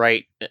is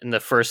right in the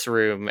first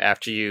room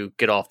after you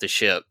get off the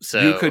ship.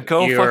 So you could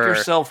go fuck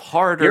yourself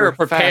harder. You're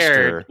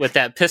prepared faster. with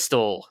that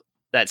pistol,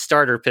 that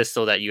starter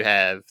pistol that you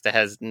have that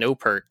has no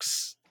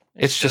perks.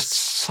 It's just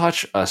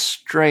such a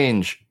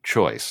strange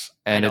choice,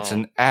 and it's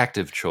an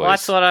active choice. Well,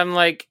 that's what I'm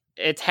like.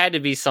 It had to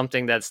be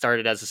something that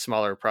started as a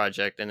smaller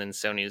project, and then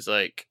Sony's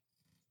like,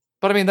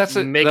 but I mean,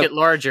 make it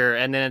larger,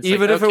 and then it's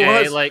even like, if okay,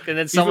 it was like, and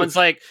then someone's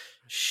like,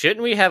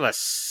 shouldn't we have a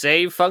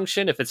save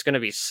function if it's going to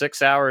be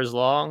 6 hours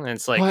long? And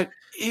it's like, but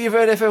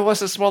even if it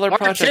was a smaller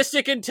project,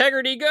 artistic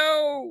integrity,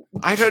 go.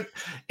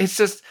 It's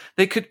just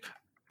they could.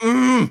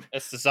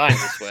 It's designed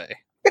this way.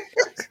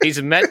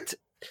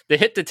 The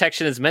hit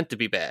detection is meant to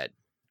be bad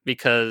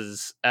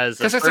because it's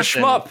a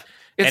shmup.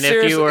 And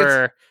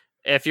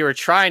if you were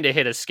trying to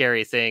hit a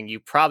scary thing,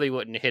 you probably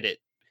wouldn't hit it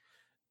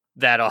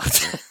that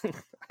often.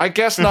 I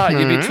guess not.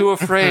 You'd be too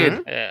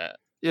afraid. Yeah.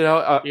 You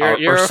know,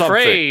 you're or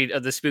afraid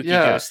of the spooky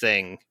ghost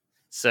thing.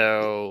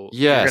 So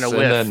you're going to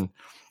whiff.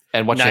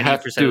 And what you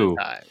have to do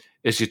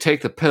is you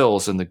take the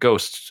pills and the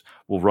ghosts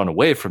will run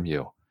away from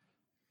you.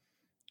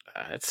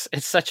 It's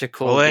such a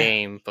cool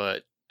game,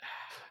 but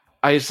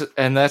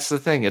and that's the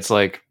thing. It's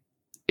like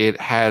it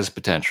has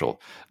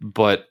potential,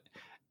 but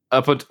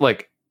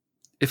like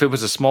if it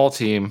was a small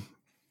team,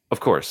 of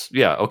course,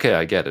 yeah, okay,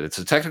 I get it. It's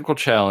a technical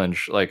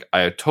challenge. Like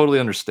I totally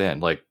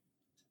understand. Like,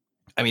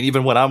 I mean,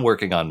 even when I'm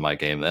working on my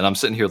game and I'm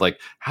sitting here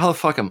like, how the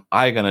fuck am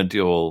I going to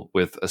deal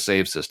with a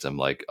save system?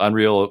 Like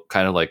Unreal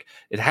kind of like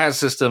it has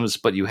systems,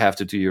 but you have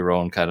to do your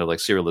own kind of like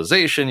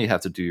serialization. You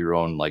have to do your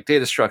own like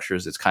data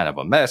structures. It's kind of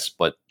a mess,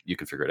 but you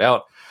can figure it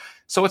out.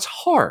 So it's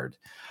hard.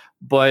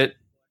 But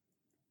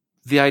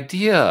the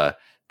idea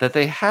that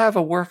they have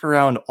a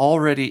workaround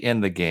already in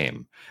the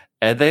game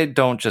and they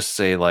don't just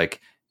say like,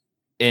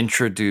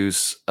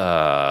 introduce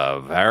a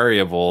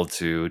variable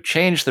to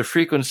change the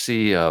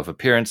frequency of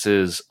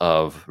appearances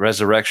of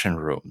resurrection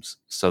rooms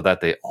so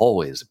that they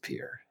always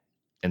appear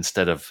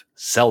instead of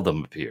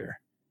seldom appear.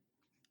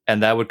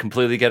 And that would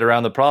completely get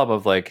around the problem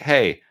of like,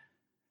 hey,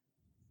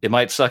 it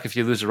might suck if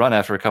you lose a run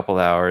after a couple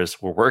hours.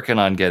 We're working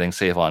on getting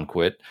save on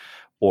quit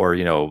or,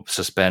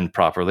 suspend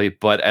properly.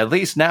 But at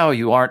least now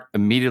you aren't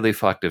immediately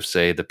fucked if,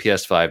 say, the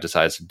PS5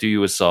 decides to do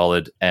you a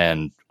solid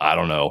and, I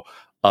don't know,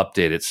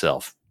 update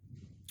itself.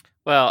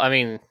 Well, I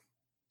mean,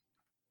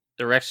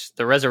 the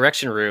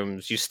resurrection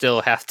rooms, you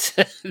still have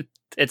to.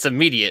 It's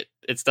immediate.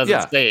 It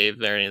doesn't save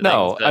or anything.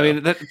 No, so. I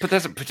mean, there's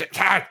just a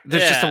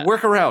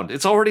workaround.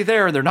 It's already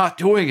there, and they're not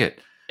doing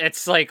it.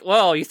 It's like,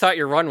 well, you thought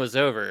your run was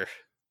over.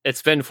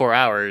 It's been 4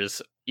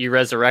 hours. You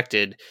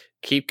resurrected.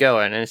 Keep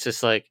going, and it's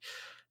just like,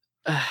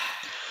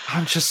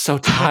 I'm just so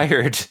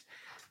tired.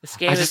 This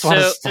game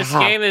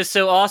is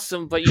so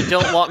awesome, but you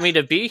don't want me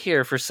to be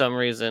here for some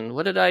reason.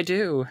 What did I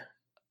do?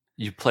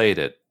 You played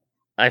it.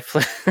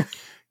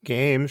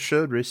 Games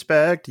should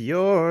respect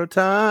your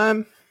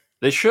time.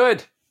 They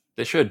should.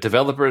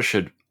 Developers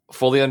should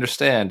fully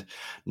understand.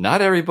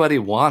 Not everybody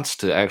wants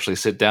to actually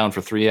sit down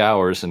for 3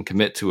 hours and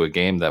commit to a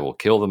game that will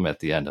kill them at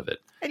the end of it.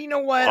 And you know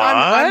what? What?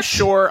 I'm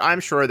sure there are people that are like Returnal pros. I'm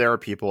sure there are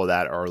people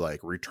that are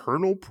like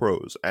Returnal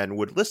pros and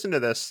would listen to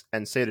this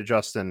and say to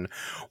Justin,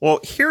 "Well,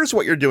 here's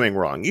what you're doing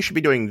wrong. You should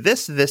be doing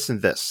this, this,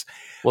 and this."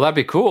 Well, that'd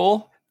be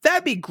cool.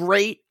 That'd be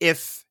great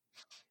if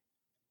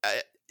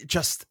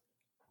just.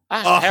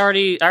 I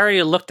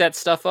already looked that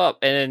stuff up,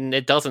 and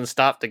it doesn't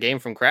stop the game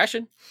from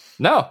crashing.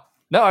 No.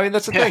 I mean,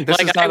 that's the thing. This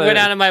Like is I not went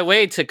out of my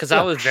way to, because I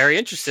Yeah. was very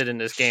interested in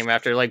this game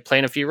after like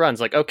playing a few runs.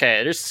 Like,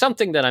 okay, there's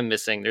something that I'm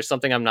missing. There's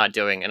something I'm not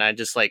doing, and I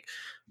just like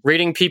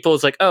reading people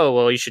is like, oh,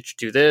 well, you should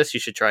do this. You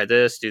should try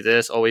this. Do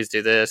this. Always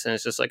do this. And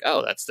it's just like,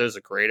 oh, there's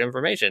a great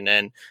information,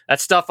 and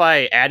that's stuff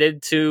I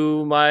added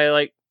to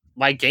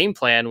my game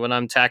plan when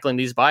I'm tackling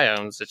these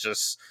biomes. It's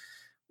just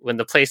when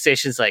the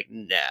PlayStation's like,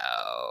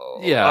 no,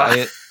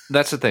 Yeah,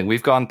 that's the thing.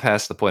 We've gone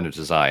past the point of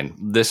design.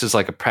 This is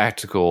like a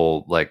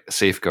practical like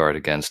safeguard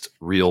against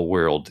real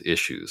world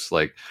issues.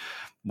 Like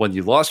when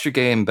you lost your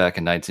game back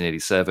in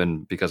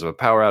 1987 because of a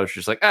power outage,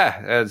 you're just like,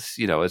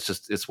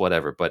 it's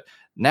whatever. But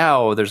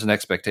now there's an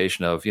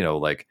expectation of,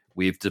 like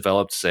we've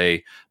developed,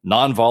 say,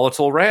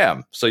 non-volatile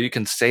RAM, so you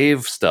can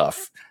save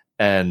stuff,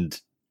 and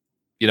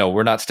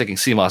we're not sticking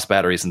CMOS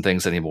batteries and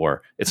things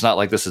anymore. It's not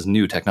like this is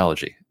new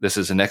technology. This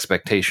is an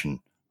expectation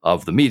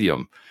of the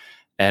medium.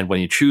 And when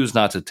you choose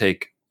not to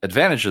take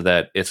advantage of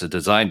that, it's a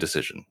design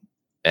decision,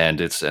 and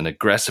it's an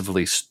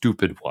aggressively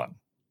stupid one.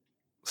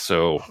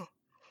 So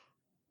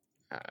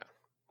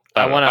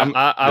I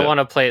want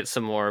to play it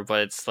some more,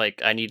 but it's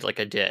like I need like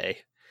a day.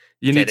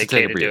 You need to take a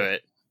dedicated breather. to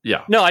it.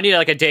 Yeah. No, I need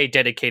like a day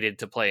dedicated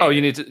to play. Oh,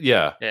 you need to.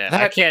 Yeah. Yeah,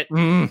 That- I can't.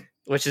 Mm.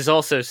 Which is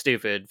also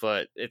stupid,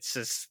 but it's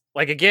just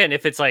like, again,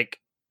 if it's like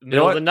know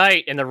middle of what? the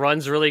night and the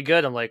run's really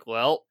good, I'm like,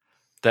 well,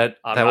 That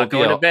I'm that will not be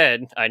going to a,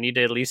 bed. I need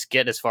to at least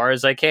get as far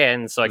as I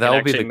can so I That can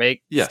will be actually the-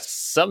 make yes.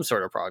 some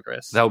sort of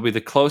progress. that will be the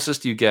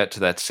closest you get to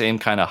that same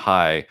kind of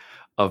high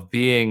of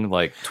being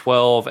like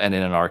 12 and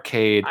in an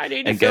arcade I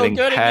need to and feel getting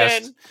good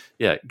past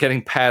again.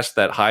 getting past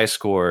that high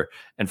score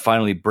and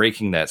finally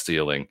breaking that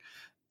ceiling.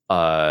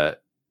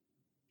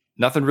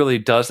 Nothing really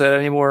does that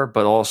anymore,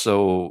 but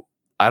also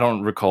I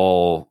don't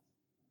recall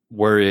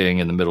worrying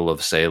in the middle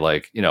of, say,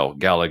 like,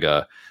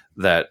 Galaga,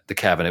 that the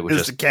cabinet would Is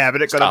just the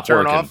cabinet going to stop turn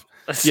working. off?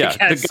 Yeah,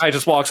 Yes. the guy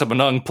just walks up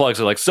and unplugs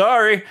it like,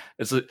 sorry.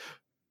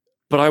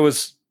 But I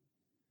was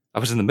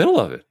in the middle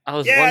of it. I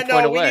was Yeah, one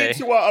point no, we away. need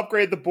to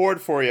upgrade the board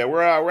for you.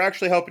 We're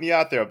actually helping you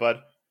out there,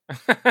 bud.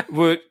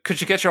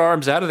 Could you get your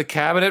arms out of the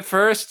cabinet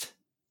first?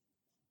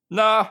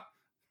 Nah.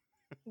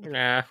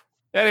 Nah.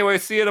 Anyway,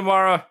 see you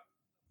tomorrow.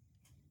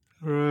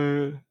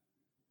 Anyway,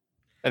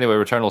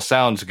 Returnal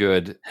sounds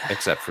good,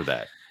 except for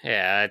that.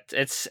 Yeah,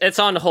 it's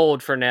on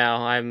hold for now.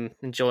 I'm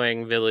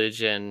enjoying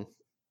Village and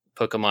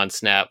Pokemon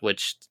Snap,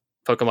 which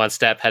Pokemon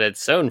Snap had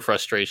its own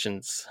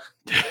frustrations.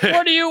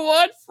 What do you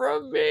want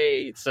from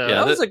me? So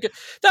Yeah,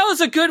 that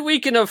was a good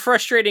weekend of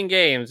frustrating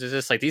games. It's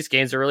just like, these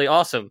games are really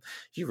awesome.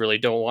 You really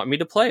don't want me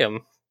to play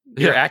them.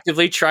 You're Yeah.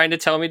 actively trying to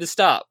tell me to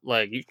stop.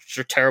 Like,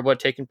 you're terrible at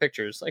taking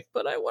pictures. Like,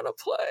 but I want to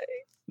play.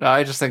 No,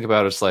 I just think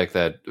about it's like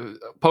that.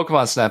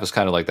 Pokemon Snap is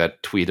kind of like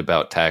that tweet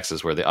about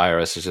taxes where the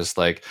IRS is just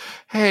like,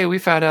 hey, we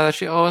found out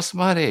that you owe us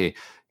money.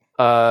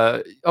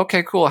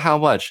 Okay, cool. How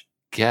much?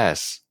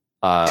 Guess.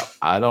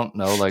 I don't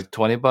know, like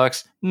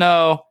 $20?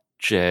 No,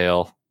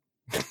 jail.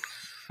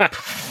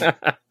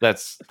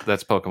 That's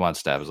Pokemon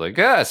Snap. It's like,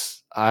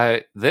 yes,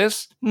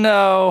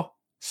 no,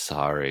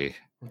 sorry.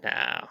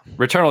 No.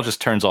 Returnal just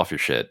turns off your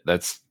shit.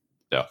 That's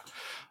no.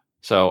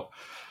 So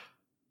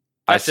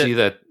I That's see it.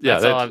 that. Yeah,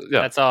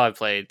 That's all I've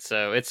played.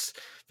 So it's,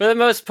 for the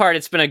most part,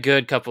 it's been a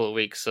good couple of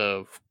weeks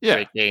of Yeah.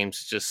 great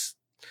games. Just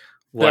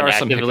There one are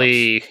some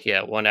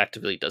one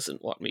actively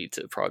doesn't want me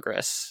to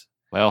progress.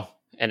 well,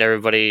 And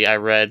everybody I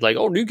read, like,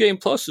 oh, New Game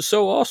Plus is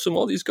so awesome.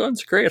 All these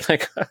guns are great.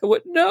 Like, I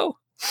wouldn't know.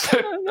 I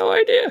have no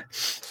idea.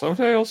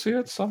 someday I'll see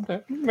it.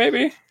 Someday.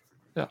 Maybe.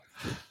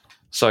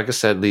 So I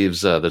guess that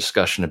leaves the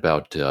discussion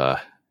about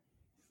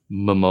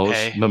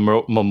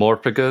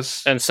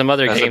Momorphagus. And some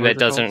other That's game what that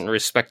they're doesn't called?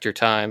 respect your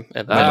time.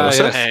 Yes.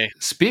 Hey.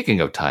 Speaking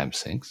of time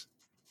sinks,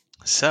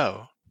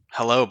 So,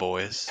 hello,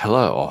 boys.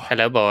 hello.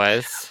 Hello,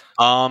 boys.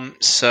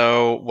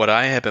 So what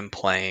I have been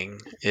playing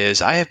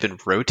is I have been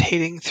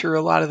rotating through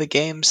a lot of the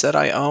games that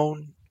I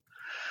own.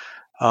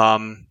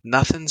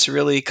 Nothing's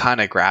really kind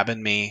of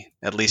grabbing me.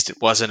 At least it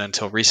wasn't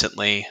until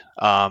recently.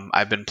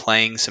 I've been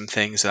playing some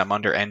things that I'm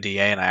under NDA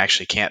and I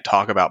actually can't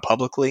talk about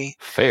publicly.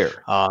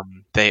 Fair.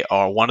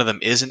 One of them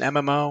is an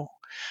MMO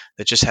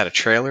that just had a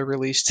trailer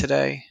released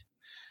today.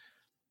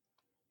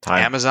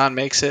 Amazon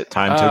makes it.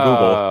 Time to Google.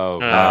 Oh,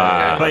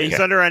 okay. But he's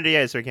under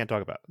NDA, so he can't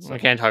talk about it. So. I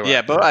can't talk about Yeah,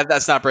 it. but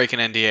that's not breaking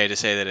NDA to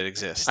say that it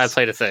exists. I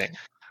played a thing.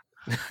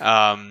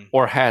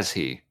 Or has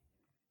he?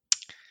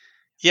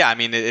 Yeah, I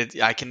mean,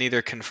 I can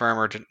neither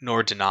confirm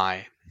nor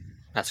deny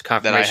That's a that I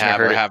confirmation. have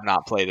or heard it. have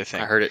not played a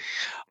thing. I heard it.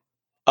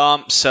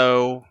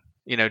 So,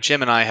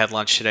 Jim and I had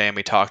lunch today and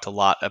we talked a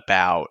lot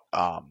about,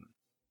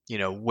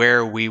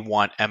 where we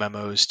want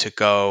MMOs to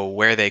go,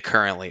 where they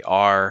currently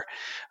are.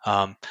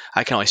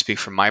 I can only speak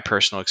from my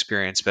personal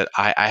experience, but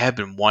I have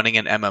been wanting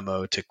an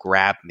MMO to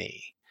grab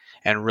me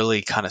and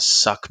really kind of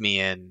suck me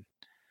in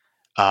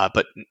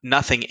but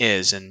nothing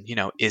is. And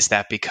is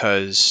that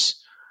because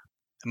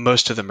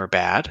most of them are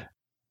bad?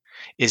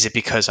 Is it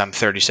because I'm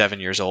 37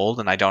 years old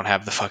and I don't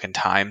have the fucking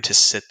time to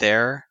sit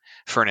there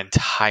for an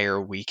entire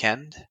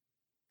weekend?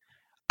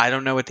 I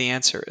don't know what the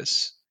answer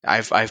is.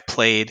 I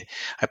played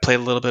a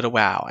little bit of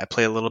WoW. I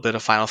played a little bit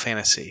of Final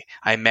Fantasy.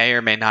 I may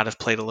or may not have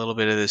played a little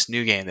bit of this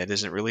new game that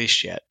isn't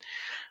released yet.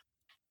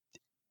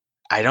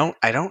 I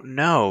don't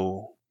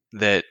know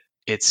that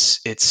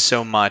it's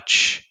so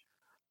much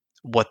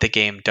what the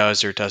game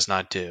does or does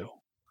not do.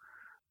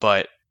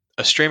 But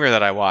a streamer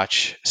that I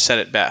watch said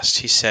it best.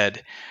 He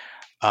said,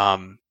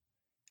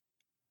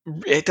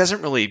 it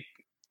doesn't really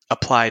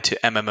apply to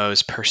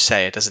MMOs per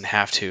se. It doesn't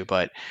have to,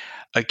 but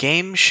a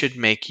game should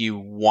make you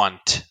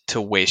want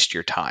to waste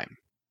your time,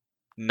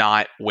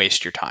 not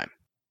waste your time.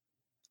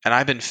 And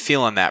I've been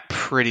feeling that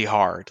pretty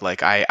hard.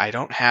 Like I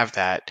don't have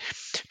that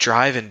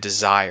drive and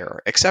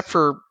desire, except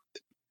for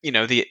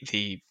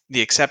the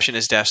exception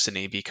is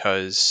Destiny,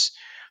 because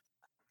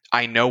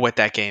I know what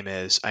that game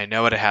is. I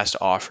know what it has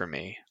to offer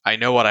me. I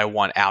know what I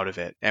want out of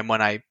it. And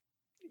when I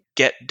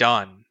get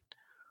done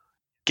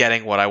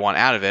getting what I want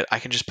out of it, I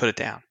can just put it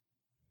down.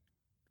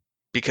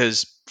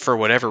 Because for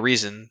whatever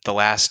reason, the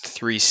last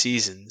 3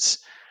 seasons,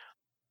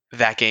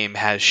 that game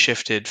has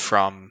shifted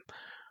from,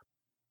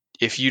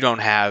 if you don't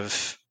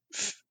have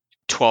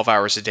 12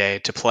 hours a day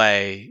to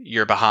play,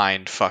 you're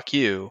behind, fuck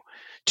you,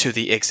 to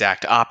the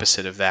exact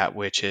opposite of that,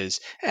 which is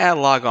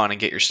log on and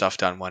get your stuff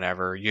done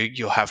whenever.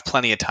 You'll have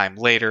plenty of time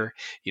later.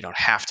 You don't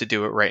have to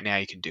do it right now.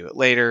 You can do it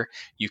later.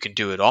 You can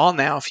do it all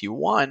now if you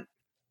want.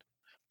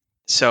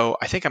 So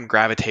I think I'm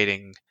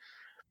gravitating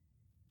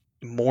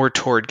more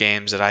toward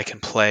games that I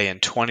can play in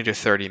 20 to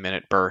 30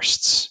 minute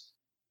bursts.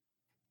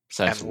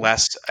 And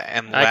less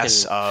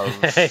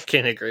of... I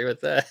can agree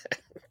with that.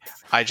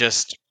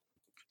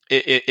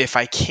 If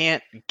I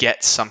can't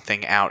get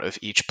something out of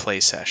each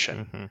play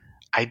session,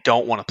 I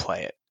don't want to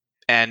play it.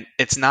 And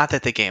it's not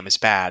that the game is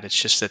bad. It's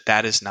just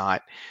that is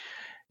not,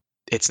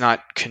 it's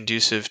not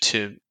conducive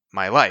to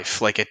my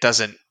life. Like it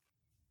doesn't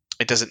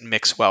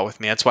mix well with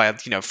me. That's why,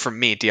 for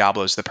me,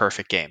 Diablo is the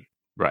perfect game.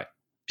 Right.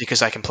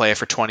 Because I can play it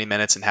for 20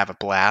 minutes and have a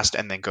blast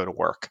and then go to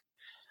work.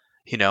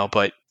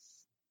 But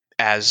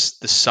as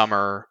the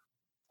summer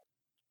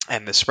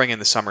and the spring and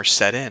the summer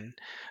set in,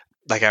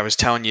 like I was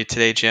telling you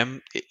today,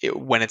 Jim,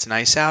 when it's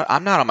nice out,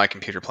 I'm not on my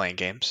computer playing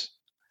games.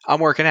 I'm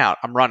working out.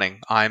 I'm running.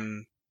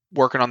 I'm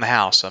working on the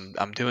house.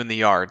 I'm doing the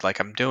yard. Like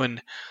I'm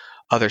doing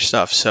other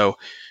stuff. So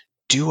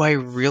do I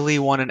really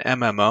want an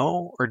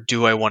MMO or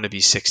do I want to be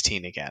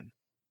 16 again?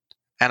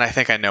 And I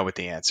think I know what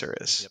the answer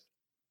is. Yep.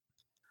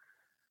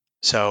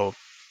 So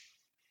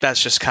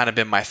that's just kind of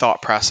been my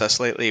thought process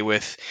lately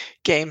with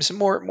games,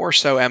 more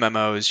so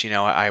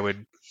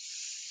MMOs.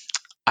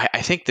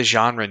 I think the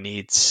genre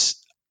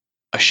needs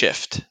a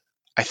shift.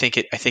 I think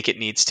it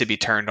needs to be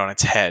turned on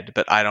its head,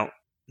 but I don't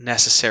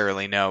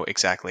necessarily know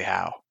exactly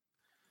how.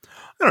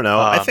 I don't know.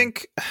 I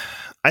think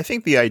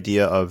the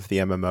idea of the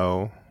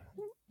MMO,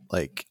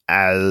 like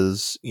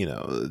as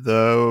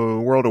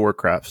the World of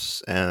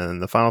Warcrafts and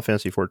the Final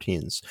Fantasy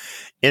 14s,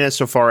 in as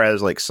so far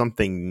as like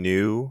something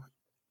new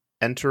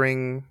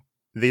entering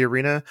the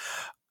arena,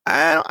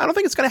 I don't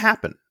think it's going to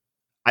happen.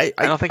 I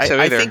don't think so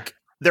either. I think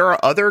there are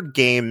other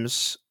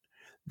games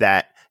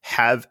that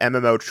have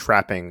MMO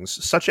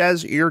trappings, such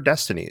as your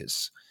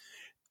Destinies.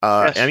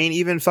 Yes. I mean,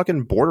 even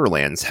fucking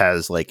Borderlands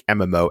has like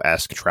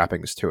MMO-esque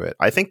trappings to it.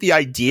 I think the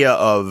idea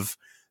of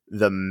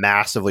the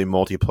massively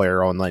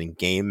multiplayer online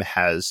game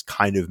has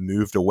kind of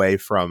moved away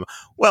from,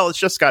 well, it's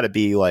just got to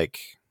be like,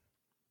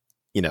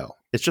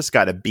 it's just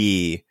got to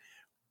be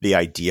the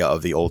idea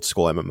of the old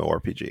school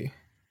MMORPG.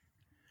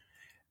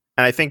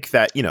 And I think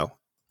that,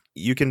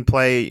 you've been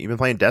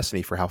playing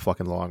Destiny for how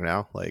fucking long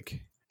now?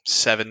 Like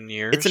 7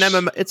 years. It's an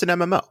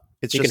MMO.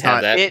 It's you just can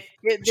have not that.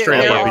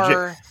 Straight up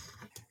RPG.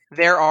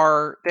 There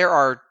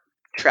are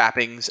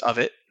trappings of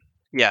it.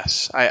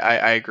 Yes,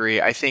 I agree.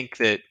 I think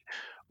that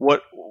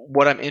what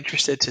I'm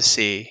interested to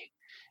see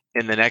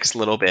in the next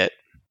little bit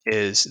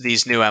is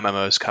these new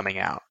MMOs coming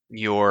out.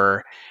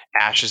 Your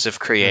Ashes of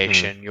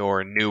Creation,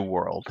 your New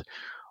World.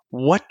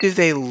 What does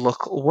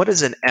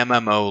an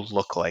MMO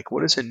look like?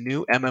 What does a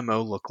new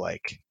MMO look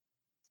like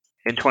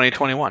in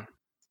 2021?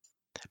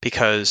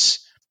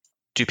 Because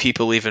do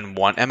people even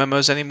want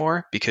MMOs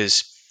anymore?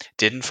 Because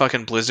didn't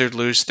fucking Blizzard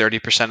lose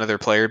 30% of their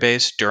player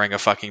base during a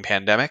fucking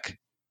pandemic?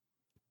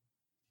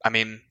 I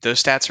mean,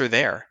 those stats are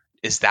there.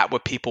 Is that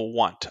what people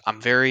want?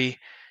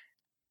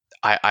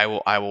 I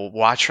will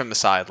watch from the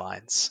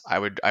sidelines. I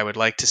would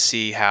like to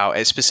see how,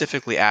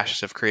 specifically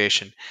Ashes of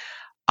Creation.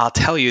 I'll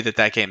tell you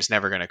that game's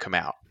never going to come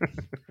out.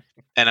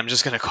 And I'm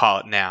just going to call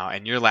it now.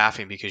 And you're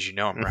laughing because you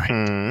know I'm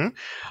right.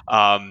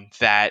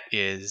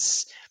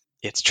 It's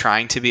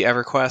trying to be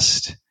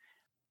EverQuest.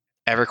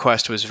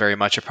 EverQuest was very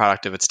much a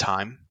product of its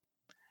time,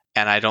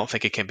 and I don't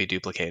think it can be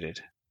duplicated.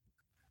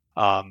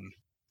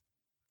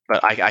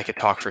 But I could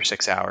talk for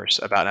 6 hours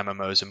about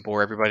MMOs and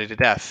bore everybody to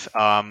death.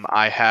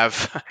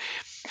 I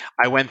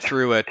went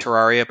through a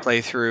Terraria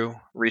playthrough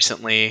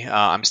recently.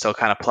 I'm still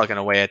kind of plugging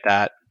away at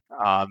that.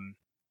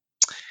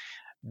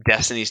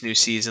 Destiny's new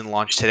season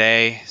launched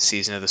today,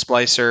 Season of the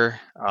Splicer.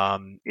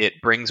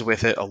 It brings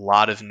with it a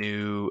lot of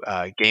new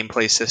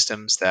gameplay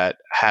systems that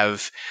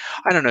have,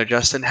 I don't know,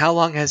 Justin, how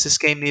long has this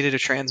game needed a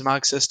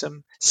transmog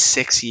system?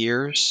 6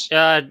 years?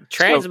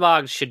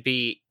 Transmog should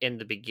be in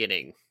the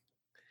beginning.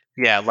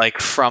 Yeah, like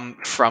from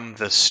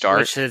the start.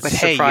 Which is but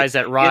surprised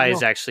that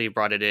Rise actually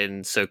brought it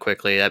in so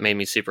quickly. That made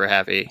me super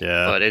happy.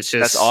 Yeah. But it's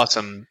just... That's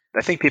awesome.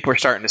 I think people are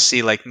starting to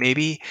see, like,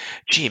 maybe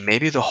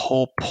the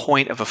whole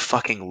point of a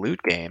fucking loot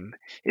game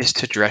is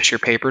to dress your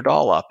paper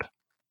doll up.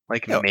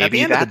 Like, maybe at the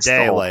end that's of the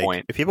day, whole like,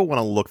 point. if people want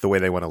to look the way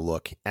they want to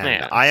look, and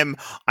Yeah. I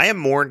am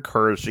more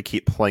encouraged to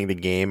keep playing the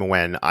game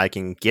when I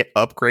can get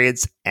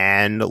upgrades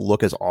and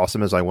look as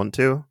awesome as I want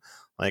to.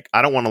 Like,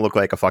 I don't want to look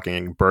like a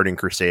fucking Burning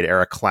Crusade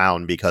era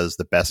clown because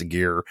the best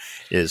gear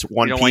is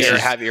one You don't piece. want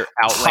to have your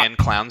Outland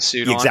clown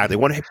suit on. Exactly.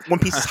 One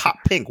piece is hot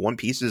pink, one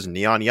piece is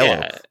neon yellow.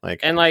 Yeah.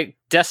 Like, And like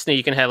Destiny,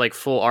 you can have like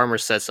full armor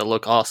sets that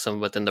look awesome,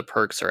 but then the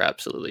perks are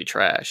absolutely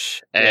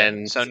trash. Yeah,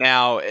 And so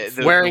now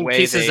wearing the way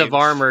pieces of they've-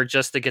 armor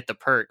just to get the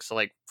perks,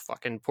 like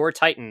fucking poor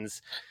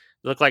Titans,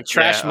 look like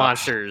trash Yeah.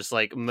 monsters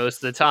like most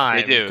of the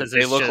time. They do. Because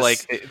They look like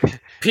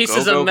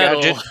pieces Go-Go of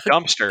metal. Gadget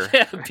dumpster.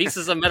 Yeah,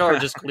 pieces of metal are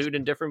just glued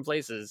in different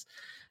places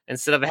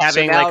instead of So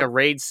having now- like a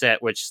raid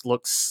set which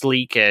looks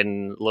sleek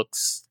and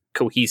looks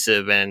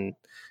cohesive and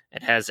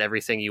it has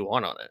everything you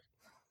want on it.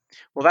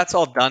 Well, that's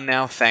all done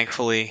now,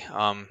 thankfully.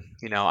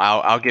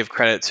 I'll give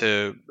credit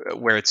to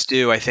where it's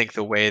due. I think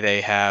the way they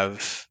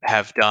have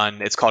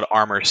done, it's called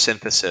armor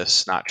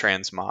synthesis, not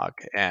transmog,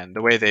 and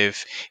the way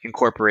they've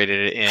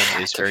incorporated it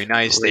in is very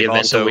nice. They've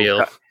Reinvent the also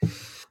wheel.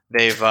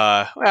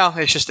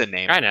 it's just a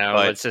name. I know,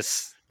 but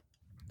let's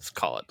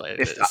call it like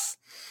If- this.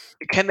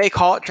 can they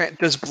call it?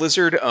 Does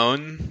Blizzard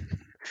own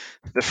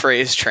the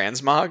phrase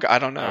transmog? I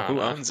don't know. I don't Who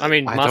know. owns it? I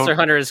mean, I Monster don't-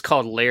 Hunter is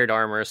called layered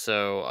armor,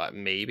 so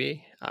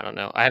maybe. I don't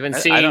know. I haven't I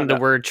seen don't the know.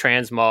 word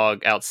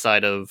transmog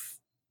outside of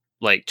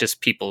like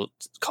just people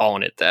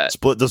calling it that.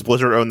 does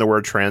Blizzard own the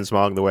word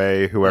transmog the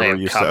way whoever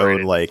They've used to covered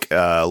own it. like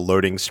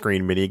loading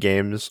screen mini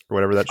games or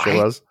whatever that shit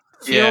I- was?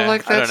 feel Yeah,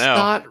 like I don't that's know.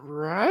 not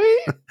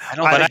right. I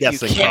don't I'm think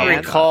guessing you so. Can't can.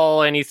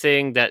 recall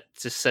anything that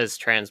just says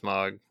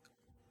transmog.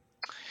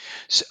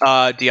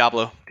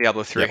 Diablo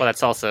 3. Well,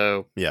 that's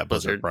also Yeah, Blizzard.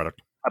 Blizzard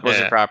product. A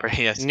Blizzard Yeah.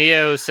 property. Yes.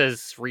 Neo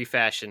says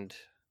refashioned.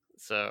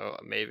 So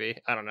maybe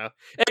I don't know.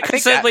 It I could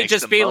think that simply makes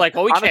just the be most- like,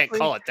 well, we can't honestly,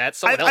 call it that.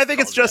 Someone else I think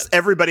it's calls just that.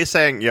 everybody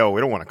saying, "Yo,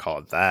 we don't want to call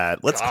it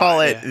that. Let's God,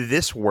 call it yeah.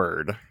 this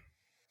word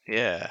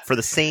Yeah. for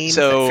the same."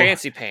 So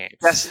Fancy pants.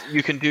 yes,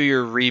 you can do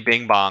your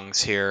re-bing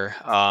bongs here,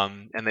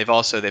 and they've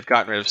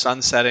gotten rid of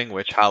sunsetting,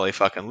 which holly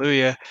fucking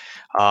luya.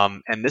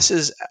 And this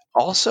is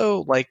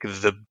also like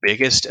the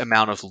biggest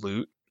amount of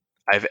loot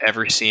I've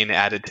ever seen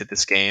added to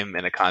this game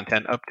in a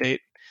content update.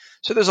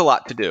 So there's a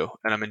lot to do,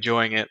 and I'm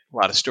enjoying it. A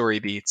lot of story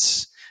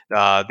beats.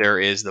 There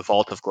is the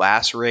Vault of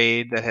Glass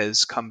raid that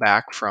has come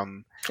back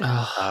from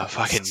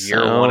fucking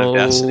year one of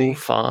Destiny.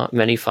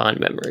 Many fond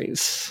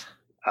memories.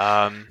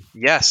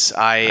 Yes,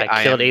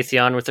 I killed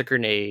Atheon with a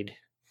grenade.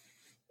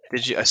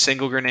 Did you a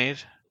single grenade?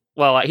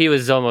 Well, he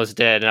was almost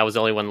dead, and I was the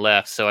only one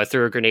left. So I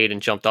threw a grenade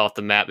and jumped off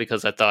the map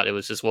because I thought it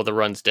was just, well, the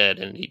run's dead,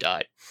 and he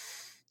died.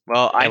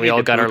 Well, I And we need all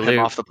to got our boot him loot.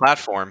 off the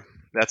platform.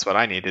 That's what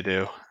I need to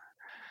do.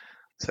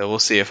 So we'll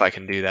see if I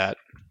can do that.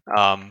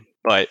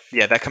 But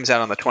yeah, that comes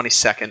out on the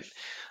 22nd.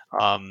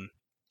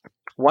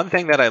 One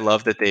thing that I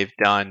love that they've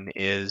done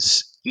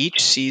is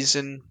each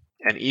season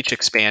and each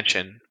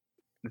expansion,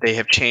 they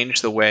have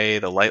changed the way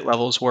the light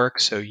levels work.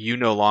 So you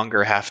no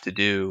longer have to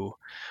do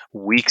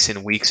weeks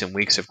and weeks and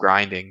weeks of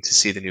grinding to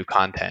see the new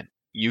content.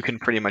 You can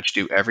pretty much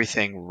do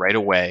everything right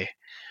away.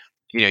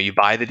 You know, you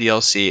buy the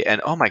DLC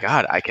and oh my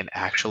god, I can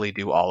actually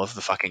do all of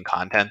the fucking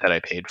content that I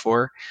paid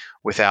for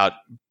without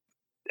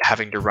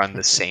having to run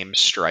the same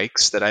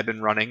strikes that I've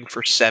been running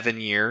for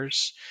 7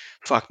 years.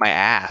 Fuck my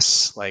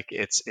ass. Like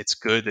it's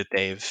good that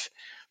they've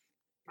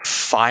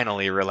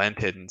finally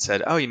relented and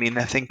said, "Oh, you mean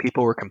that thing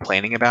people were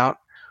complaining about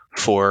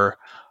for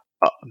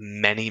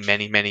many,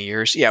 many, many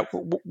years? Yeah,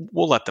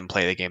 we'll let them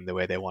play the game the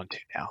way they want to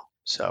now."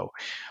 So,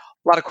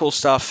 a lot of cool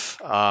stuff.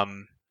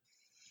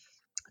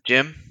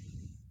 Jim,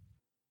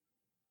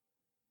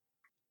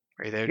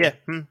 are you there? Yeah.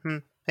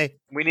 Jim? Hey,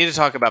 We need to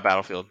talk about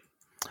Battlefield.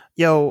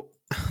 yo,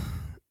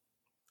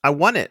 I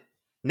want it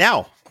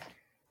now.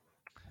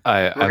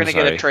 We're I'm going to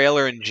get sorry. a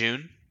trailer in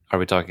June. Are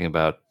we talking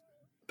about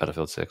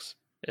Battlefield 6?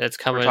 It's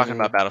We're coming. talking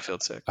about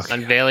Battlefield 6. Okay.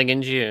 Unveiling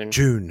in June.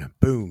 June,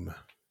 boom.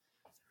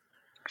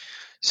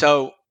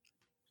 So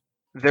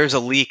there's a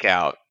leak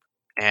out,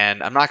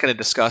 and I'm not going to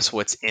discuss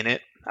what's in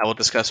it. I will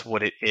discuss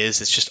what it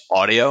is. It's just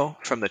audio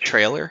from the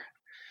trailer.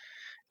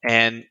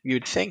 And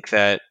you'd think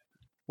that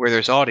where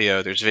there's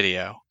audio, there's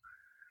video.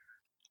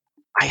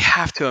 I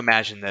have to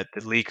imagine that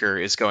the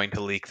leaker is going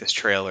to leak this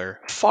trailer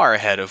far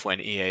ahead of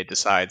when EA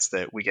decides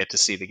that we get to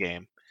see the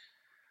game.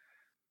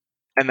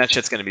 And that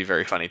shit's going to be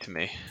very funny to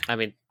me. I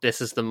mean,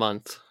 this is the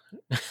month.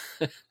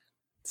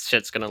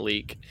 Shit's gonna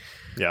leak.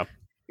 I'm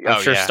Oh,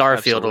 sure yeah,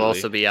 Starfield will absolutely.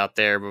 also be out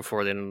there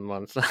before the end of the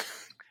month.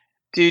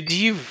 Dude, do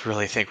you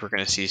really think we're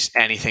going to see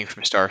anything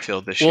from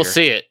Starfield this year? We'll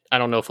see it. I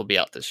don't know if it'll be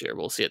out this year.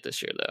 We'll see it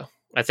this year, though.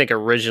 I think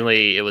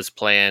originally it was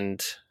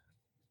planned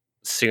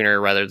sooner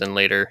rather than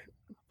later.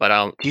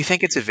 But do you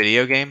think it's a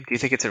video game? Do you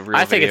think it's a real?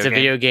 I think it's a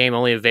video game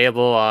only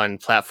available on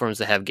platforms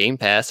that have Game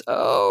Pass.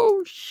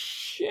 Oh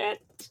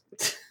shit!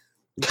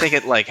 You think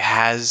it like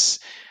has?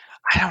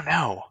 I don't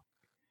know.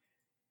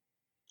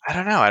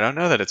 I don't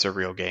know that it's a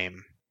real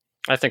game.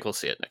 I think we'll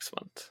see it next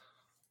month.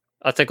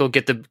 I think we'll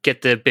get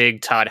the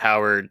big Todd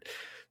Howard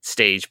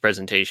stage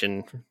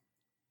presentation.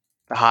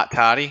 The hot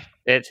toddy.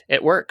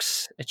 It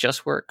works. It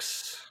just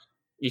works.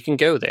 You can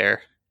go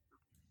there.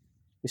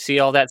 You see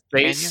all that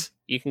space?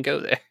 You can go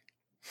there.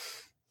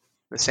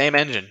 The same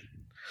engine.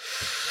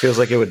 Feels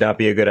like it would not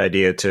be a good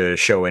idea to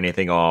show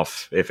anything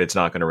off if it's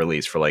not going to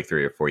release for like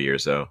 3 or 4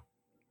 years, though.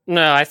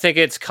 No, I think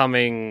it's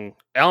coming.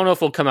 I don't know if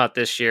it'll come out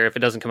this year. If it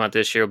doesn't come out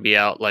this year, it'll be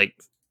out like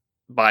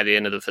by the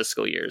end of the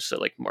fiscal year, so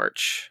like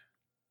March.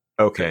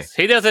 Okay.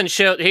 He doesn't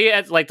show. He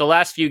had like the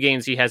last few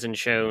games he hasn't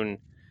shown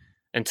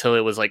until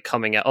it was like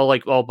coming out.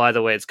 Oh, by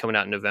the way, it's coming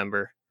out in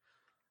November.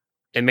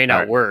 It may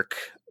not work,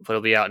 but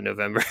it'll be out in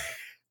November.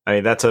 I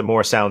mean, that's a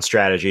more sound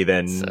strategy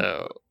than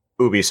So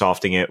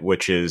Ubisofting it,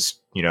 which is,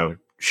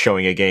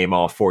 showing a game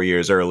all 4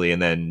 years early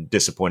and then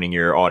disappointing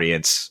your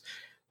audience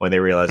when they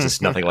realize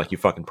it's nothing like you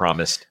fucking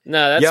promised.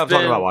 No, that's I'm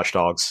talking about Watch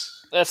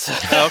Dogs. That's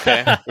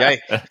okay.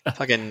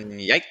 Fucking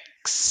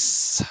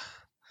yikes!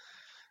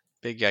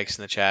 Big yikes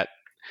in the chat.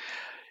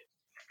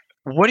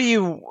 What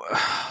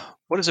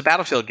does a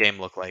Battlefield game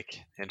look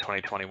like in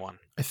 2021?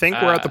 I think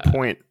we're at the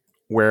point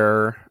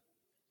where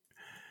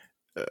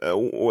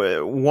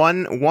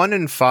 1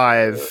 and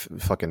 5,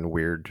 fucking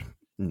weird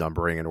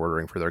numbering and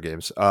ordering for their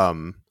games.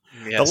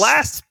 The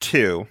last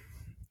 2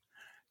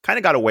 kind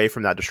of got away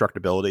from that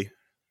destructibility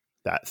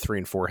that 3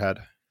 and 4 had.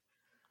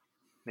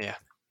 Yeah.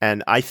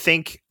 And I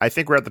think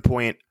we're at the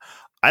point.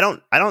 I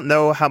don't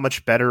know how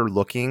much better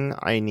looking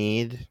I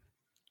need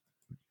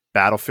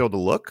Battlefield to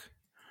look.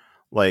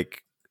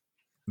 Like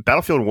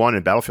Battlefield 1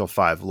 and Battlefield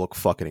 5 look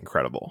fucking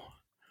incredible.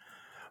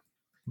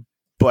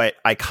 But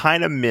I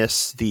kind of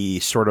miss the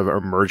sort of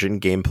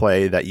emergent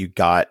gameplay that you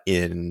got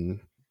in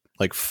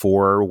like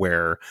 4,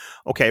 where,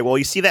 okay, well,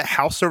 you see that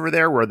house over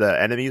there where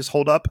the enemies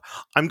hold up?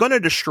 I'm going to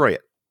destroy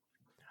it.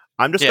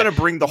 I'm just going to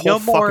bring the whole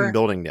fucking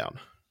building down.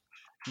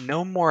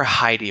 No more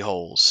hidey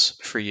holes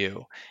for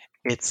you.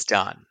 It's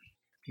done.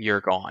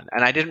 You're gone.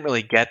 And I didn't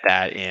really get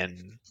that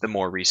in the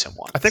more recent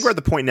ones. I think we're at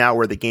the point now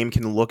where the game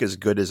can look as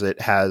good as it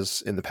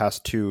has in the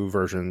past 2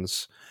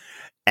 versions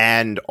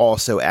and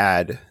also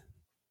add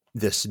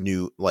this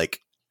new,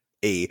 like,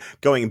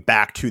 going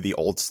back to the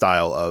old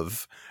style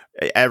of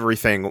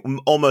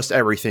almost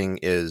everything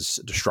is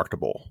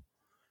destructible.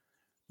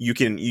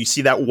 You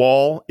see that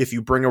wall, if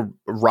you bring a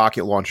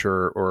rocket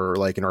launcher or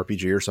like an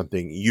RPG or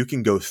something, you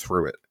can go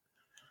through it.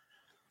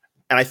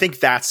 And I think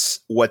that's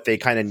what they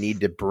kind of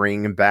need to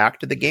bring back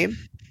to the game.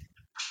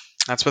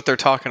 That's what they're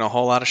talking a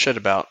whole lot of shit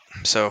about.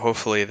 So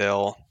hopefully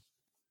they'll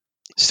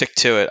stick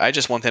to it. I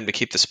just want them to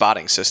keep the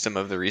spotting system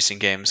of the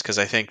recent games because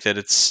I think that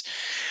it's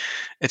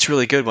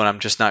really good when I'm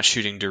just not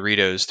shooting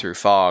Doritos through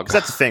fog.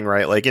 That's the thing,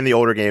 right? Like in the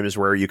older games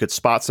where you could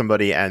spot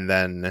somebody and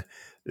then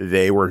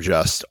they were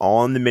just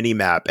on the mini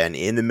map and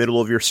in the middle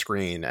of your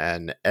screen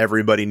and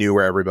everybody knew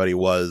where everybody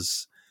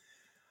was.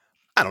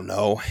 I don't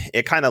know.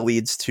 It kind of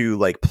leads to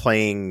like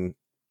playing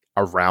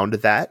around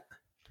that.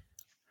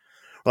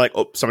 Like,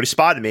 oh, somebody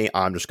spotted me.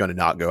 I'm just going to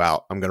not go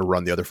out. I'm going to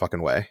run the other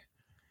fucking way.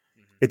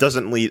 It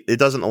doesn't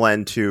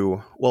lend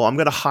to, well, I'm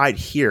going to hide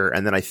here.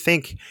 And then I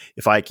think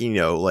if I can,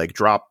 like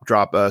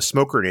drop a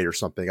smoke grenade or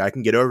something, I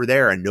can get over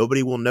there and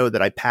nobody will know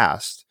that I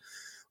passed.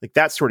 Like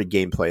that sort of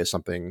gameplay is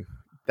something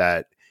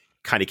that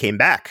kind of came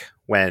back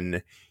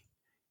when,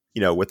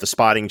 with the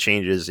spotting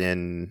changes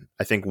in,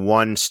 I think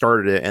 1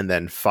 started it and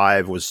then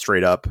 5 was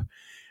straight up,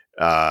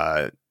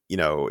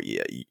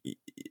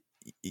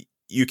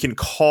 you can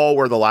call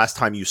where the last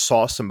time you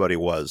saw somebody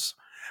was,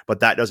 but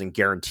that doesn't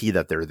guarantee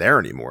that they're there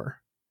anymore.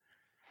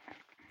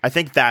 I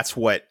think that's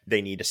what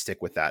they need to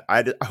stick with that.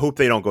 I hope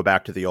they don't go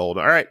back to the old,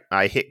 all right,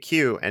 I hit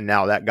Q and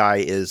now that guy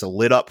is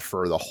lit up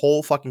for the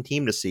whole fucking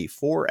team to see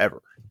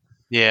forever.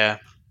 Yeah,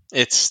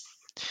 I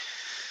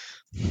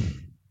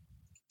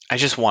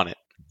just want it.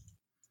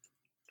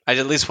 I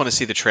at least want to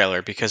see the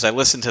trailer because I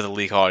listened to the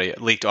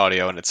leaked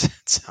audio and it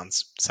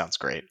sounds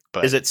great.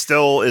 But is it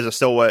still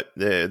what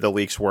the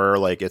leaks were?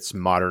 Like it's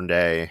modern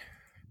day?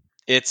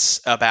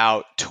 It's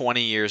about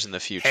 20 years in the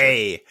future.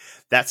 Hey,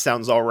 that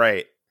sounds all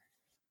right.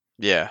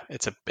 Yeah,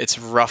 it's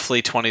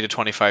roughly 20 to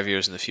 25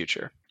 years in the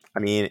future. I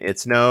mean,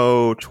 it's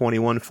no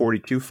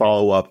 2142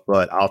 follow-up,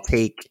 but I'll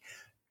take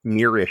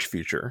near-ish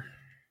future.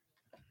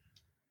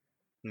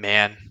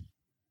 Man,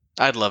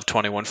 I'd love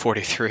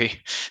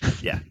 2143.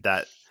 Yeah,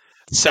 that's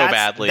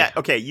badly.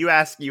 Okay, you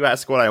ask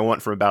what I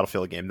want from a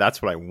Battlefield game.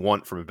 That's what I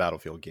want from a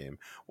Battlefield game.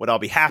 What I'll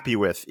be happy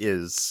with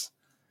is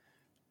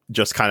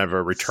just kind of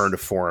a return to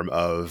form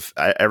of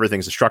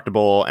everything's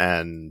destructible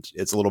and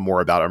it's a little more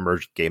about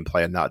emergent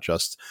gameplay and not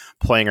just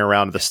playing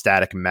around the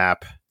static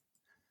map.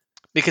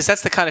 Because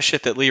that's the kind of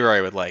shit that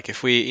Leroy would like.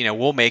 If we,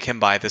 we'll make him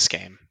buy this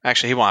game.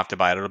 Actually, he won't have to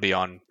buy it. It'll be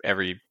on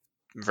every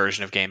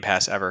version of Game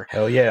Pass ever.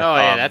 Hell yeah. Oh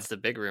yeah, that's the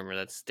big rumor.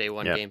 That's day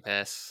one Yeah. Game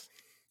Pass.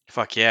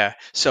 Fuck yeah.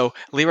 So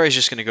Leroy's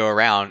just going to go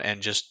around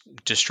and just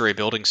destroy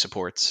building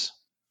supports,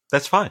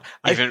 That's fine.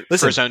 even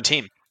for his own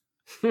team.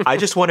 I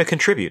just want to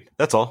contribute.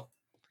 That's all.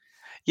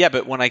 Yeah,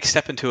 but when I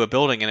step into a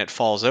building and it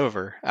falls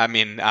over, I'm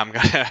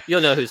gonna.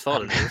 You'll know whose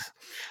fault it is.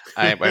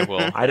 I will.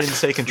 I didn't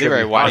say contribute.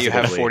 Leroy, why do you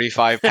have positively.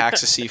 45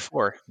 packs of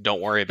C4? Don't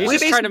worry about He's it.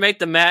 just trying to make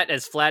the mat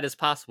as flat as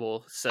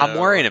possible. So I'm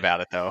worrying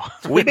about it though.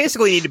 We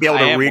basically need to be able I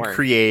to am worried.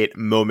 recreate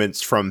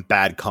moments from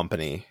Bad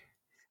Company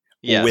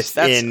Yes,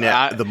 within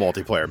that's the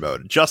multiplayer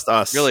mode. Just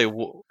us. really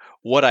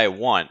what I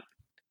want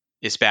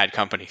is Bad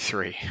Company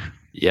 3.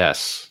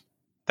 Yes.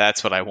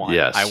 That's what I want.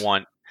 Yes. I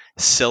want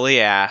silly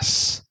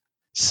ass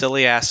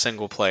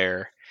single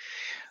player,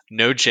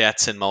 no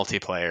jets in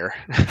multiplayer.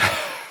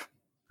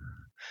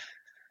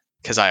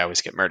 Because I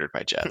always get murdered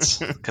by jets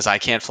because I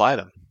can't fly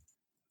them.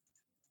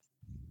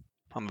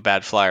 I'm a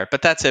bad flyer,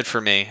 but that's it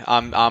for me. I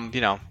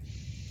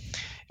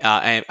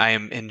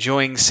am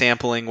enjoying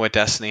sampling what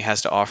Destiny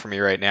has to offer me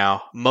right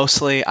now.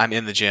 Mostly, I'm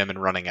in the gym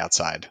and running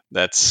outside.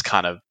 That's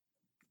kind of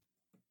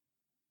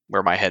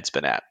where my head's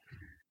been at.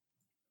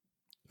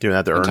 Doing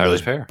that to earn Entirely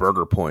those fair.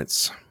 burger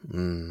points.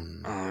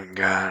 Mm. Oh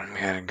God, we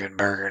had a good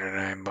burger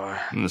today, boy.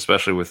 And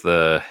especially with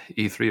the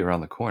E3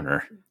 around the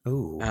corner.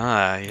 Ooh,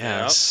 Ah,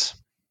 yes.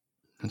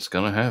 It's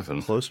going to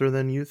happen. closer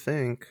than you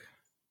think.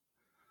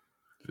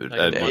 It,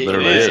 It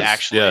literally is, is.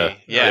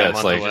 actually. Yeah, a it's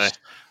month like away.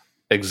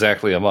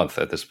 exactly a month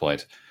at this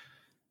point.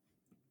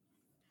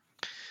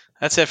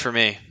 That's it for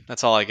me.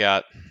 That's all I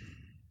got.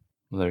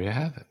 Well, there you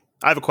have it.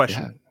 I have a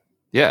question.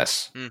 Yeah.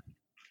 Yes.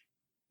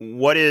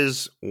 What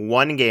is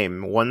one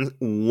game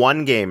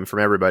from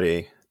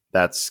everybody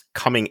that's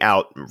coming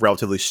out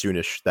relatively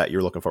soonish that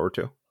you're looking forward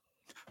to?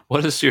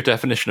 What is your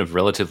definition of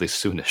relatively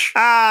soonish?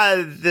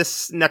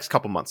 This next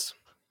couple months.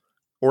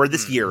 Or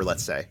this year,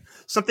 let's say.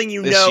 Something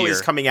you This know year.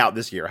 is coming out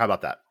this year. How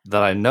about that?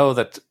 That I know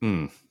that.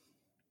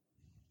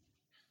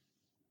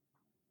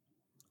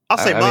 I'll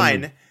say I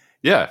mine. mean,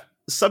 yeah.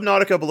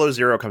 Subnautica Below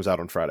Zero comes out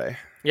on Friday.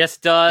 Yes,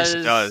 it does.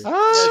 Yes, it does.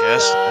 Ah.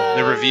 Yes,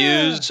 the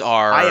reviews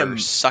are I am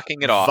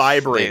sucking it off.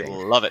 vibrating.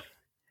 They love it.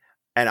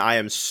 And I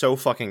am so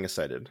fucking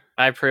excited.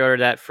 I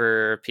pre-ordered that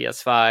for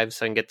PS5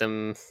 so I can get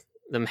them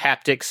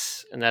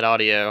haptics and that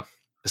audio.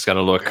 It's going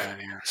to look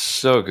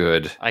so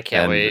good. I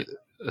can't and wait.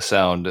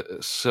 Sound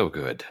so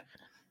good.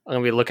 I'm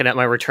gonna be looking at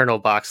my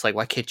Returnal box like,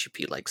 why can't you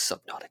be like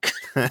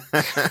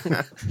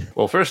Subnautica?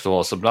 Well, first of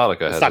all,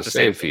 Subnautica It's has not a the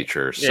same save thing.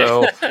 feature. Yeah.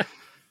 So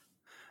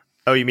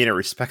Oh, you mean it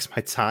respects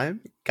my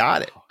time?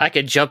 Got it. I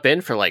could jump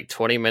in for like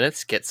 20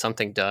 minutes, get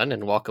something done,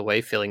 and walk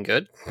away feeling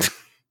good.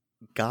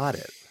 Got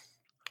it.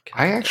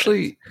 I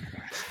actually.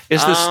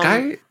 Is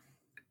the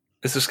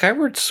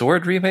Skyward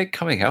Sword remake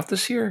coming out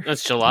this year?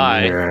 It's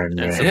July. And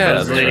Yeah, supposedly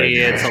that's right.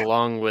 it's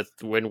along with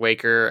Wind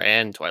Waker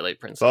and Twilight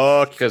Princess.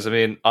 Fuck. Because, I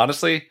mean,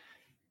 honestly,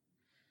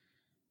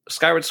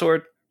 Skyward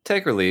Sword,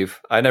 take or leave.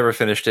 I never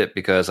finished it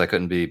because I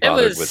couldn't be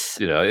bothered was-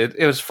 with,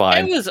 it was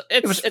fine. It's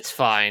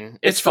fine.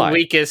 It's It's fine. the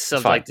weakest of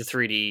It's fine. like the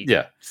 3D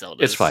Yeah,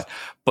 Zeldas. it's fine.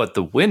 But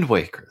the Wind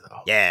Waker,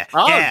 though, Yeah.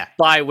 I'll Yeah.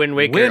 buy Wind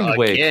Waker Wind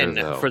Waker, again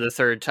though. for the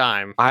third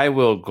time. I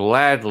will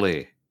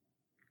gladly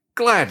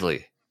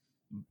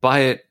buy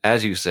it,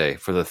 as you say,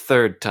 for the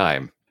third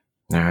time.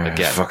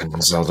 Again.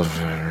 Fucking Zelda. Oh,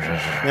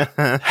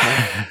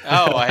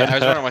 I was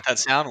wondering what that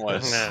sound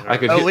was. I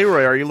could Oh, get-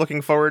 Leroy, are you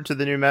looking forward to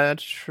the new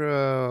match?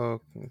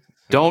 don't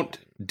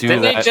do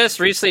Didn't they that. just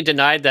recently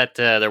denied that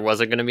there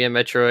wasn't going to be a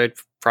Metroid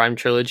Prime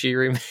Trilogy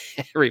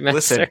remaster?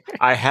 Listen,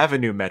 I have a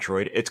new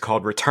Metroid. It's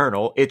called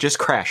Returnal. It just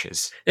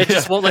crashes. It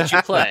just won't let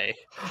you play.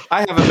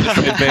 I have a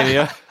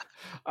Metroidvania,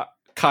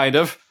 kind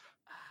of.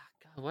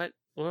 What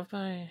am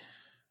I?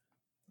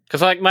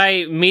 Because like my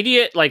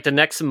immediate, like the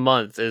next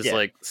month is Yeah.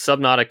 like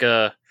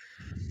Subnautica,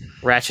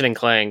 Ratchet and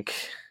Clank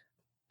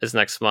is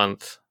next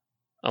month,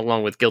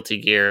 along with Guilty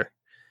Gear.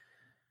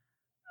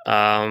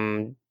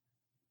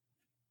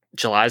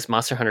 July's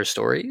Monster Hunter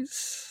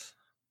Stories.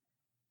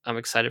 I'm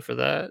excited for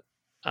that.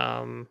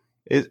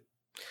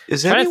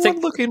 Is Trying to anyone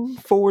think- looking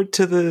forward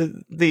to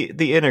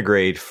the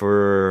integrate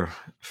for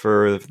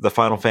the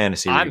Final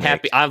Fantasy? I'm remake?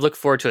 happy. I look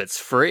forward to it. It's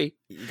free.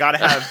 You gotta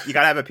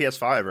have a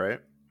PS5, right?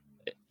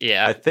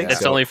 Yeah, I think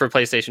it's so. only for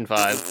PlayStation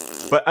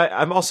 5. But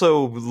I'm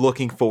also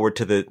looking forward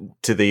to the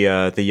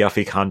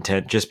Yuffie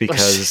content just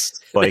because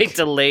They like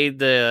delayed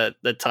the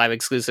time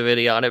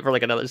exclusivity on it for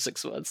like another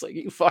 6 months. Like,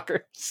 you fuckers.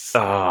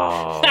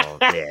 oh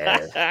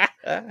man.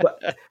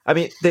 I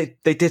mean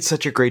they did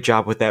such a great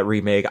job with that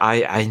remake.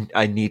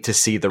 I need to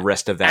see the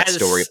rest of that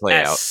story play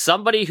as out.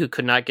 somebody who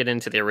could not get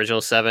into the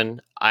original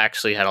 7, I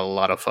actually had a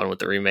lot of fun with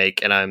the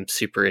remake, and I'm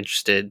super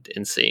interested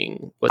in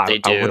seeing what they I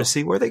do, want to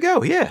see where they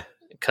go. Yeah.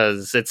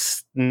 because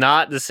it's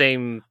not the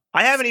same.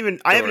 I haven't even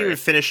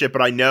finished it,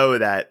 but I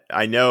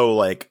know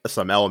like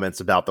some elements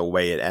about the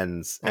way it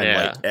ends, and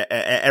Yeah. like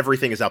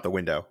everything is out the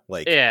window.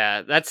 Like,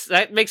 Yeah,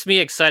 that makes me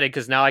excited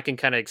because now I can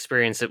kind of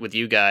experience it with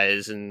you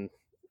guys and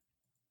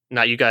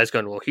not you guys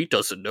going, well, he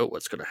doesn't know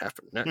what's going to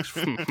happen next.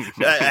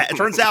 It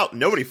turns out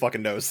nobody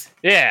fucking knows.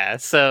 Yeah,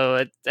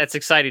 so that's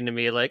exciting to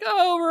me. Like,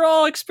 oh, we're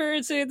all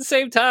experiencing it at the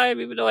same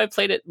time, even though I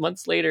played it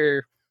months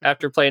later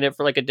after playing it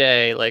for like a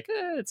day. Like,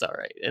 it's all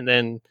right. And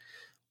then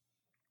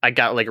I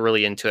got like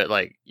really into it.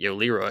 Like, yo,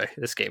 Leroy,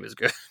 this game is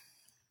good.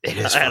 It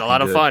is I had a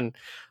lot of good. fun.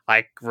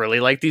 I really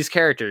like these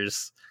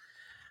characters.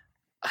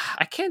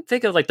 I can't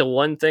think of like the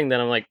one thing that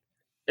I'm like,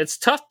 it's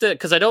tough to,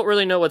 because I don't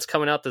really know what's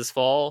coming out this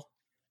fall.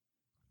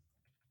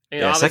 You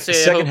know, Yeah, obviously, I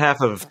second hope-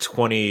 half of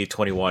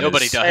 2021.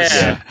 Nobody is, does.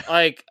 Yeah,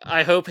 like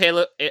I hope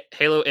Halo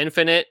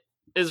Infinite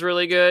is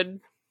really good.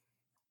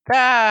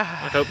 I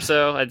hope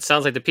so. It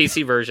sounds like the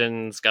PC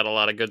version's got a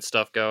lot of good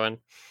stuff going.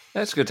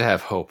 That's good to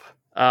have hope.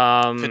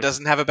 If it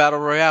doesn't have a battle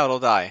royale, it'll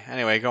die.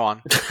 Anyway, go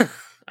on.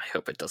 I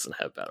hope it doesn't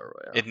have battle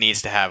royale. It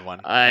needs to have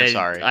one. I'm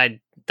sorry.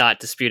 I'm not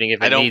disputing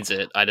if I it don't- needs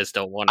it. I just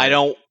don't want it.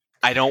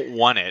 I don't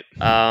want it.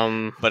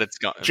 But it's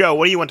gone. Joe,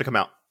 what do you want to come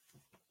out?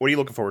 What are you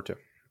looking forward to?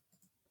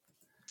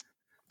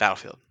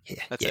 Battlefield.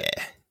 Yeah, That's it.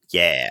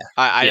 yeah.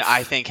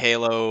 I think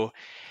Halo.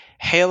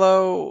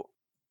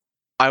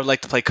 I would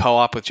like to play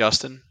co-op with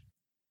Justin.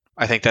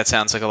 I think that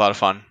sounds like a lot of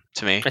fun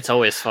to me. It's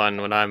always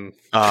fun when I'm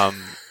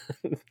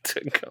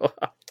to go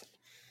out.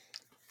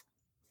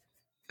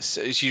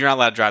 So you're not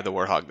allowed to drive the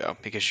Warthog though,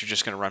 because you're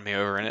just going to run me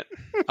over in it.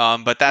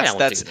 But that's I won't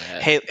that's do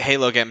that.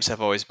 Halo games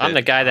have always been. I'm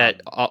the guy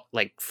that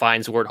like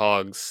finds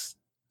warthogs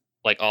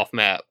like off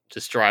map,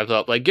 just drives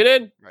up, like get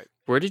in. Right.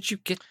 Where did you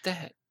get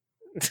that?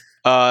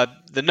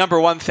 The number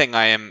one thing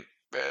I am.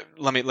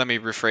 Let me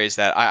rephrase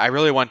that. I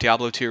really want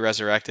Diablo 2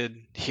 Resurrected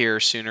here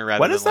sooner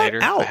rather When than is that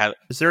later. out?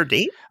 Is there a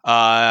date?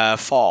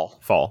 Fall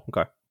Fall.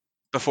 Okay.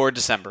 before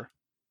December.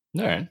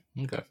 All right.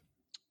 Okay.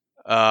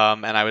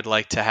 And I would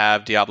like to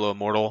have Diablo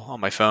Immortal on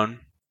my phone.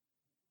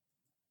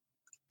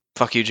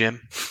 Fuck you,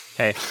 Jim.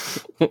 Hey,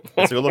 it's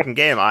a good looking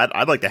game.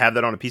 I'd like to have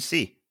that on a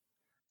PC.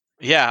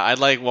 Yeah, I'd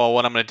like. Well,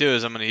 what I'm going to do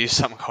is I'm going to use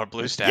something called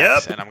BlueStacks,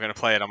 Yep. and I'm going to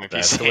play it on my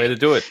That's PC. the way to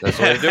do it. That's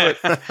the way to do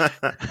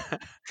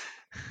it.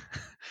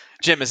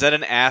 Jim, is that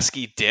an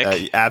ASCII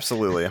dick?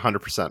 Absolutely,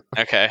 100%.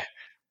 Okay.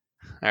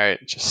 All right.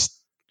 Just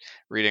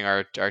reading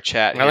our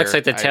chat. It looks here.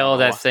 like the I tail don't of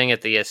know that thing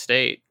at the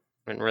estate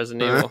in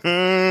Resident Evil.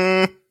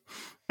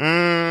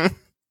 Mm.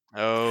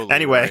 Oh. Lord.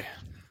 Anyway.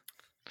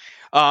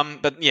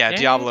 But yeah,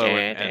 Diablo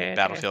and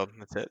Battlefield.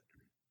 That's it.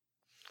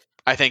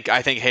 I think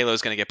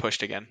Halo's going to get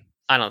pushed again.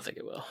 I don't think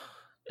it will.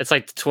 It's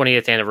like the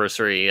 20th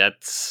anniversary.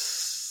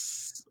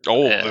 That's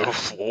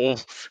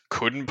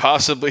Couldn't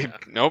possibly.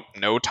 Nope,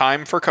 no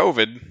time for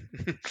COVID.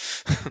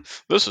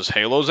 This is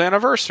Halo's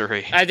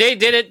anniversary. They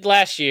did it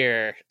last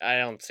year. I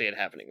don't see it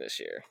happening this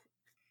year.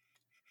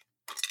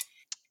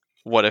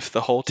 What if the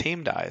whole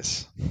team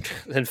dies?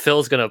 Then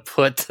Phil's gonna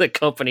put the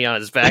company on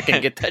his back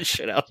and get that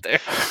shit out there.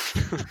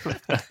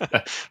 Fucking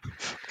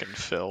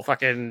Phil.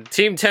 Fucking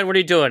Team 10, what are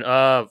you doing?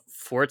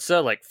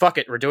 Forza? Like, fuck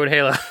it, we're doing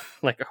Halo.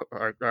 Like,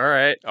 all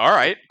right. All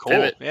right, cool.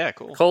 Pivot. Yeah,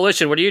 cool.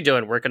 Coalition, what are you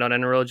doing? Working on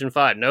Unreal Engine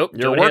 5? Nope.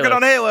 You're working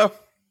on Halo.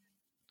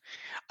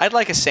 I'd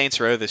like a Saints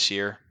Row this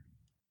year.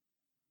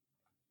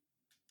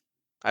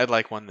 I'd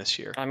like one this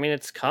year. I mean,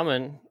 it's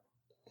coming.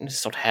 I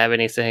just don't have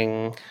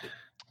anything.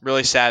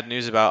 Really sad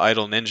news about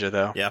Idle Ninja,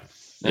 though. Yeah.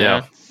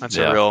 Yeah. That's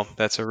Yeah.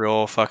 a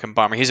real fucking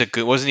bummer. He's a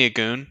goon. Wasn't he a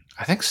goon?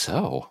 I think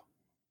so.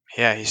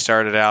 Yeah, he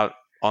started out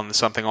on the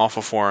Something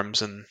Awful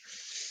forums, and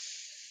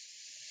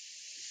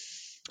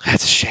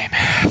that's a shame.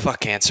 Fuck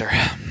cancer.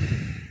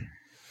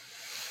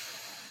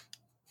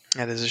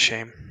 That is a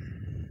shame.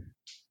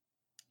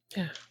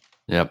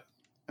 Yep.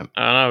 I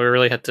don't know. We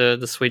really have to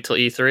just wait till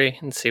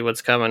E3 and see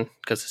what's coming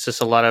because it's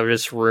just a lot of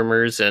just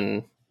rumors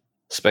and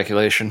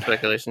Speculation.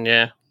 speculation.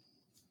 Yeah.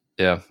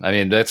 Yeah. I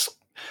mean, that's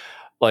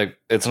like,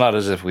 it's not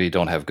as if we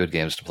don't have good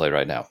games to play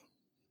right now.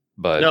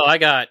 But No, I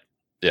got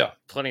yeah.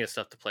 plenty of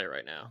stuff to play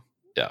right now.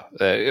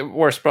 Yeah.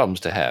 Worse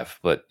problems to have.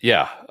 But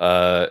yeah,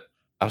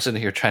 I'm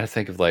sitting here trying to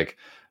think of like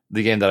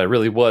the game that I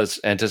really was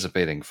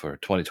anticipating for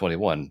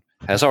 2021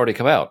 has already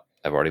come out.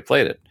 I've already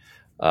played it.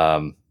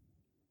 So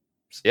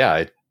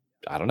yeah,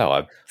 I don't know.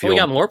 I feel We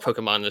got more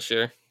Pokemon this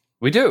year.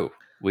 We do.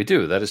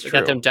 That is We true.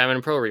 got them Diamond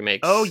and Pearl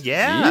remakes. Oh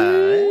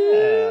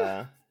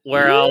yeah.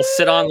 Where I'll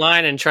sit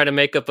online and try to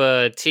make up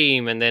a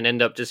team and then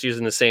end up just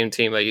using the same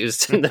team I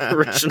used in the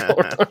original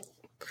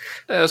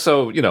one.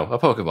 So, a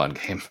Pokemon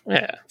game.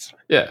 Yeah,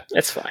 Yeah.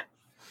 it's fine.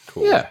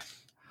 Cool. Yeah.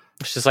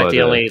 It's just like But,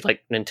 the only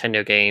like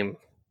Nintendo game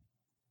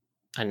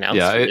announced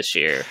Yeah, for this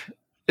year.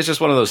 It's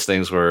just one of those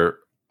things where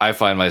I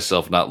find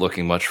myself not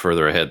looking much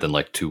further ahead than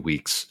like 2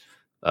 weeks.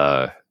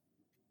 And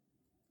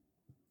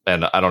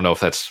I don't know if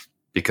that's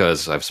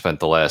because I've spent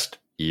the last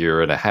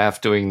year and a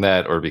half doing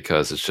that or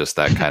because it's just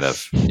that kind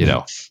of,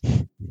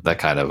 that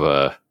kind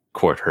of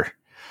quarter.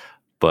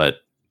 But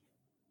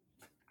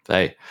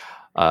hey,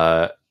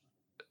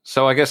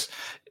 so I guess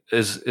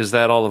is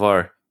that all of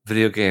our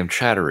video game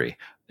chattery?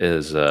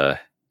 Yeah,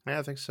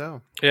 I think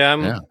so.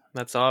 Yeah,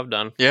 that's all I've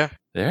done. Yeah.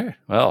 Yeah.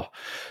 Well,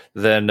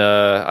 then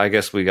I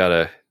guess we got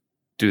to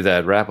do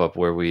that wrap up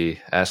where we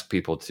ask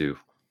people to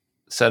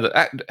send.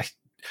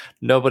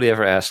 Nobody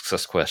ever asks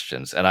us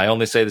questions, and I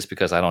only say this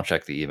because I don't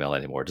check the email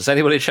anymore. Does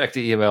anybody check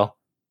the email?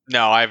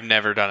 No, I've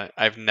never done it.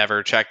 I've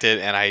never checked it,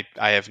 and I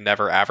have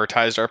never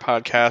advertised our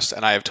podcast,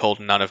 and I have told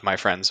none of my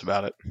friends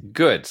about it.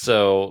 Good.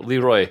 So,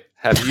 Leroy,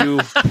 have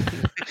you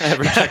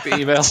ever checked the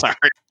email? Sorry.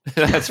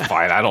 That's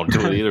fine. I don't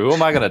do it either. Who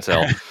am I going to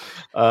tell?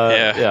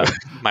 Yeah.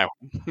 My,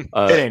 It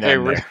ain't hey,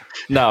 in there.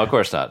 No, of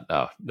course not.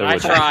 No. I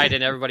tried,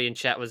 and everybody in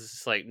chat was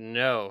just like,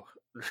 "No,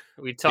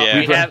 we talk.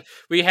 Yeah.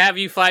 We have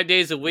you 5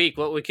 days a week.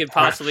 What we could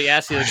possibly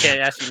ask you, we can't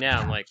ask you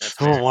now." I'm like,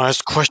 "That's I don't fair." want to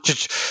ask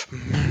questions.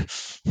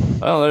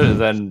 Well,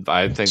 then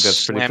I think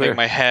that's pretty Slamming clear.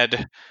 my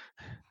head,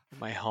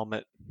 my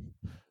helmet.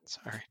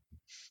 Sorry.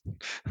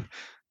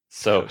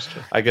 So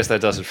I guess that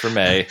does it for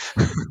May.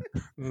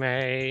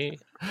 May.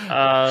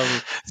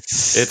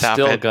 It's Stop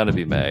still it. going to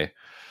be May.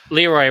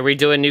 Leroy, are we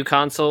doing new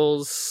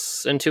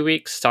consoles in 2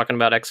 weeks? Talking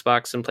about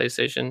Xbox and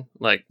PlayStation,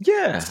 like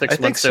Yeah, 6 I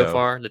think months so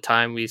far. The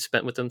time we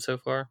spent with them so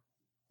far.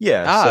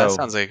 Yeah, That so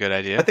sounds like a good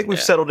idea. I think we've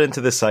Yeah. settled into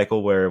this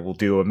cycle where we'll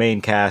do a main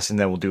cast and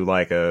then we'll do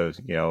like a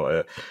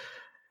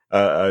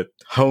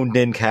honed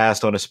in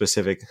cast on a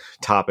specific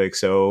topic.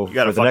 So You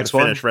got to for the next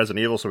one, finish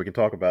Resident Evil so we can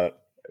talk about it.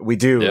 we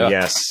do. Yeah.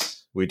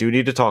 Yes, we do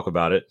need to talk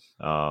about it.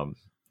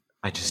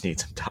 I just need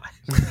some time.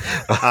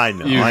 I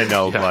know,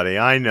 Yeah. buddy.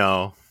 I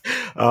know.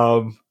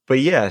 But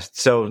yeah,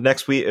 so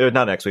next week,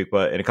 not next week,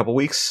 but in a couple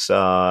weeks,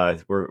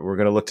 we're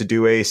gonna look to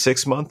do a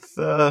 6-month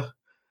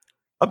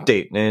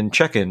update and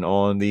check in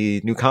on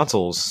the new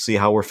consoles, see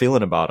how we're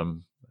feeling about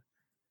them.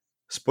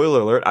 Spoiler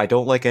alert: I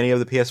don't like any of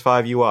the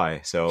PS5 UI,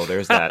 so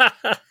there's that.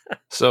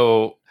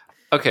 So,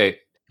 okay,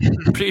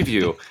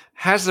 preview.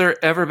 Has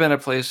there ever been a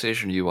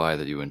PlayStation UI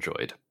that you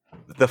enjoyed?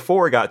 The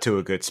 4 got to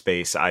a good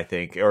space, I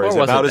think, or 4 is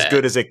wasn't about as bad.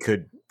 good as it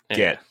could Yeah.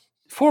 get.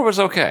 4 was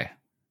okay.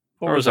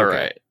 Or was all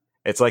right.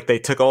 It's like they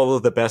took all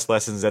of the best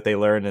lessons that they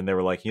learned, and they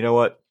were like, you know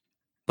what?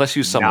 Let's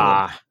use some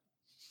of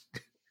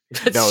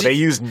them. No, they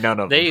used none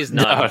of them. They use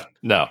none.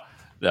 No.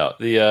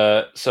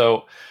 The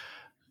so,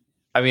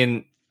 I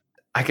mean,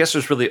 I guess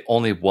there's really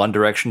only one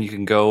direction you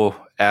can go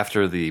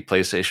after the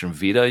PlayStation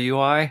Vita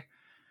UI,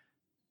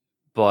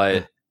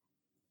 but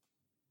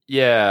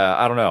yeah,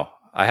 I don't know.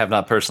 I have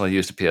not personally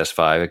used a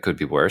PS5. It could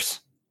be worse.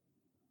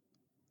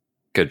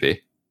 Could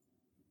be.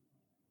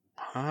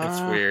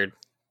 It's weird.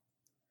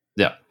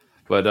 Yeah,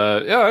 but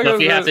yeah.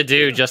 Stuff you have to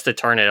do just to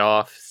turn it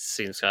off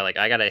seems kind of like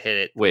I gotta hit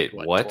it. Wait,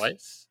 what?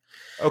 Twice?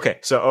 Okay,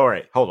 so all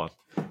right, hold on.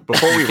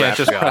 Before we You wrap, can't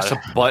just God. press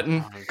a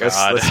button. Oh, let's,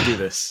 God. let's do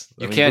this.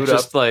 You Let me can't boot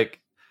just up. like.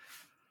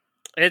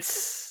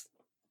 It's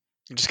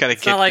You just gotta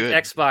it's get not like good.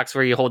 Xbox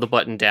where you hold the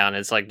button down.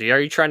 It's like, are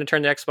you trying to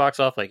turn the Xbox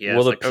off? Like, yeah.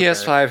 Will the it's like,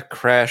 okay. PS5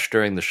 crash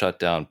during the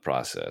shutdown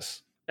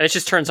process? It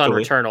just turns on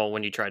Really? Returnal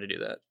when you try to do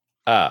that.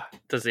 Ah,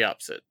 Does the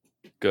opposite.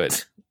 good.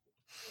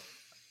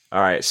 All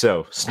right,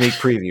 so sneak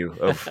preview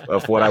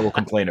of what I will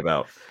complain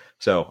about.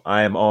 So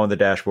I am on the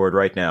dashboard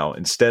right now.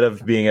 Instead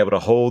of being able to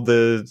hold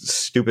the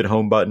stupid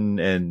home button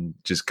and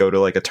just go to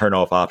like a turn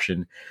off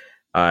option,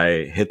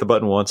 I hit the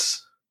button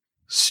once.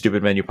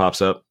 Stupid menu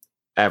pops up.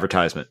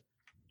 Advertisement.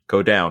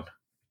 Go down.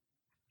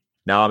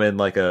 Now I'm in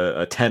like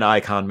a 10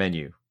 icon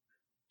menu.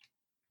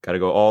 Got to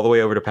go all the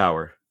way over to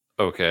power.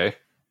 Okay.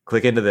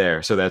 Click into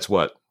there. So that's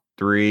what?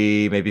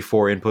 3, maybe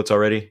 4 inputs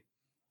already?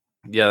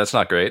 Yeah, that's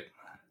not great.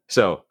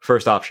 So,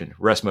 first option,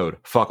 rest mode,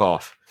 fuck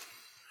off.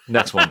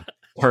 Next one,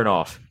 turn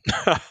off.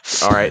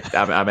 All right,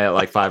 I'm at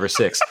like 5 or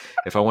 6.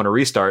 If I want to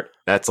restart,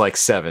 that's like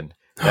 7.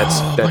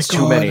 That's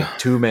too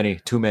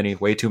many,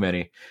 way too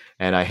many.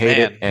 And I hate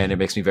it, and it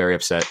makes me very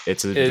upset.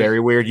 It's a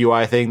very weird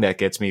UI thing that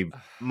gets me.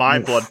 My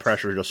blood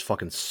pressure just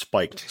fucking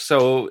spiked.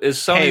 So is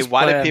Sony's Hey,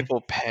 why plan... do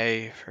people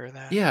pay for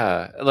that?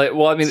 Yeah, like,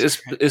 well, I mean,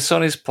 is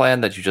Sony's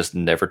plan that you just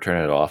never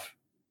turn it off?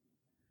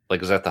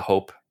 Like, is that the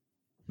hope?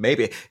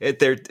 Maybe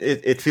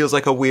it feels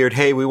like a weird.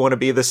 Hey, we want to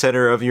be the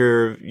center of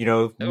your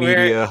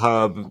media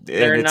hub, and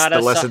they're it's not the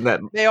a lesson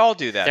that They all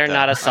do that. They're though.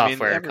 not a I mean,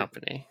 software every-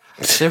 company.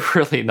 They're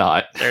really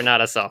not. They're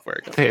not a software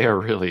company. They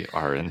really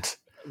aren't.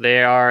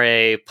 They are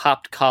a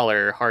popped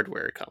collar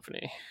hardware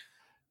company.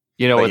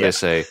 You know But what yeah. they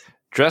say?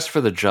 Dress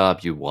for the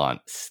job you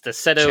want. It's the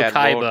Seto Chad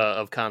Kaiba Morgan.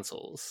 of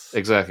consoles.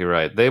 Exactly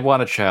right. They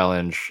want to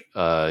challenge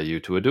you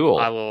to a duel.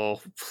 I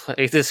will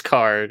play this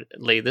card,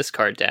 lay this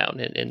card down,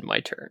 and end my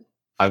turn.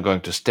 I'm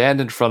going to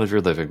stand in front of your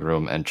living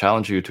room and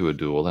challenge you to a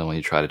duel, and when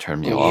you try to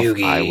turn me off,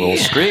 Yugi. I will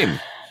scream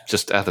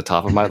just at the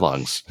top of my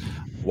lungs.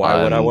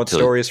 Why would I want Until-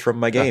 stories from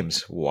my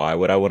games? Why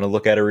would I want to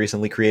look at a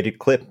recently created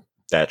clip?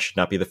 That should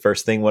not be the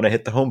first thing when I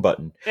hit the home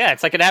button. Yeah,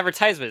 it's like an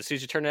advertisement as soon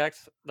as you turn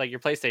your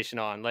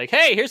PlayStation on. Like,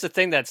 hey, here's a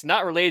thing that's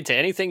not related to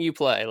anything you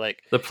play.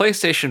 Like, The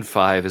PlayStation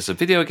 5 is a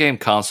video game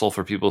console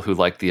for people who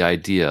like the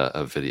idea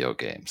of video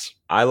games.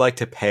 I like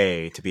to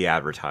pay to be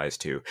advertised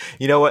to.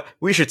 You know what?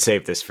 We should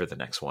save this for the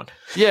next one.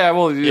 Yeah,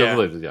 well,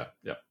 Yeah.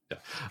 yeah.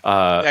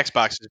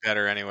 Xbox is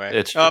better anyway.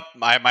 It's oh,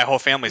 my whole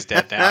family's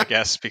dead now, I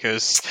guess,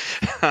 because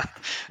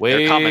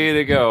Way coming.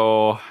 to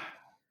go.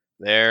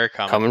 they're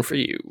coming. coming for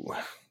you.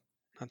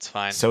 That's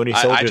fine. Sony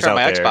I soldiers turn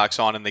my out there. Xbox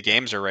on and the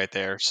games are right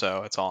there, so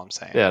that's all I'm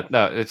saying. Yeah,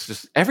 no, it's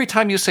just every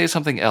time you say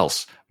something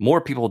else,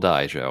 more people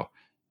die, Joe.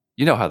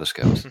 You know how this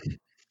goes.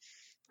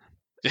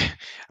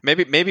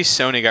 Maybe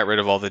Sony got rid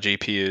of all the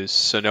GPUs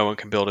so no one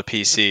can build a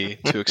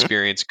PC to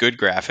experience good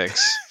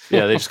graphics.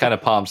 Yeah, they just kind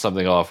of palmed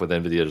something off with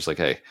NVIDIA, just like,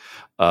 hey,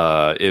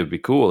 it would be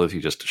cool if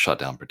you just shut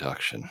down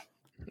production.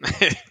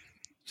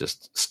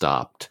 Just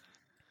stopped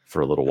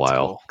for a little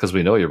while because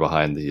we know you're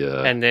behind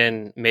the. And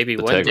then maybe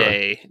the one Tegra.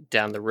 day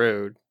down the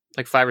road,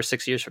 like 5 or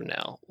 6 years from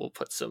now, we'll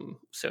put some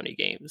Sony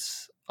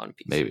games on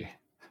PC. Maybe.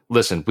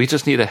 Listen, we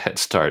just need a head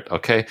start,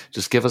 okay?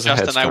 Just give us a head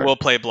Justin, start. I will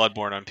play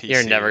Bloodborne on PC.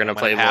 You're never going to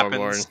play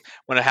Bloodborne.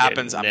 When it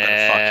happens, I'm going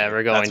to fuck you.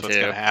 Never going That's what's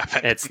to. going to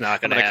happen. It's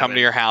not going to I'm going to come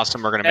to your house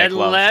and we're going to make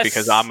love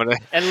because I'm going to.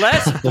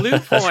 Unless Blue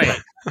Point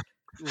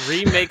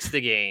remakes the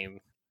game,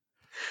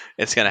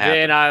 It's going to happen.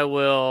 then I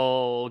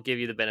will give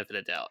you the benefit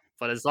of doubt.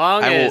 But as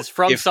long as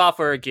From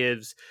Software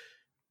gives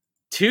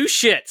 2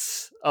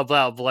 shits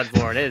about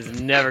Bloodborne, it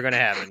is never going to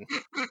happen.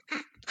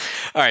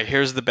 All right,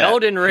 here's the bet.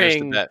 Elden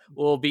Ring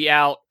will be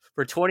out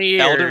for 20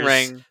 years. Elden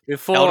Ring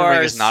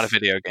is not a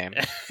video game.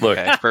 Look,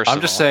 Okay,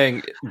 I'm just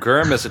saying,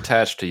 Gurm is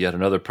attached to yet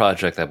another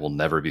project that will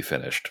never be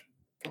finished.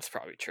 That's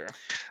probably true.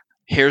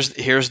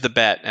 Here's the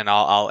bet, and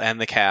I'll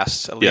end the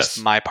cast, at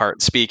least my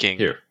part speaking,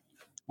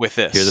 with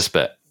this. Here's this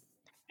bet.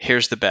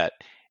 Here's the bet.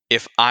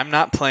 If I'm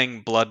not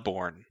playing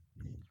Bloodborne,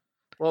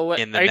 well, are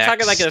you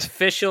talking like an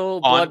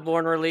official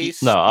Bloodborne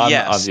release? No,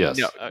 yes.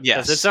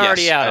 Because it's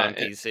already out on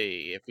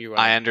PC. If you,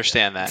 I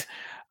understand that.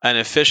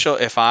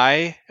 If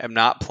I am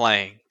not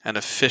playing an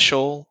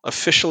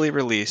officially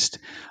released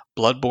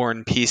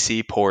Bloodborne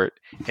PC port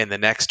in the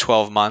next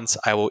 12 months,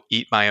 I will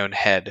eat my own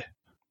head.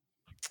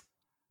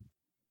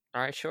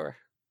 All right, sure.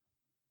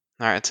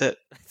 All right, that's it.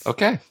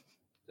 Okay.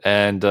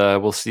 And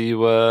we'll see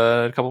you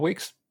in a couple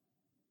weeks.